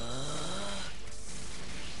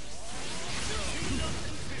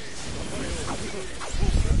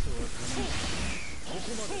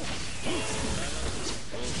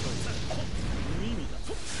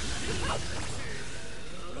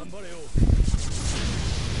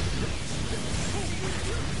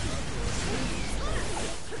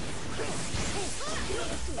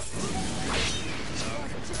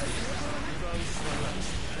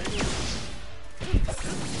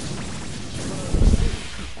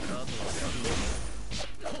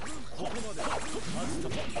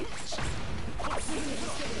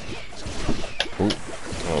 Ooh,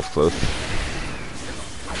 that was close.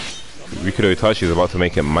 RikudoItachi is about to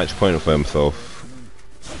make a match point for himself.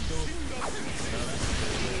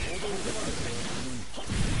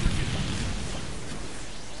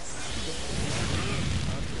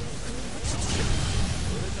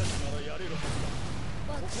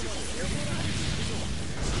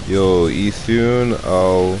 Yo, soon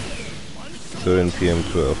I'll 7 PM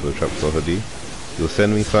Twitter for the Trapstar hoodie. You'll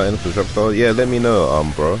send me something for the Trapstar? Yeah, let me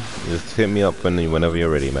know, bro. Just hit me up whenever you're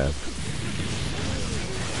ready, man.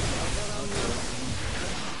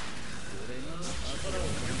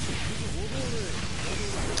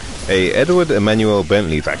 Hey, Edward Emmanuel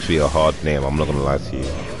Bentley is actually a hard name, I'm not gonna lie to you.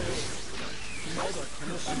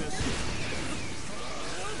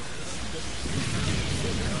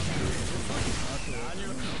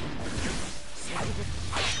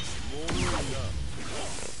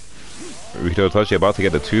 RikudoItachi about to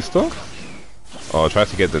get the 2-star? Oh, try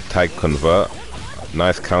to get the tag convert.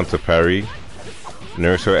 Nice counter parry.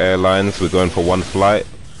 Naruto Airlines, we're going for one flight.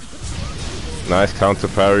 Nice counter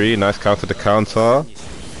parry, nice counter to counter.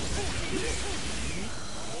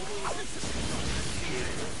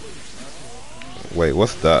 Wait,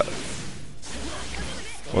 what's that?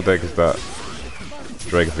 What the heck is that?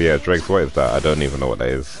 Dregs, yeah, Dregs, what is that? I don't even know what that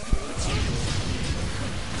is.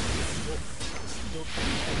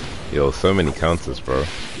 Yo, so many counters, bro.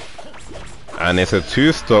 And it's a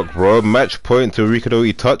 2-stock, bro. Match point to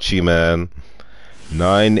RikudoItachi, man.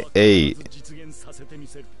 9-8.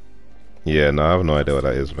 Yeah, no, I have no idea what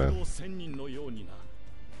that is, man.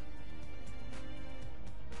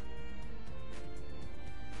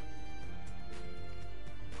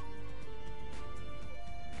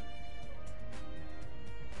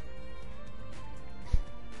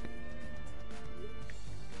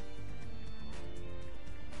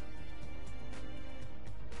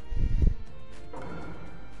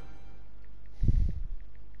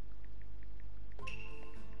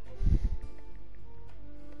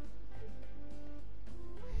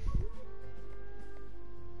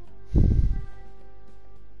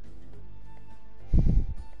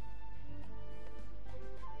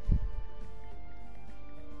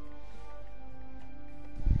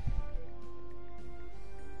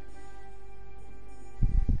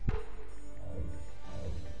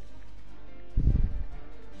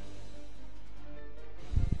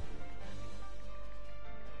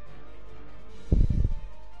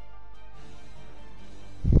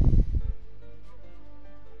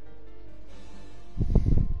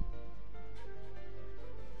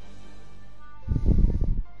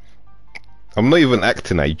 I'm not even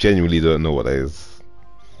acting, I genuinely don't know what that is.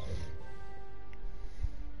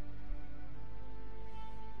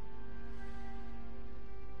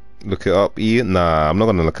 Look it up, E? Nah, I'm not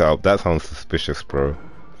gonna look it up. That sounds suspicious, bro.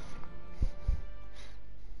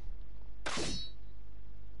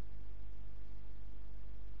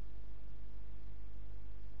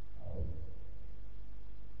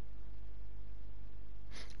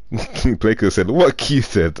 Playco said, what Q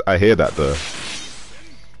said? I hear that though.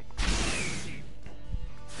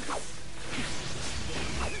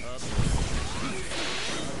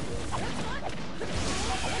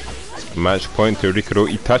 Match point to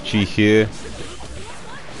RikudoItachi here.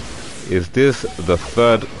 Is this the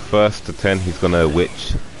third first to 10 he's gonna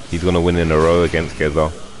win in a row against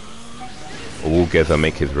Gheza? Or will Gheza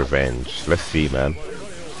make his revenge? Let's see, man.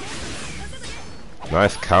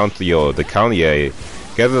 Nice counter, yo. The counter, yeah.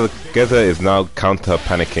 Gheza is now counter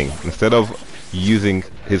panicking. Instead of using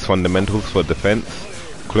his fundamentals for defense,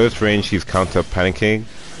 close range he's counter panicking.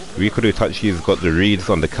 RikudoItachi's got the reads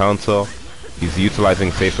on the counter. He's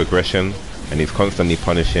utilizing safe aggression, and he's constantly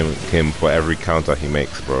punishing him for every counter he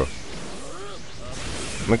makes, bro.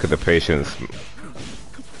 Look at the patience.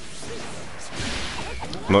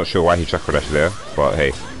 Not sure why he chakra dashed there, but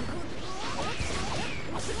hey.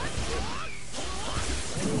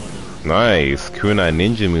 Nice. Kunai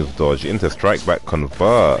ninja move dodge into strike back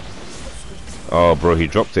convert. Oh, bro, he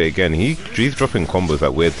dropped it again. He's dropping combos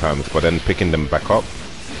at weird times, but then picking them back up.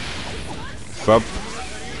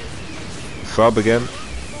 Sub again?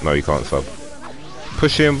 No, you can't sub.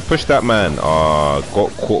 Push him, push that man. Ah,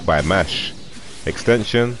 got caught by mash.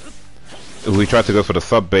 Extension. We tried to go for the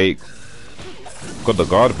sub bait. Got the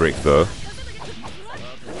guard break though.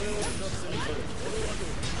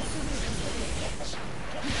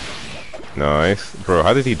 Nice. Bro,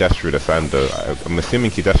 how did he dash through the sand though? I'm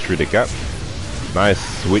assuming he dashed through the gap.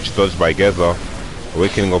 Nice switch dodge by Gheza.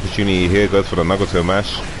 Awakening opportunity here, goes for the Nagato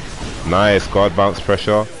mash. Nice guard bounce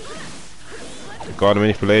pressure. Guard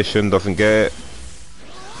manipulation, doesn't get it.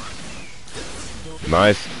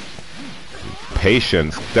 Nice.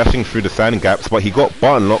 Patience, dashing through the sand gaps, but he got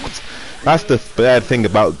button locked. That's the bad thing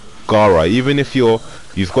about Gara. Even if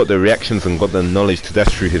you've got the reactions and got the knowledge to dash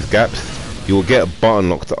through his gaps, you'll get button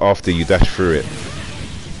locked after you dash through it.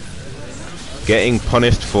 Getting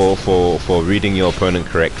punished for reading your opponent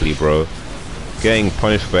correctly, bro. Getting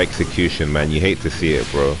punished for execution, man. You hate to see it,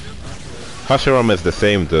 bro. Hashirama is the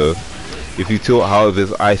same though. If you tilt out of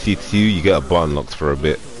his IC2, you get a button locked for a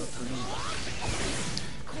bit.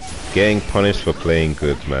 Getting punished for playing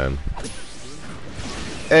good, man.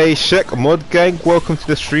 Hey, Shek Mod Gang, welcome to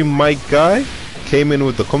the stream, my guy. Came in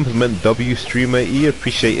with the compliment W streamer E,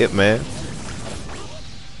 appreciate it, man.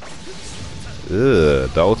 Ugh,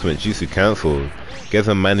 the ultimate jutsu cancelled.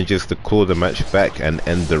 Gheza manages to claw the match back and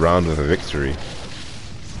end the round with a victory.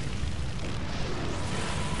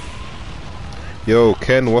 Yo,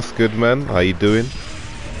 Ken, what's good, man? How you doing?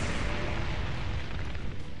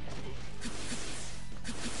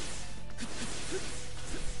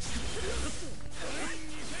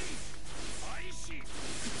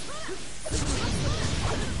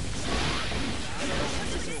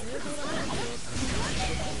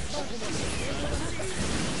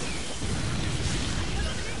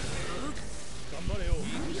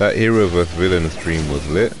 That hero vs villain stream was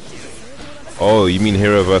lit. Oh, you mean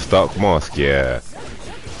hero vs Dark Mask? Yeah.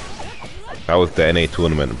 That was the NA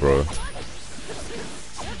tournament, bro.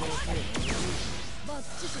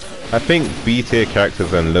 I think B tier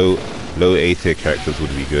characters and low A tier characters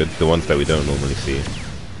would be good. The ones that we don't normally see.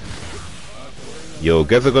 Yo,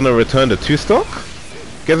 Gheza gonna return the 2-stock?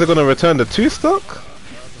 Gheza gonna return the 2-stock?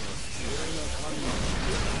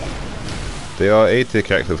 They are A tier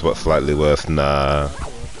characters but slightly worse. Nah.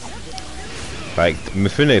 Like,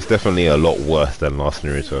 Mifune is definitely a lot worse than Last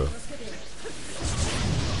Naruto.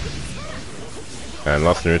 And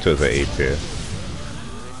Last Naruto is at A tier.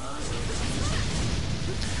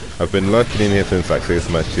 I've been lurking in here since like 6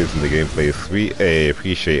 matches and the gameplay is sweet. Hey,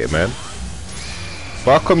 appreciate it, man.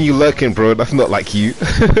 But how come you lurking, bro? That's not like you.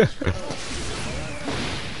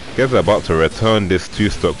 Guys are about to return this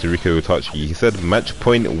 2-stock to RikudoItachi. He said match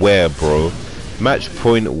point where, bro? Match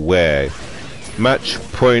point where? Match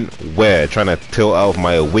point where? Trying to tilt out of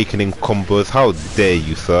my awakening combos. How dare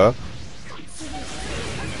you, sir?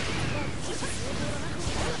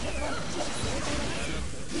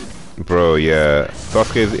 Bro, yeah.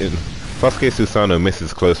 Sasuke Susanoo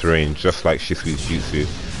misses close range, just like Shisui's jutsu.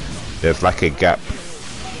 There's like a gap.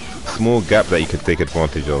 Small gap that you can take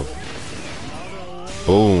advantage of.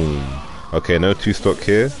 Boom. Okay, no 2-stock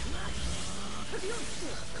here.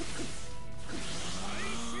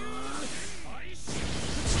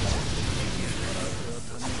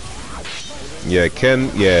 Yeah, Ken,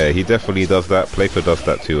 yeah, he definitely does that. Playful does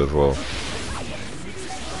that too as well.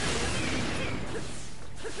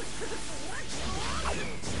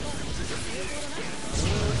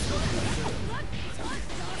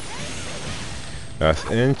 That's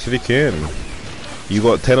intriguing. You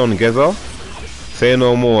got 10 on Gheza? Say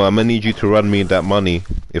no more, I'm gonna need you to run me that money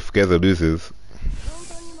if Gheza loses.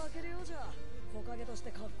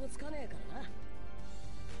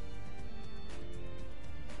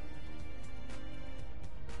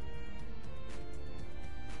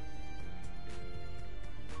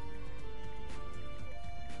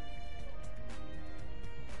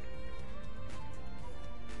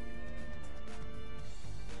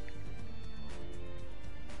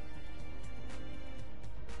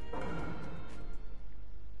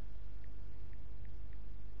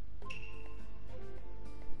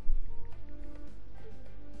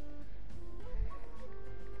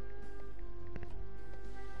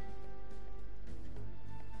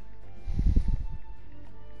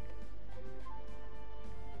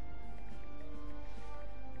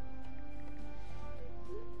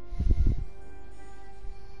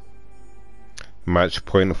 Match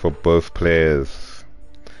point for both players.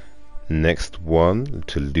 Next one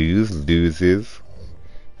to lose loses.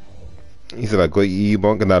 He said, I got you,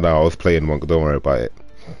 Monk. No, I was playing Monk. Don't worry about it.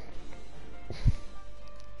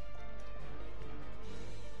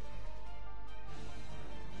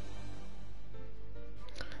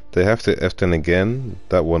 They have to F10 again.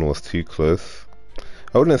 That one was too close.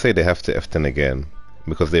 I wouldn't say they have to F10 again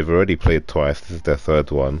because they've already played twice. This is their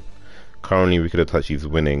third one. Currently, RikudoItachi is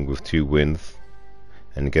winning with 2 wins.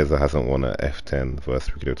 And Gheza hasn't won at F10 versus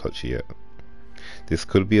RikudoItachi yet. This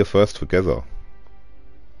could be a first for Gheza.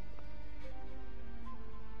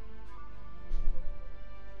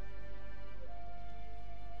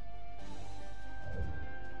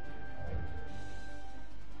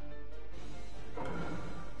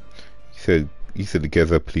 He said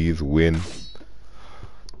Gheza, please win.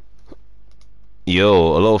 Yo,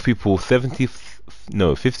 a lot of people,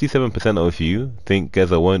 57% of you think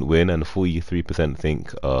Gheza won't win, and 43%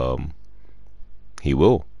 think he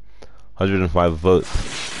will. 105 votes.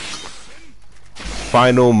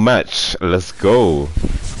 Final match. Let's go.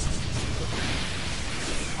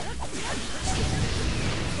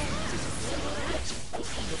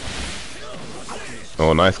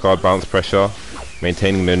 Oh, nice guard bounce pressure.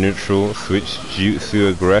 Maintaining the neutral. Switch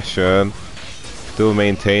jutsu aggression. Still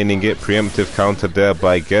maintaining it. Preemptive counter there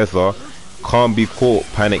by Gheza. Can't be caught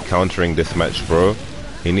panic countering this match, bro.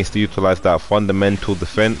 He needs to utilize that fundamental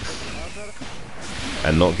defense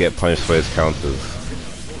and not get punished for his counters.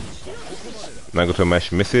 Nagato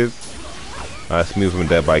Mesh misses. Nice movement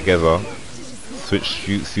there by Gheza. Switch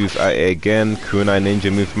jutsus at it again. Kunai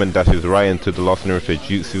ninja movement dashes right into the last Naruto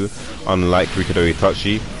jutsu, unlike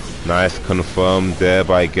RikudoItachi. Nice confirmed there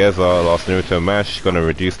by Gheza. Last Naruto mash gonna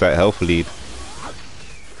reduce that health lead.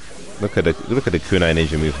 Look at the Kunai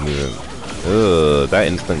ninja movement. Ugh, that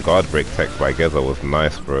instant guard break tech by Gheza was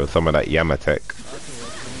nice, bro. Some of that Yama tech.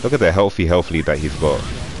 Look at the healthy health lead that he's got.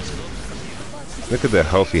 Look at the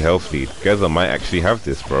healthy health lead. Gheza might actually have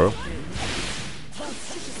this, bro.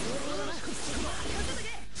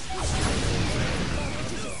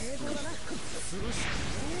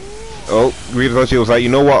 Oh, RikudoItachi was like, you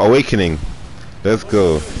know what? Awakening. Let's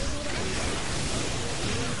go.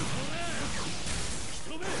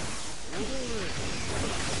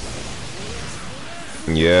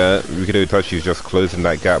 Yeah, RikudoItachi is just closing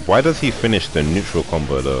that gap. Why does he finish the neutral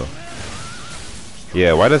combo though?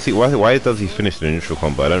 Yeah, why does he finish the neutral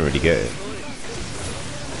combo? I don't really get it.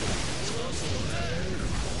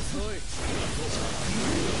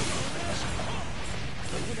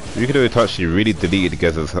 RikudoItachi really deleted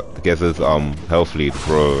Geza's health lead,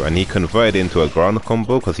 bro, and he converted it into a ground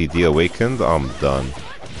combo because he de-awakened. I'm done.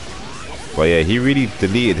 But yeah, he really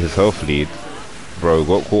deleted his health lead, bro.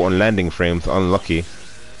 Got caught on landing frames, unlucky.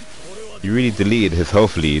 He really deleted his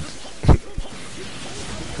health lead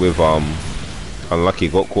with unlucky.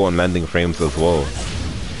 Got caught on landing frames as well.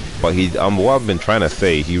 But he what I've been trying to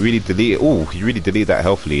say, he really deleted that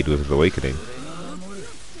health lead with his awakening.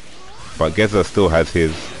 But Gheza still has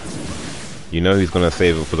his. You know he's gonna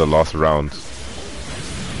save it for the last round.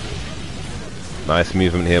 Nice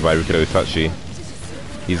movement here by RikudoItachi.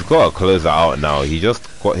 He's got to close it out now. He just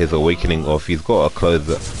got his awakening off. He's got to close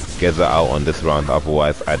Gheza out on this round.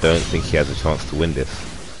 Otherwise, I don't think he has a chance to win this.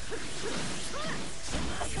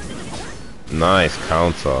 Nice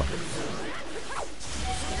counter.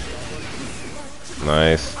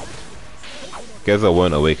 Nice. Gheza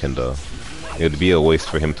won't awaken though. It would be a waste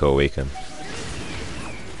for him to awaken.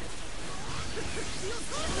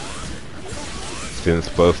 since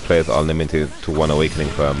both players are limited to 1 awakening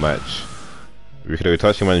per match.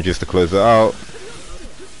 RikudoItachi manages to close it out.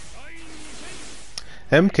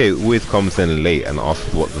 MK always comes in late and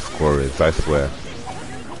asks what the score is, I swear.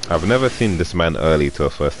 I've never seen this man early to a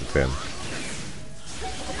first to 10.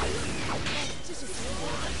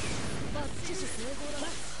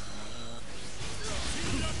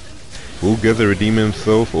 Will Gheza redeem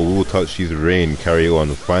himself, or will Itachi's reign carry on?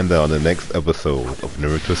 Find out on the next episode of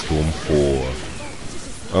Naruto Storm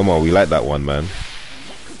 4. Omar, we like that one, man.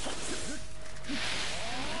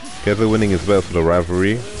 Gheza winning is better for the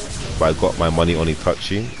rivalry, but I got my money on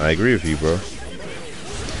Itachi. I agree with you, bro.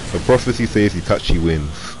 The prophecy says Itachi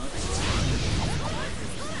wins.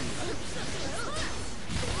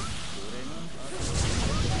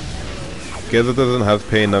 Gheza doesn't have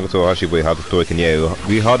pain Nagato or Hashi, but he has to awaken. Yeah, it will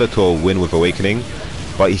be harder to win with awakening,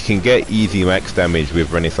 but he can get easy max damage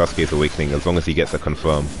with Ren Sasuke's awakening as long as he gets a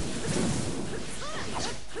confirm.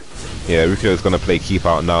 Yeah, Rikudo is gonna play keep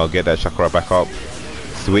out now, get that chakra back up,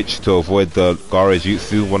 switch to avoid the Gaara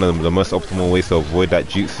jutsu, one of the most optimal ways to avoid that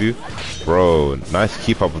jutsu. Bro, nice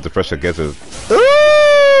keep up with the pressure Gheza.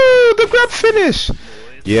 Ooh, the grab finish!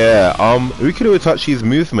 Yeah, RikudoItachi's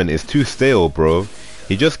movement is too stale, bro.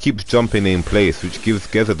 He just keeps jumping in place, which gives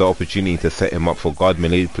Gheza the opportunity to set him up for guard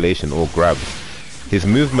manipulation or grabs. His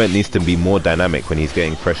movement needs to be more dynamic when he's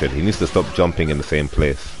getting pressured. He needs to stop jumping in the same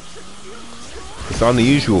place. It's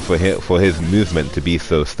unusual for his movement to be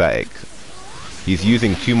so static. He's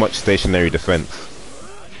using too much stationary defense.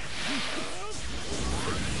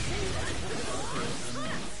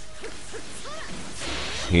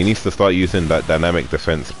 He needs to start using that dynamic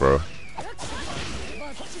defense, bro.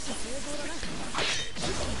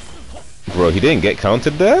 Bro, he didn't get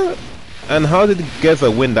counted there? And how did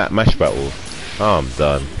Gheza win that match battle? Oh, I'm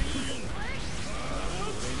done.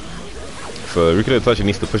 So RikudoItachi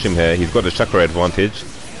needs to push him here. He's got the chakra advantage.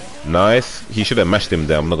 Nice. He should have mashed him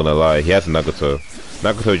there, I'm not gonna lie. He has Nagato.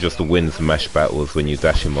 Nagato just wins mash battles when you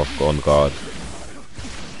dash him off on guard.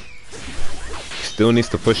 Still needs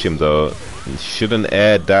to push him though. You shouldn't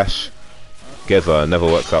air dash Gheza, it never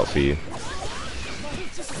works out for you.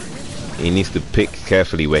 He needs to pick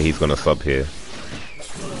carefully where he's gonna sub here.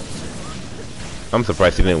 I'm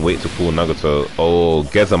surprised he didn't wait to pull Nagato. Oh,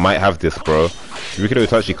 Gheza might have this, bro.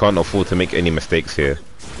 RikudoItachi can't afford to make any mistakes here.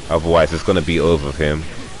 Otherwise, it's gonna be over for him.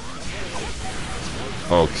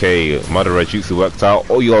 Okay, Madara Jutsu worked out.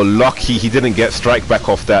 Oh, you're lucky he didn't get strike back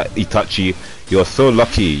off that, Itachi. You're so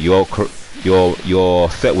lucky. Your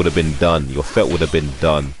set would have been done. Your set would have been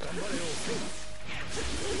done.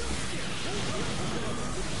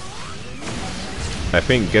 I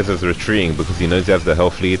think Geza's retreating because he knows he has the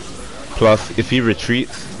health lead. Plus, if he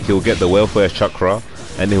retreats, he'll get the welfare chakra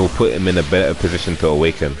and he'll put him in a better position to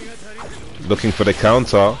awaken. Looking for the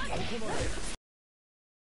counter.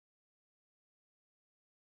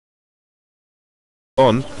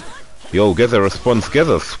 On. Yo, Gheza responds.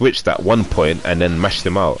 Gheza switched at one point and then mashed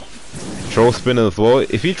him out. Troll spin as well.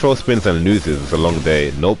 If he troll spins and loses, it's a long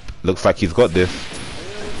day. Nope. Looks like he's got this.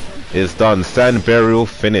 It's done. Sand burial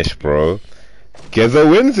finish, bro. Gheza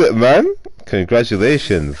wins it, man.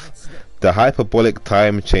 Congratulations. The hyperbolic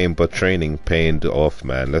time chamber training paid off,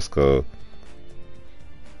 man. Let's go.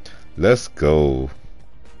 Let's go.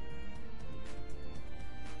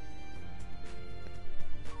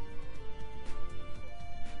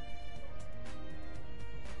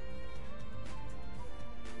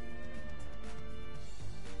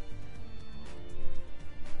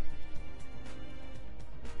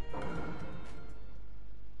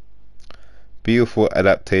 Beautiful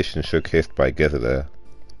adaptation showcased by Gheza there.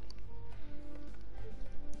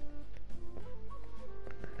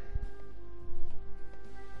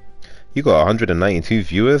 You got 192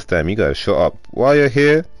 viewers, damn, you guys shut up. While you're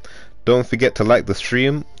here, don't forget to like the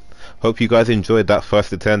stream. Hope you guys enjoyed that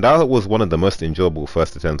first attempt. That was one of the most enjoyable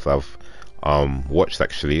first attempts I've watched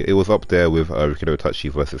actually. It was up there with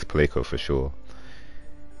RikudoItachi versus Playco for sure.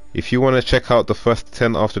 If you want to check out the first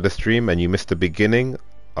attempt after the stream and you missed the beginning,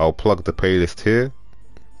 I'll plug the playlist here.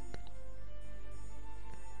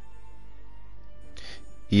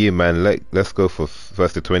 Yeah man, let's go for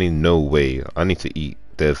first to 20. No way, I need to eat.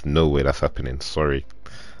 There's no way that's happening. Sorry,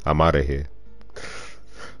 I'm out of here.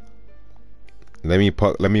 Let me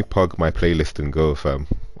pug my playlist and go, fam.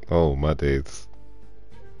 Oh my days.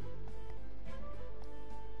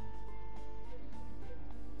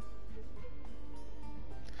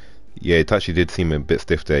 Yeah, Itachi did seem a bit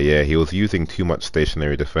stiff there. Yeah, he was using too much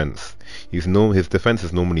stationary defense. His defense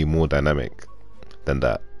is normally more dynamic than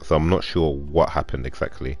that. So I'm not sure what happened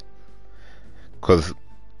exactly. Because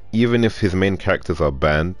even if his main characters are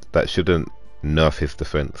banned, that shouldn't nerf his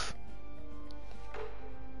defense.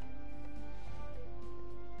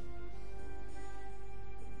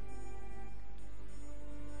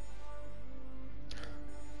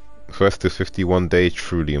 First to 51 day,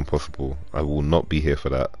 truly impossible. I will not be here for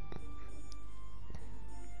that.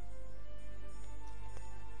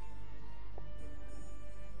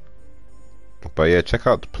 But yeah, check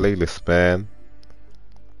out the playlist, man.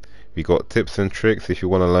 We got tips and tricks. If you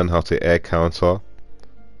want to learn how to air counter,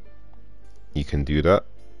 you can do that.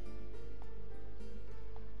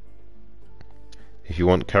 If you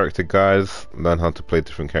want character guides, learn how to play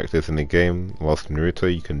different characters in the game whilst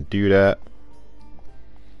Naruto, you can do that.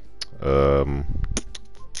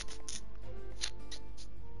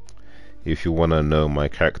 If you want to know my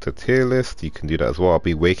character tier list, you can do that as well. I'll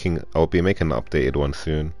be making an updated one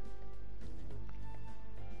soon.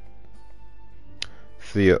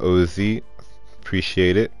 See ya, OZ.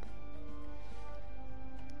 Appreciate it.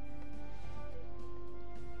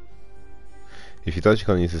 If Itachi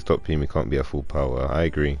can't use his top beam, he can't be at full power. I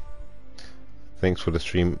agree. Thanks for the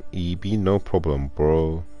stream, EB. No problem,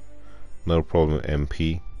 bro. No problem,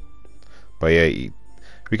 MP. But yeah,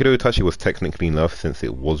 RikudoItachi was technically nerfed since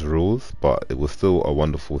it was rules, but it was still a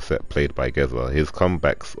wonderful set played by Gheza. His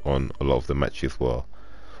comebacks on a lot of the matches were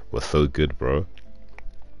so good, bro.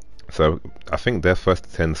 So I think their first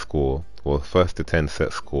to 10 score, or first to 10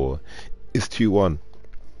 set score, is 2-1.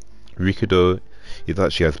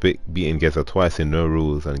 RikudoItachi has beaten Gheza twice in no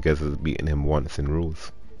rules, and Gheza's beaten him once in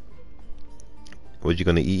rules. What you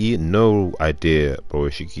gonna eat? No idea, bro.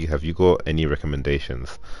 Shiki, have you got any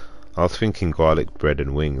recommendations? I was thinking garlic bread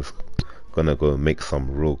and wings. Gonna go make some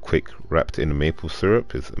real quick, wrapped in maple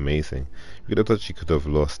syrup. It's amazing. RikudoItachi could have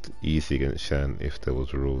lost easy against Shan if there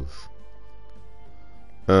was rules.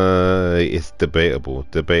 It's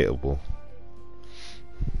debatable.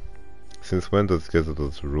 Since when does Gheza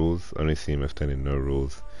does rules? Only see him FT10 in no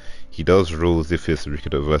rules. He does rules if it's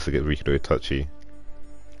Rikudo versus RikudoItachi.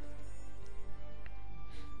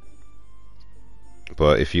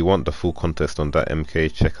 But if you want the full contest on that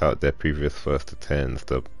MK, check out their previous first to 10s.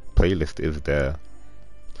 The playlist is there.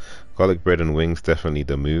 Garlic bread and wings, definitely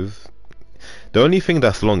the move. The only thing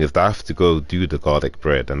that's long is that I have to go do the garlic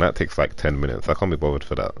bread, and that takes like 10 minutes. I can't be bothered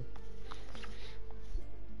for that.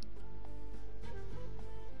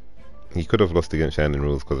 He could have lost against Shannon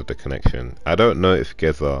rules because of the connection. I don't know if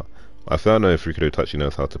Gheza... I don't know if RikudoItachi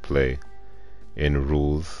knows how to play in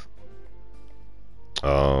rules.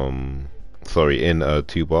 Sorry, in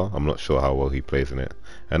 2-bar. I'm not sure how well he plays in it.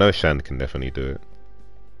 I know Shan can definitely do it.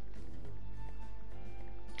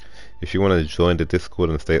 If you want to join the Discord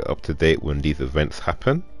and stay up to date when these events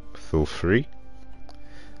happen, feel free.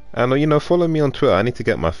 And you know, follow me on Twitter. I need to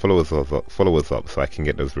get my followers up so I can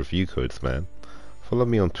get those review codes, man. Follow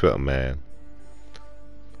me on Twitter, man.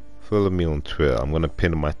 Follow me on Twitter. I'm gonna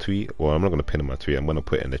pin my tweet. Well, I'm not gonna pin my tweet. I'm gonna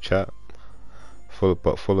put it in the chat.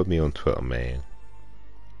 Follow me on Twitter, man.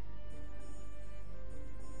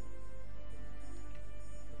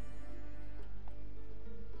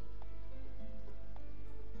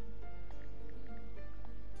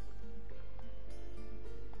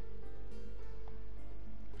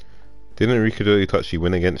 Didn't RikudoItachi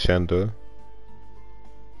win against Shando?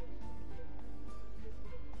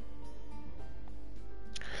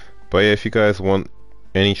 But yeah, if you guys want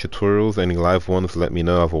any tutorials, any live ones, let me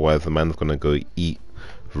know. Otherwise, the man's gonna go eat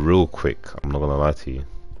real quick. I'm not gonna lie to you.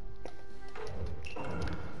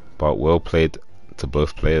 But well played to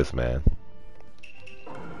both players, man.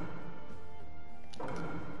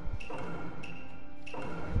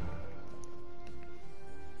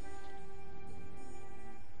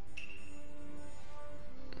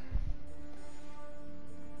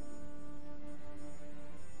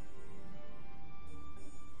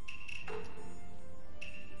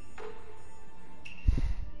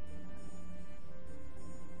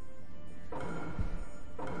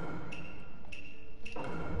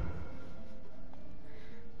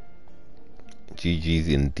 GG's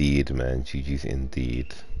indeed, man. GG's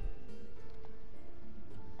indeed.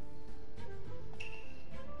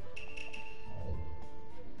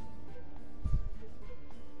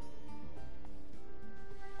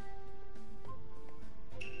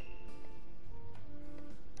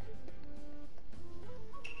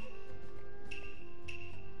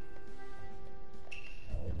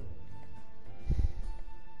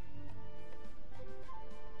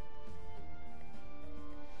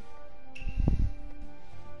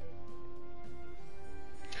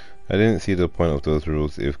 I didn't see the point of those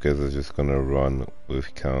rules if Gheza's just gonna run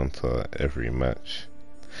with counter every match.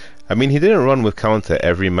 I mean, he didn't run with counter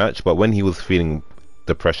every match, but when he was feeling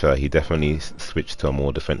the pressure, he definitely switched to a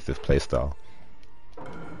more defensive playstyle.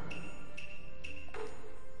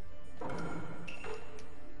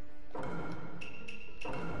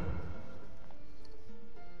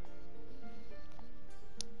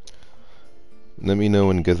 Let me know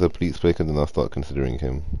when Gheza please break and then I'll start considering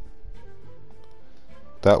him.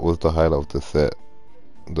 That was the highlight of the set.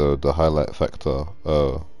 The highlight factor.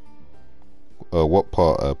 What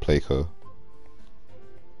part, Playco?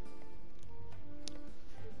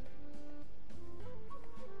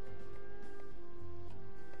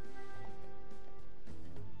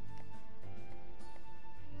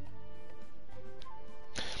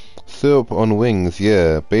 Syrup on wings,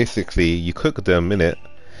 yeah. Basically, you cook them innit,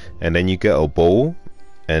 and then you get a bowl,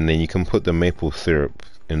 and then you can put the maple syrup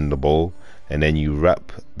in the bowl, and then you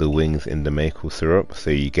wrap the wings in the maple syrup, so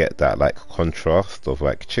you get that like contrast of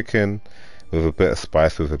like chicken with a bit of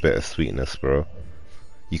spice with a bit of sweetness, bro.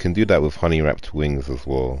 You can do that with honey wrapped wings as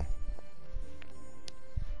well.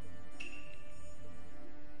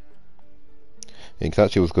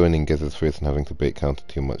 Itachi was going in Geza's face and having to bait counter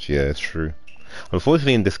too much. Yeah, it's true.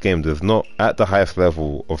 Unfortunately, in this game, there's not, at the highest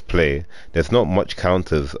level of play, there's not much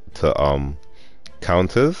counters to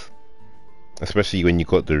counters, especially when you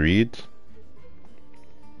got the read,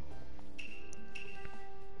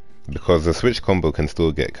 because the switch combo can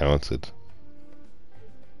still get countered.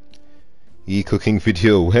 E-cooking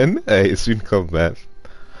video when? Hey, soon come, man.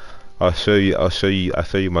 I'll show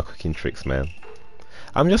you my cooking tricks, man.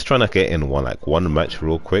 I'm just trying to get in one match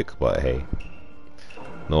real quick, but hey,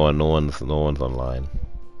 no one's online.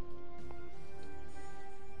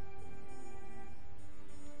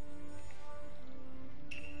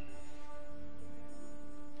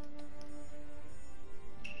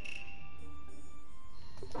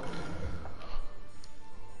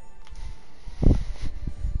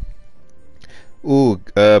 Ooh,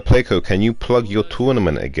 Playco, can you plug your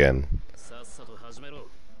tournament again?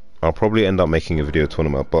 I'll probably end up making a video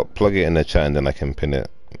tournament, but plug it in the chat and then I can pin it,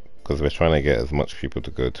 because we're trying to get as much people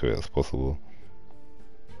to go to it as possible.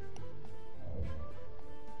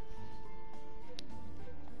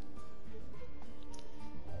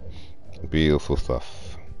 Beautiful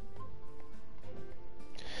stuff.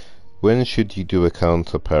 When should you do a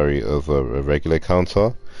counter parry over a regular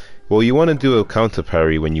counter? Well, you want to do a counter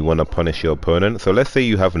parry when you want to punish your opponent. So let's say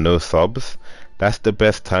you have no subs. That's the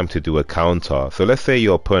best time to do a counter. So let's say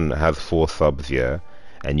your opponent has 4 subs, yeah,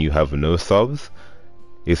 and you have no subs.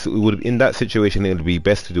 In that situation, it would be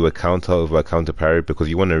best to do a counter over a counter parry, because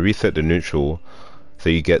you want to reset the neutral so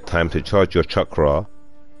you get time to charge your chakra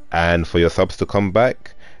and for your subs to come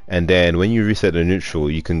back. And then when you reset the neutral,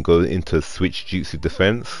 you can go into switch jutsu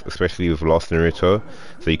defense, especially with Last Naruto,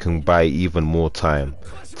 so you can buy even more time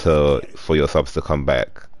for your subs to come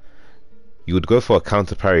back. You would go for a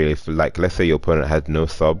counter parry if, like, let's say your opponent had no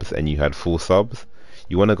subs and you had full subs.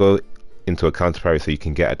 You want to go into a counter parry so you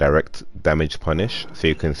can get a direct damage punish, so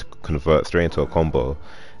you can convert straight into a combo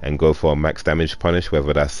and go for a max damage punish,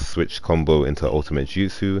 whether that's switch combo into ultimate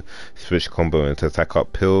jutsu, switch combo into attack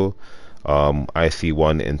up pill,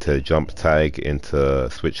 IC1 into jump tag, into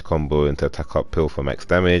switch combo into attack up pill for max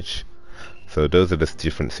damage. So those are the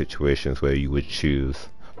different situations where you would choose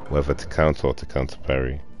whether to counter or to counter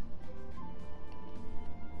parry.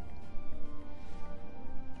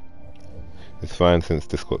 It's fine since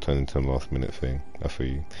Discord turned into a last minute thing. I feel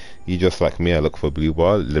you. You just like me, I look for blue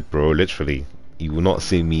bar, bro. Literally, you will not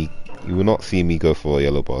see me. You will not see me go for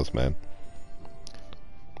yellow bars, man.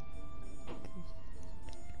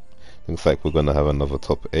 Looks like we're gonna have another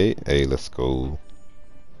top 8. Hey, let's go.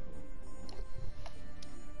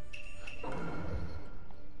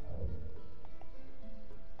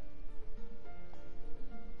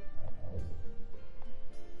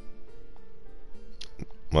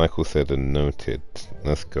 Michael said and noted.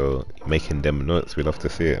 Let's go. Making them notes. We love to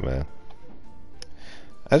see it, man.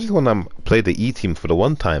 I just want to play the E team for the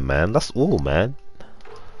one time, man. That's all, man.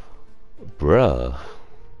 Bruh.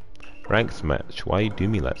 Ranked match. Why you do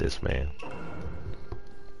me like this, man?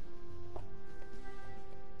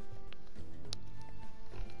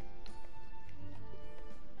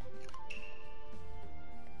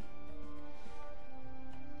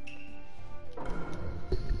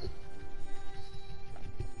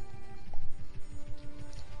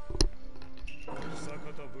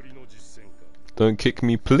 Don't kick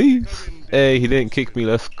me, please. Hey, he didn't kick me.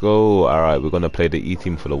 Let's go. Alright, we're gonna play the E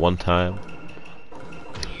team for the one time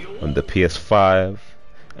on the PS5,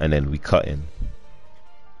 and then we cut in.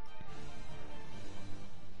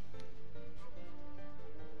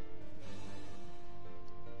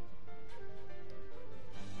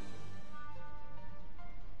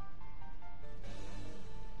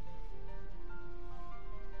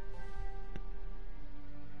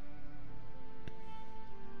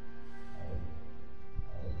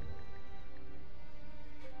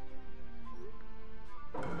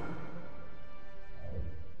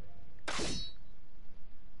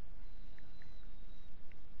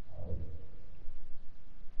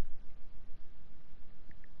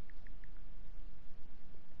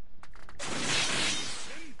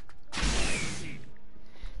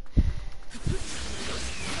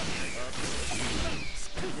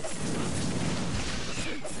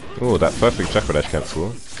 Oh, that perfect chakra dash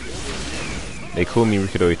cancel. They call me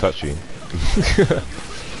RikudoItachi.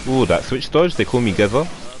 Oh, that switch dodge, they call me Gheza.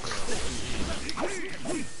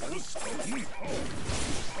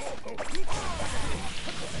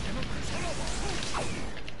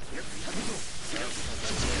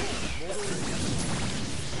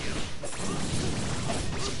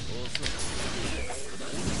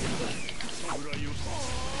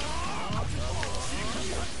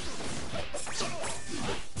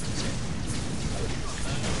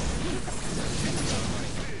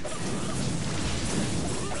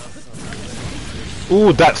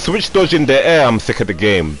 Ooh, that switch dodge in the air, I'm sick of the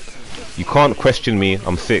game. You can't question me,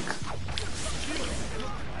 I'm sick.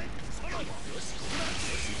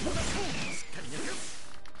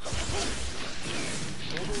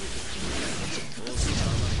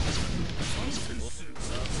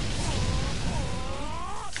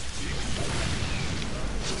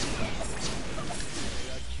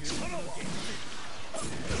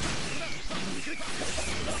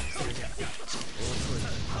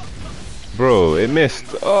 Bro, it missed.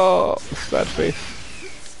 Oh, sad face.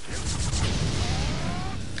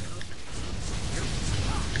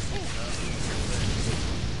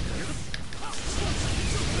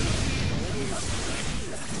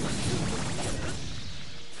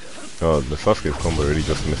 Oh, the Sasuke's combo really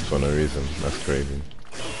just missed for no reason. That's crazy.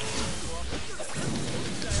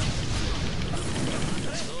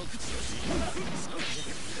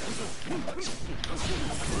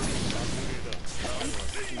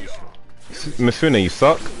 Mifune, you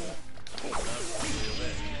suck.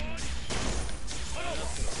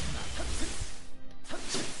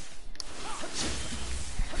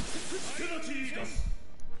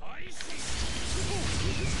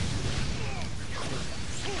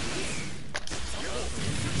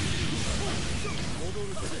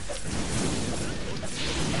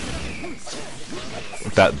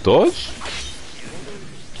 That dodge?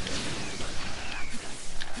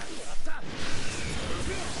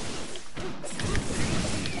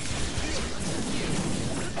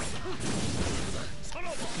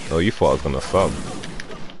 Oh, you thought I was gonna sub.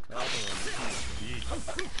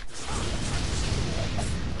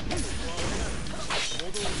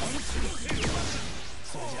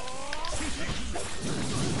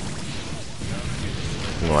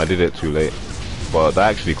 No, I did it too late. But that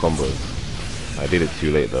actually combos. I did it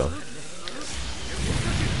too late though.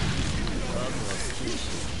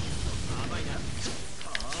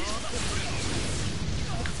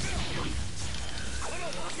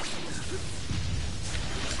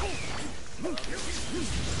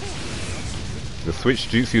 The switch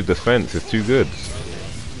jutsu defense is too good.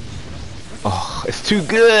 Oh, it's too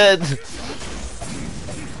good!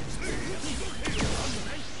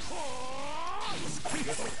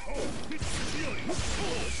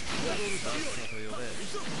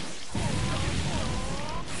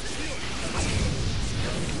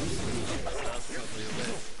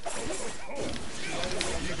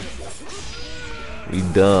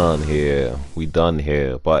 We done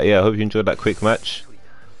here. But yeah, I hope you enjoyed that quick match.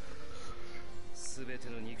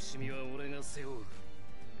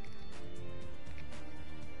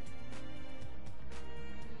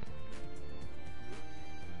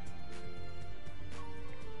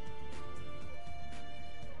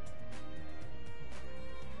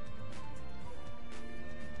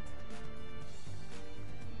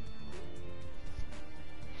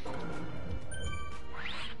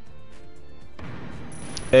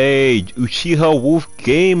 Hey, Uchiha Wolf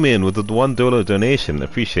Gaming with the $1 donation.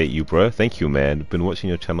 Appreciate you, bro. Thank you, man. Been watching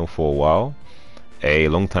your channel for a while. Hey,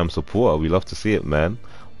 long time supporter. We love to see it, man.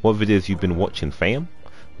 What videos you been watching, fam?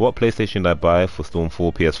 What PlayStation did I buy for Storm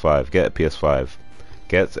 4 PS5? Get a PS5.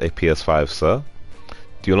 Get a PS5, sir.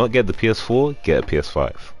 Do you not get the PS4? Get a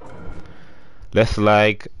PS5. Less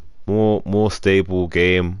lag, more stable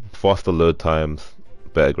game, faster load times,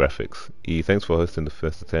 better graphics. Thanks for hosting the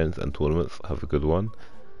first attendance and tournaments. Have a good one.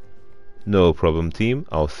 No problem, team.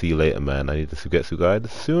 I'll see you later, man. I need the Sugetsu guide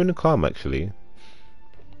soon to come, actually.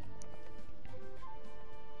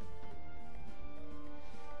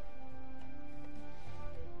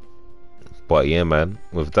 But yeah, man,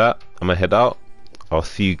 with that, I'm gonna head out. I'll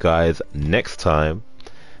see you guys next time.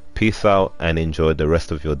 Peace out and enjoy the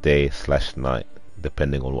rest of your day / night,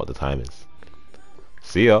 depending on what the time is.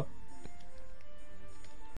 See ya.